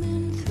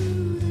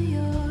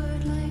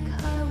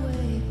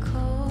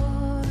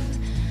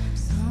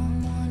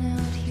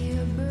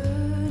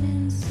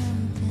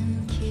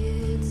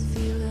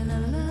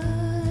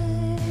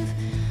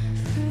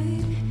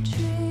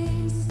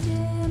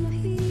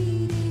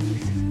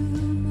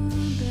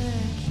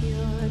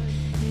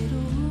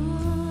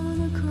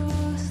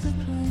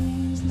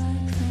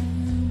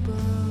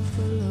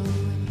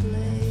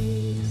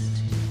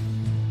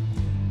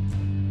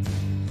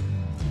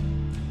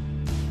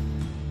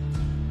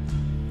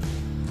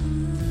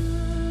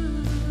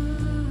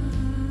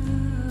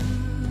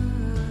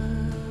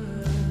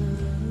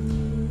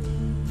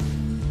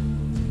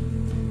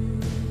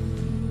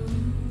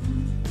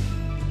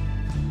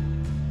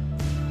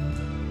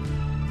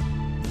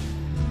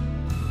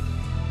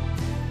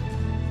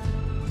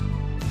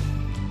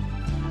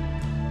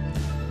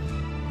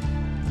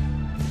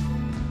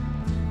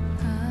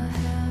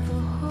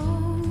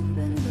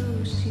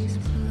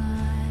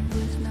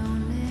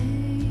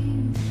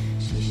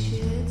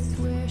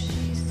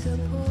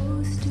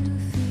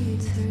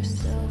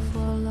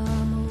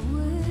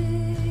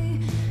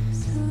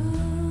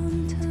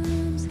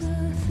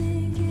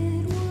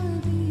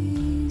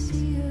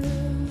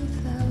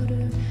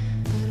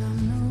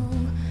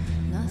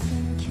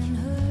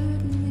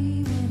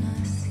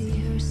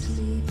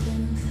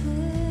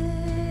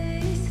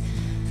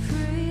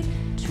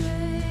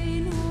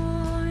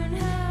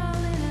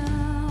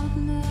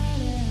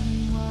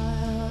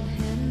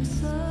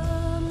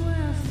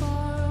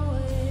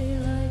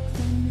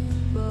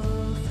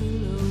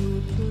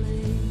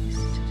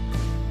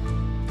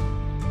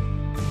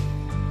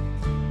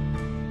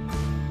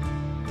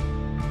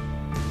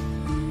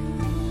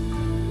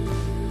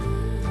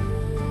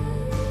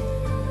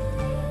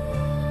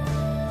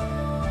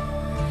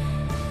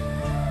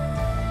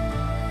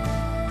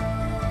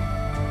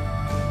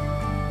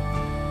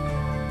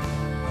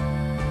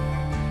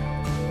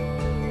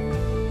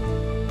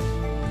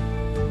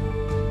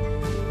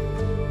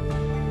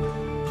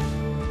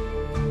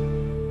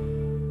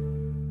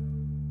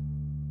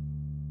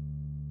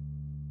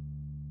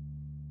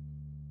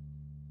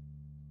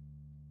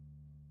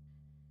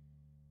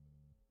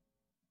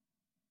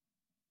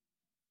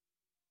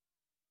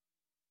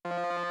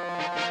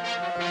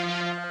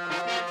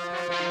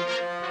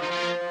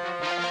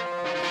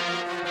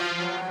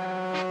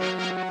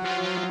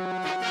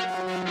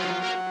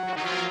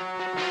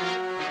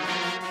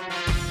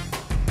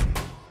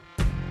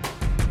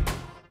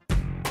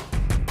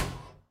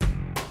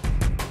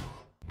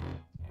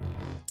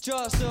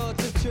Just sort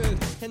of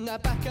truth in the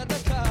back of the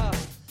car.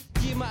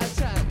 You might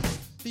attack,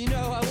 but you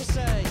know I will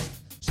say,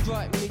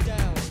 strike me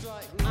down.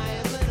 I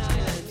am an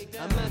island,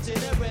 a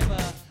mountain, a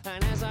river,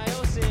 and as I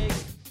all sing,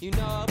 you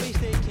know I'll be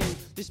thinking,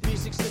 this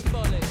music's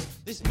symbolic,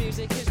 this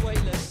music is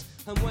weightless,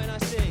 and when I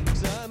sing,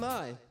 so am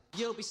I.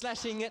 You'll be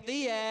slashing at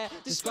the air,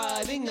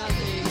 describing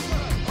nothing.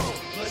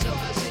 The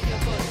numbers in your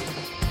body.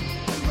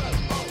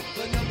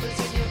 The numbers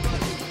in your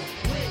body.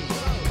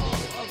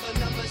 The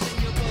numbers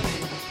in your body.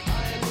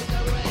 I am in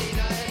the rain,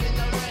 I am in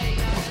the rain,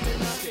 I am in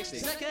the 60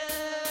 seconds.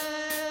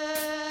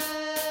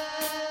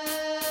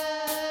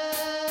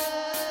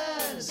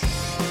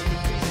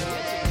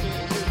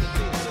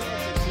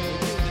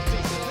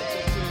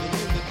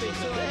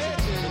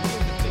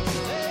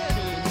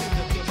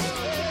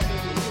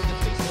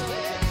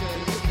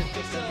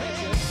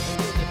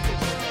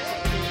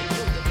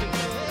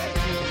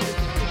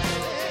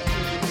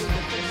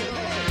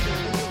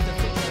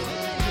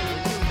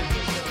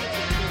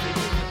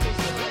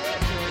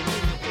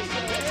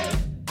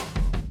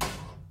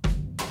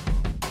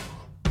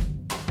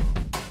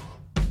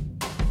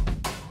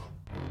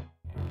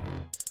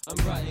 I'm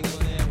writing on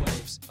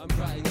airwaves, I'm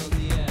writing on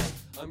the air,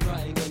 I'm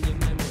writing on your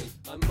memory,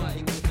 I'm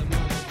writing with the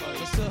microphone.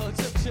 The swords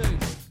of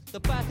truth, the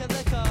back of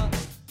the car,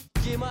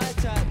 you might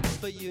attack,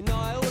 but you know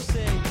I will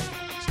sing.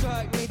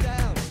 Strike me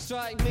down,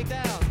 strike me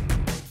down,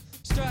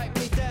 strike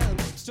me down,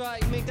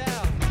 strike me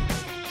down.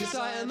 Cause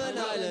I am an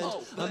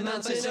island, a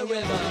mountain, a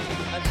river,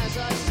 and as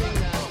I sing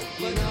now,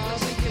 you know I'll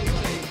be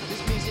thinking,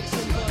 this music's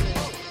symbolic,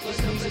 this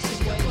music is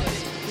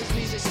weightless, this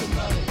music's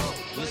symbolic,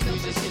 this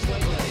music is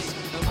weightless,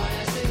 and when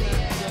I sing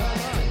that, so am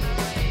I.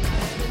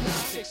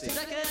 60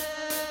 seconds.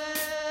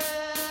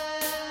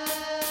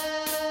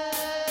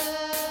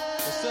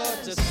 The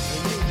swords of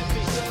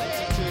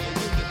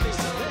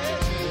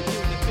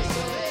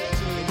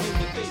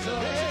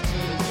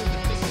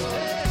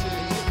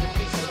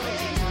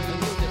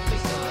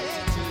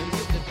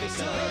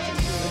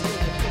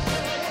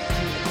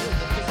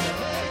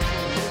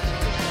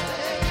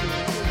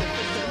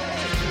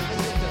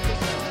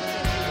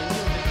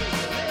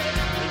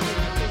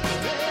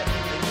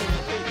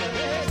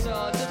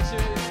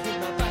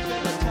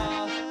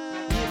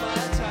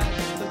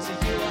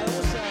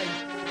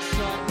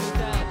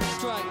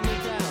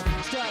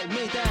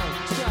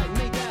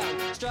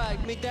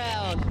me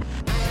down.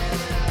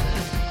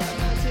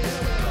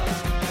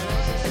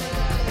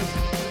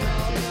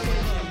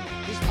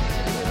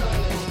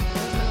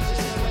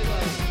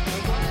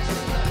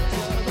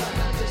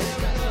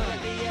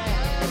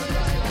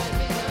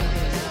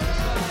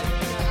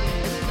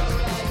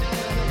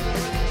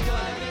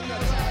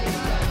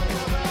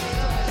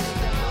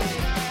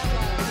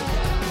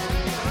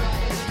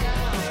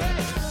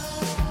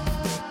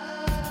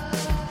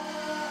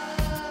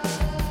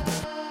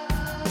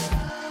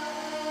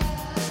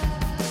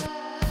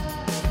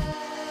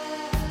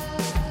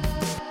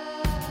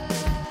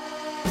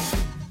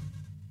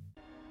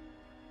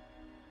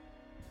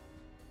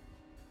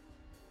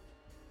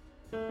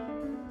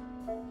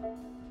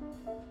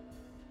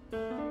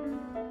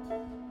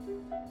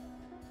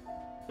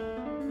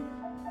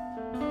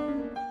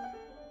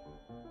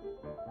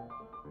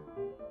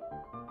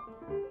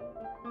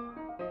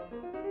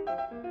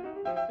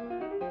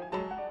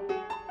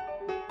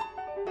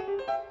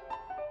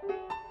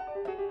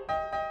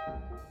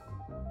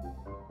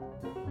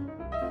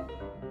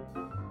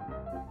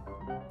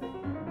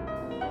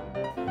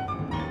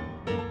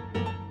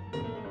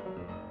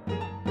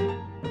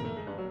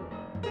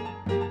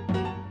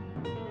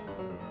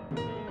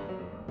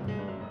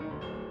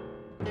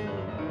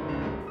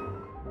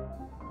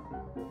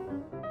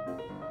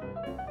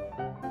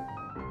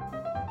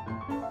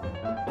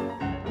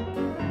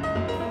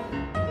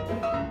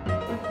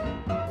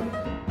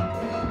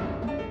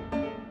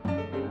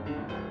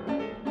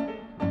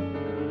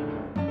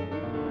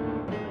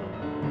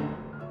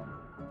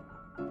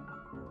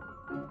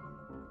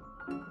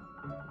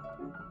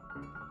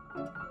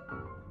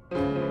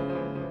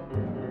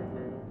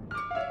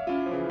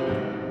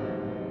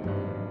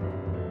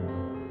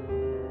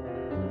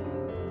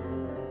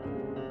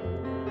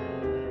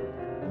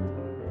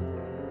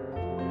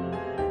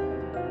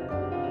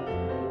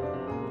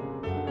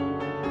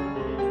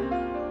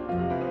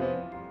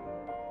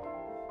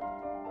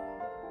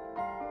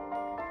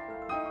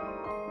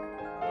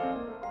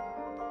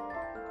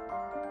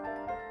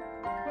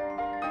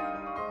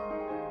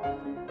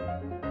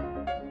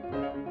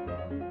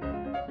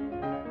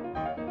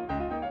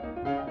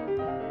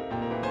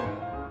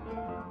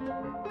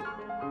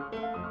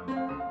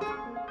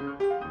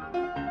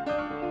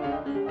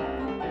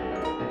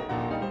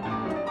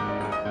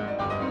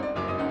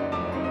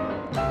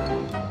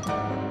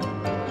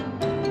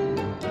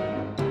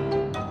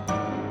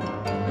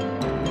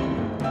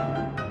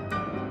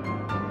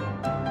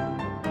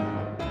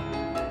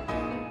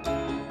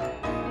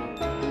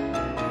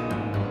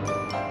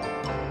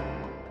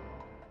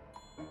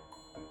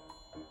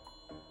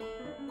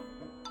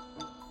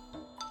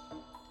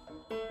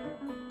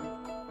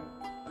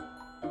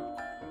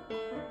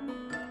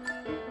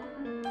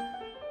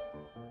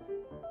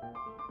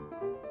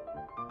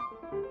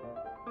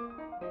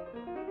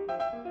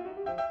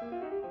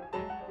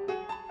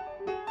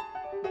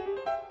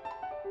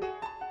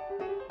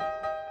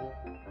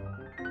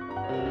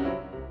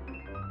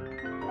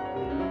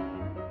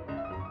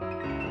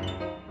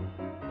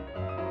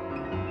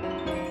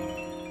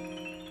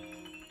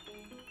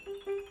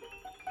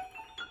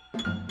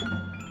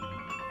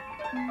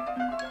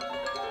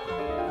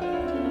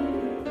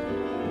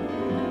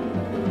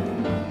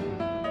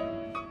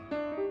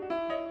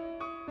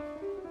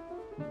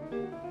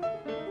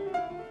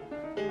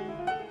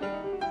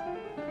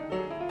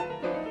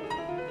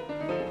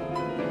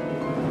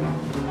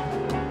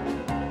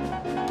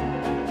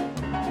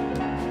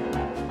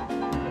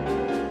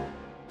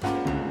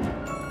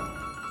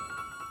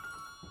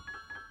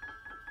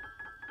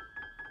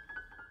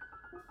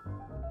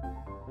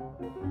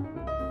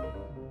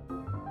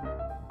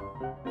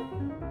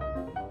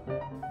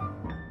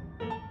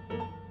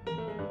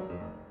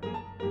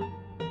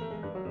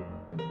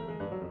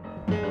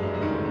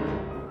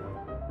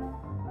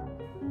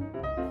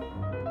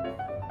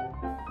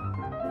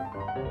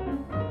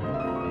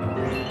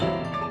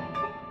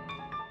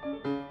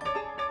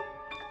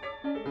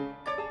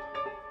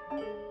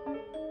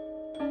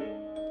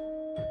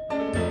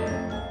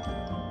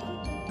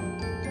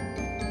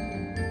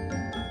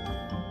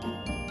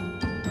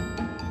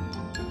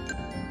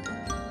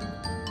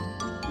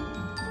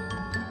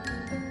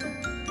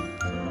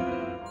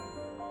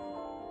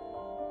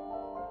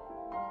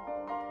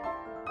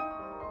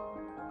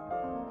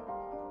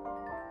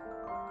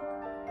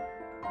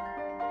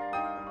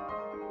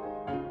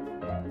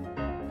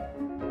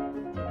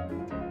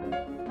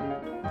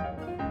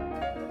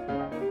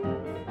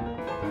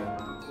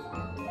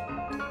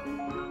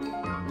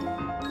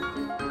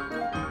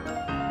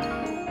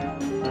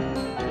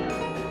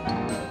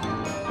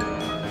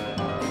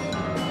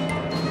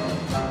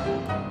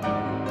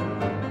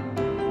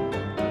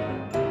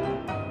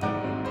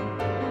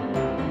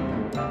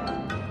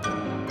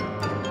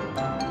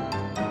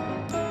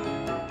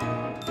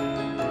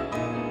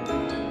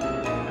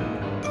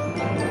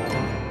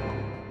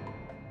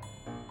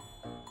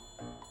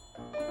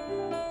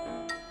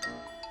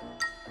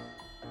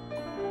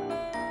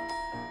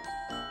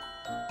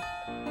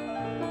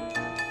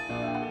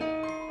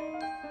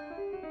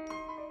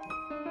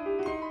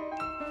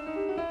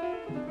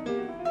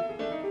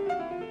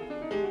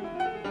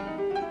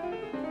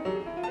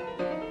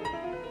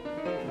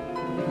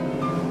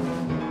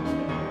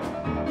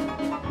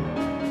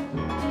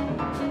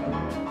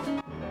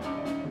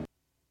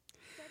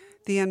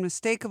 The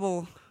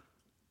unmistakable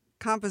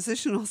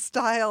compositional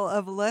style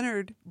of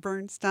Leonard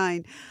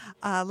Bernstein.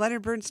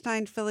 Leonard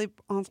Bernstein,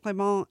 Philippe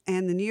Antremont,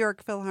 and the New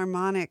York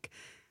Philharmonic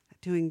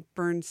doing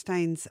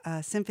Bernstein's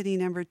Symphony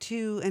No.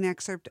 2, an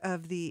excerpt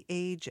of The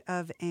Age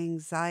of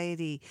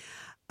Anxiety.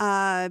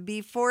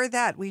 Before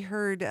that, we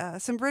heard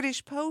some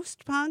British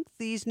post-punk,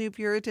 These New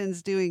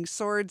Puritans doing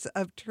Swords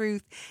of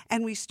Truth,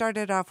 and we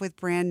started off with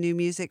brand new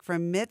music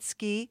from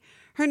Mitski.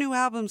 Her new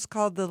album's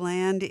called The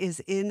Land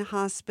is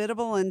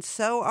Inhospitable, and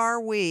so are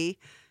we.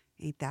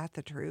 Ain't that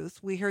the truth?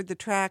 We heard the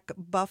track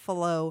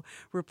Buffalo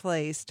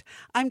replaced.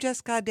 I'm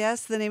Jess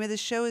Goddess. The name of the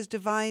show is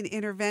Divine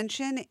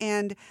Intervention,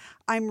 and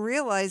I'm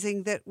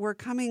realizing that we're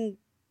coming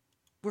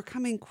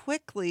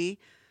quickly.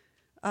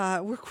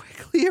 We're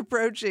quickly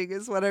approaching,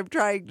 is what I'm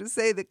trying to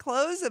say, the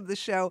close of the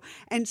show.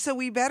 And so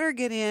we better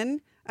get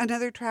in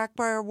another track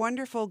by our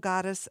wonderful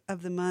Goddess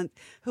of the Month,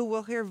 who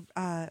we'll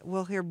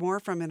hear more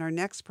from in our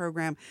next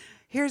program.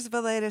 Here's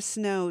Valletta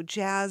Snow,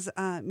 jazz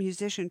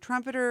musician,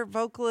 trumpeter,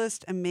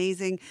 vocalist,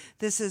 amazing.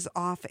 This is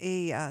off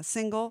a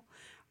single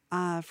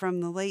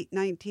from the late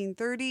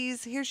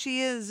 1930s. Here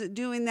she is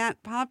doing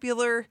that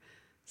popular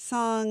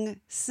song,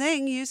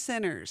 Sing You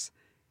Sinners.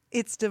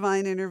 It's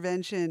Divine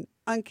Intervention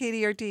on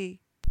KDRT.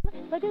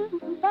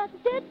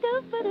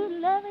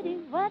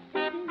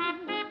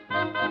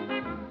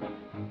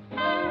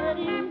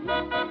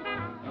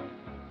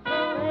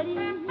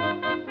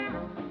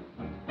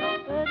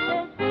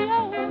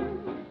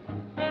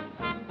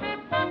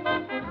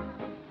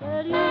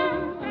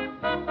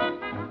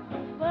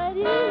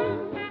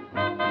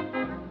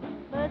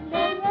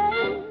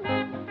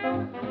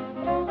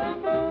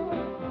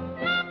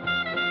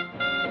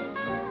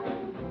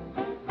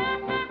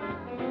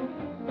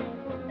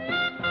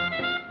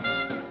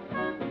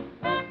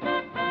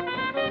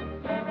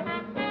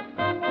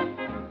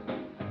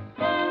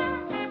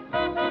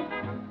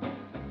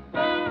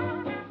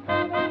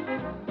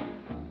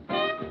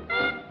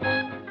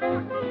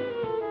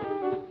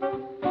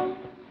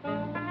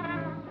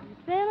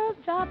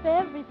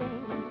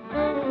 Everything,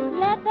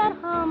 let that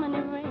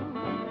harmony ring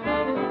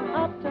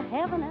up to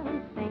heaven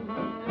and sing.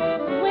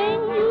 When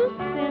you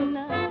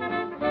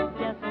sinner,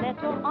 just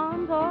let your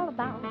arms all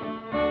about.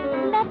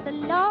 Let the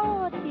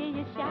Lord hear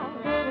you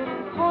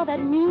shout, pour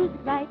that music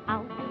right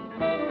out.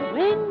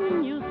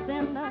 When you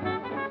sinner,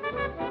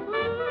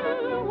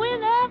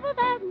 whenever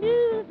that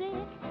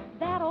music,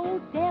 that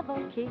old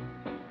devil kicks,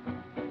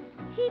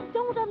 he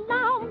don't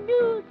allow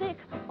music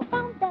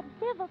around that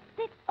devil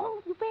stick. Oh,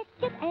 you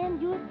wicked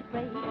and you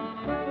stray,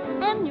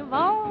 and you've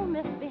all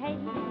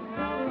misbehaved.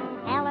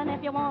 Alan,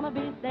 if you want to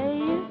be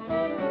saved,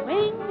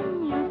 swing,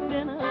 you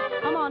sinner.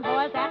 Come on,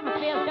 boys, the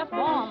atmosphere's just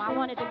warm. I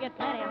want it to get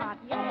plenty hot.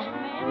 Yes,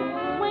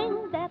 man.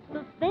 Swing, that's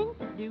the thing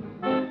to do.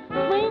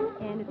 Swing,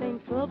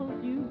 anything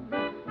troubles you.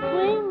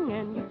 Swing,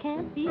 and you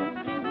can't be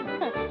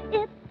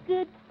blue. It's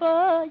good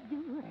for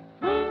you.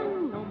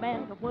 Swing, no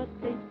matter what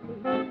they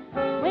say.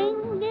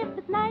 Swing, if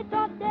it's night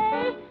or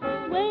day.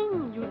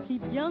 Swing, you'll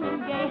keep young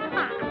and gay.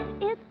 Ha!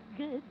 It's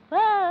good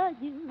for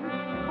you.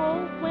 Oh,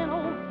 when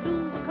old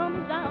blues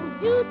comes down,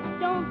 you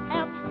don't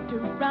have to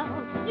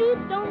frown. You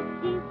don't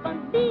even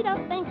need a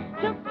thing.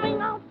 Just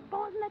swing out,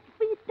 boys, let your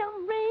feet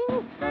down ring.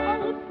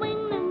 Oh,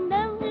 swing and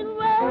dancing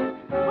well.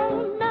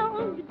 Oh, now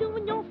you're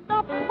doing your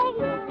stuff.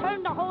 Oh,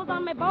 turn the hose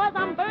on me, boys,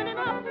 I'm burning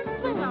up.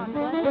 Swing out,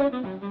 boys.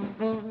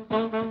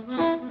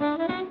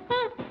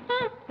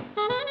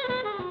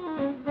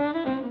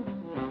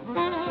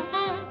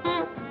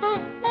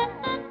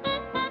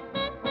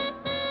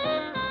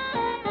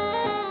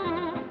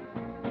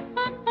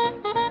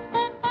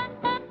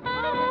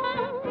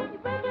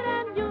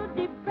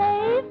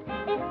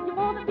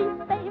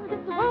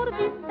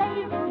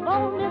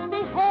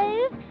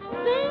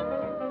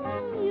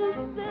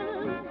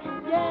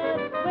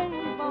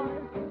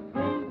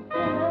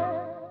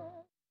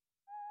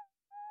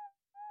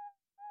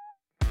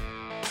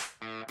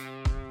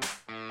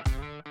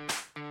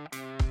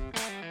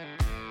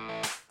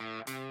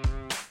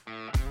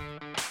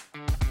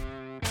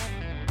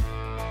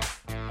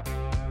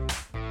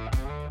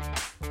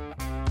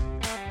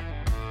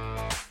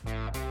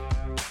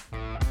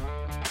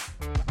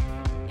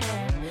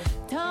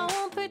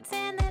 Don't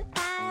pretend that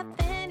I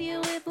offend you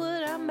with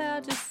what I'm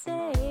about to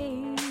say.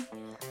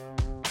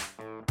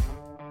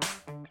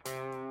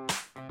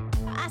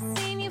 I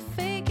seen you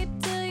fake it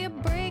till you're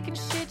breaking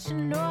shit, you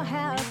know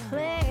how to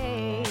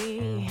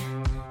play.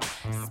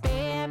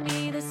 Spare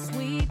me the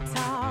sweet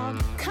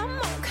talk. Come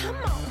on, come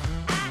on.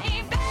 I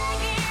ain't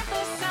begging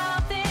for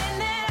something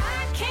that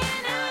I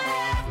cannot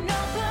have. No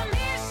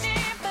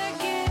permission,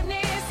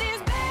 forgiveness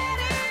is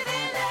better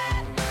than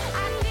that.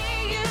 I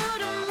need you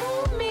to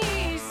move me,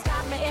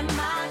 stop me in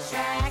my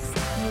tracks.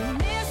 You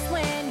miss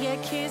when you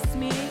kiss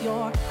me,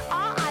 you're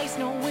all ice,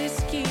 no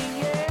whiskey,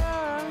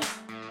 yeah.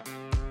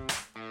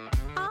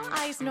 All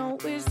ice, no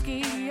whiskey,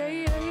 yeah.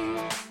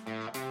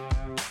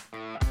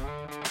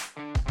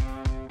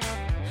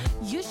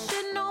 You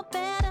should know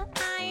better.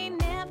 I ain't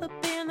never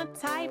been the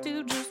type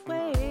to just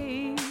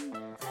wait.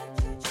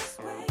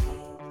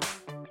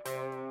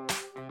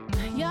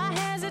 Your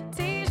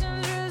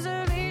hesitations,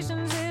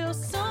 reservations, it'll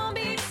soon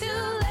be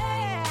too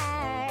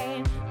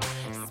late.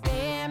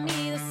 Spare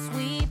me the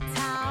sweet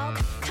talk.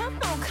 Come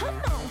on,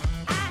 come on.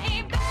 I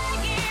ain't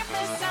begging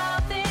for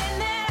something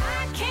that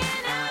I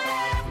cannot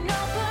have. No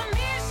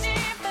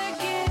permission,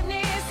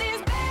 forgiveness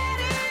is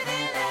better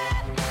than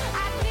that.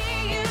 I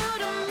need you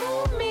to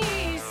move me,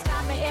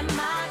 stop me in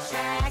my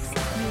tracks.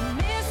 You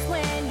miss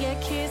when you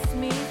kiss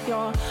me, you're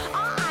all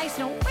ice,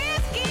 no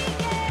whiskey,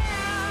 yeah.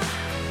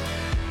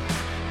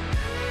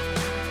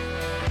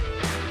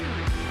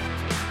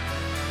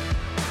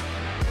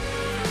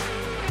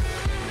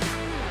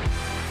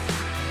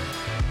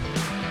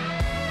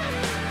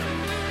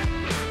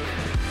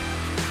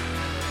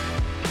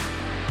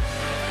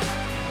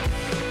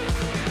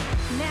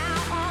 Now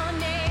or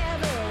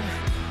never,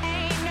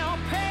 ain't no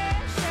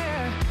pressure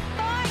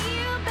for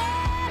you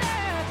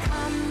better.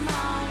 Come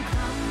on,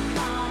 come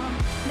on.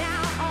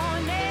 Now or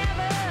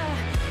never,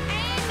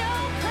 ain't no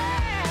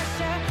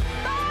pressure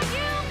for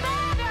you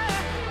better.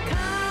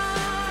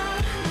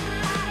 Come.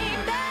 I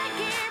ain't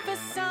begging for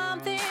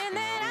something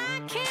that I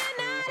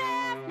cannot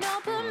have. No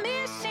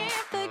permission,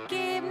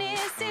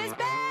 forgiveness is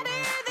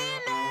better than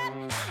that.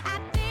 I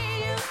need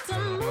you to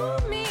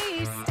move me,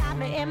 stop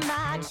me in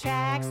my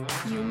tracks.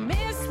 You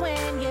miss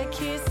when you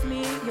kiss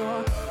me, you're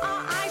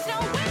all ice, no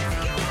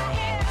whiskey.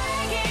 Yeah.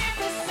 Begging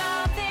for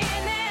something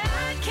that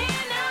I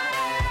cannot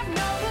have.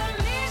 No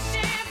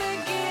permission,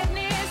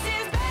 forgiveness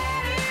is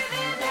better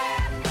than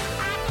that.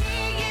 I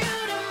need you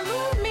to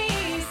move me,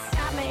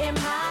 stop me in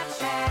my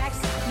tracks.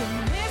 You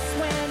miss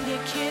when you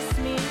kiss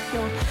me,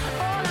 you're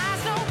all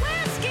ice, no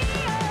whiskey.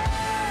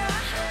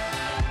 Yeah.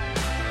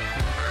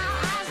 All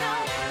ice, no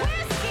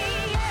whiskey.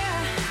 Yeah.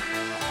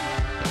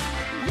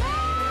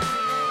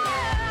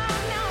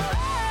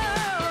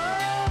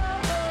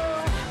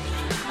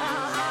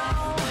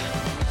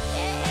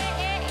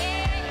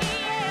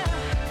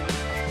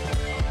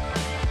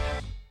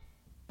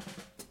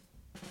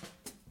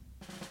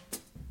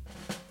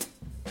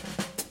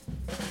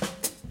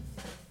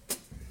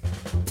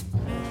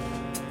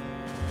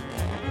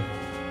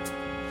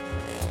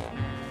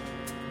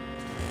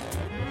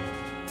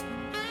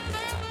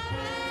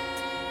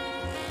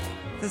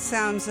 The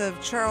sounds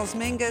of Charles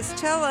Mingus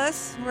tell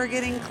us we're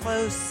getting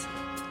close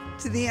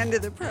to the end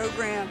of the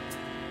program.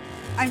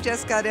 I'm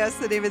Jessica S.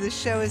 The name of the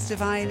show is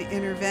Divine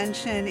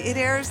Intervention. It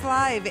airs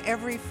live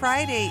every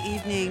Friday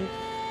evening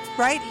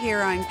right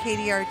here on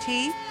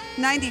KDRT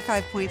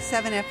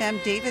 95.7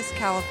 FM, Davis,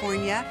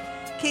 California.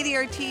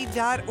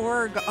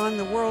 KDRT.org on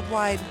the World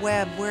Wide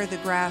Web where the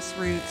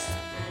grassroots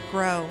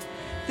grow.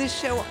 This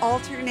show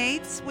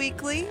alternates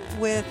weekly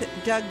with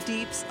Doug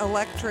Deep's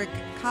Electric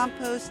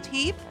Compost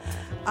Heap,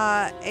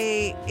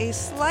 a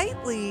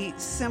slightly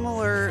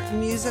similar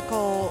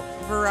musical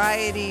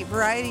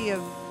variety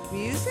of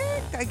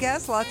music, I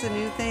guess. Lots of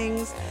new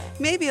things,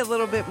 maybe a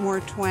little bit more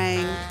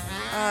twang.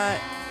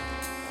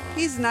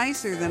 He's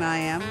nicer than I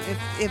am,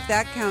 if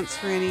that counts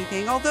for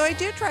anything. Although I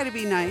do try to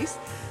be nice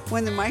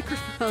when the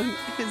microphone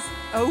is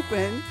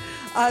open.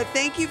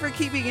 Thank you for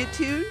keeping it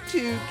tuned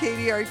to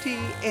KDRT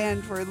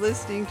and for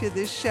listening to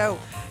this show.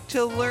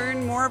 To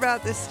learn more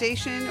about the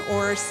station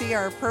or see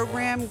our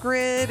program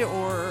grid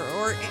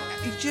or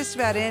just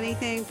about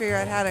anything, figure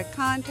out how to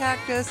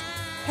contact us,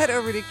 head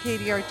over to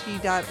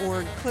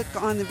kdrt.org,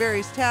 click on the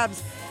various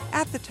tabs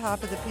at the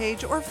top of the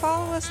page, or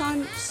follow us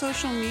on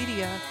social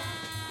media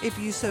if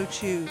you so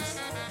choose.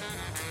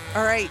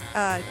 All right,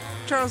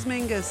 Charles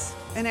Mingus,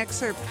 an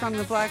excerpt from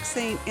The Black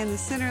Saint and the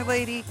Sinner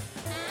Lady.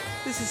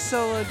 This is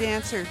Solo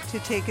Dancer to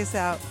take us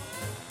out.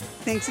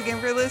 Thanks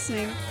again for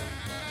listening.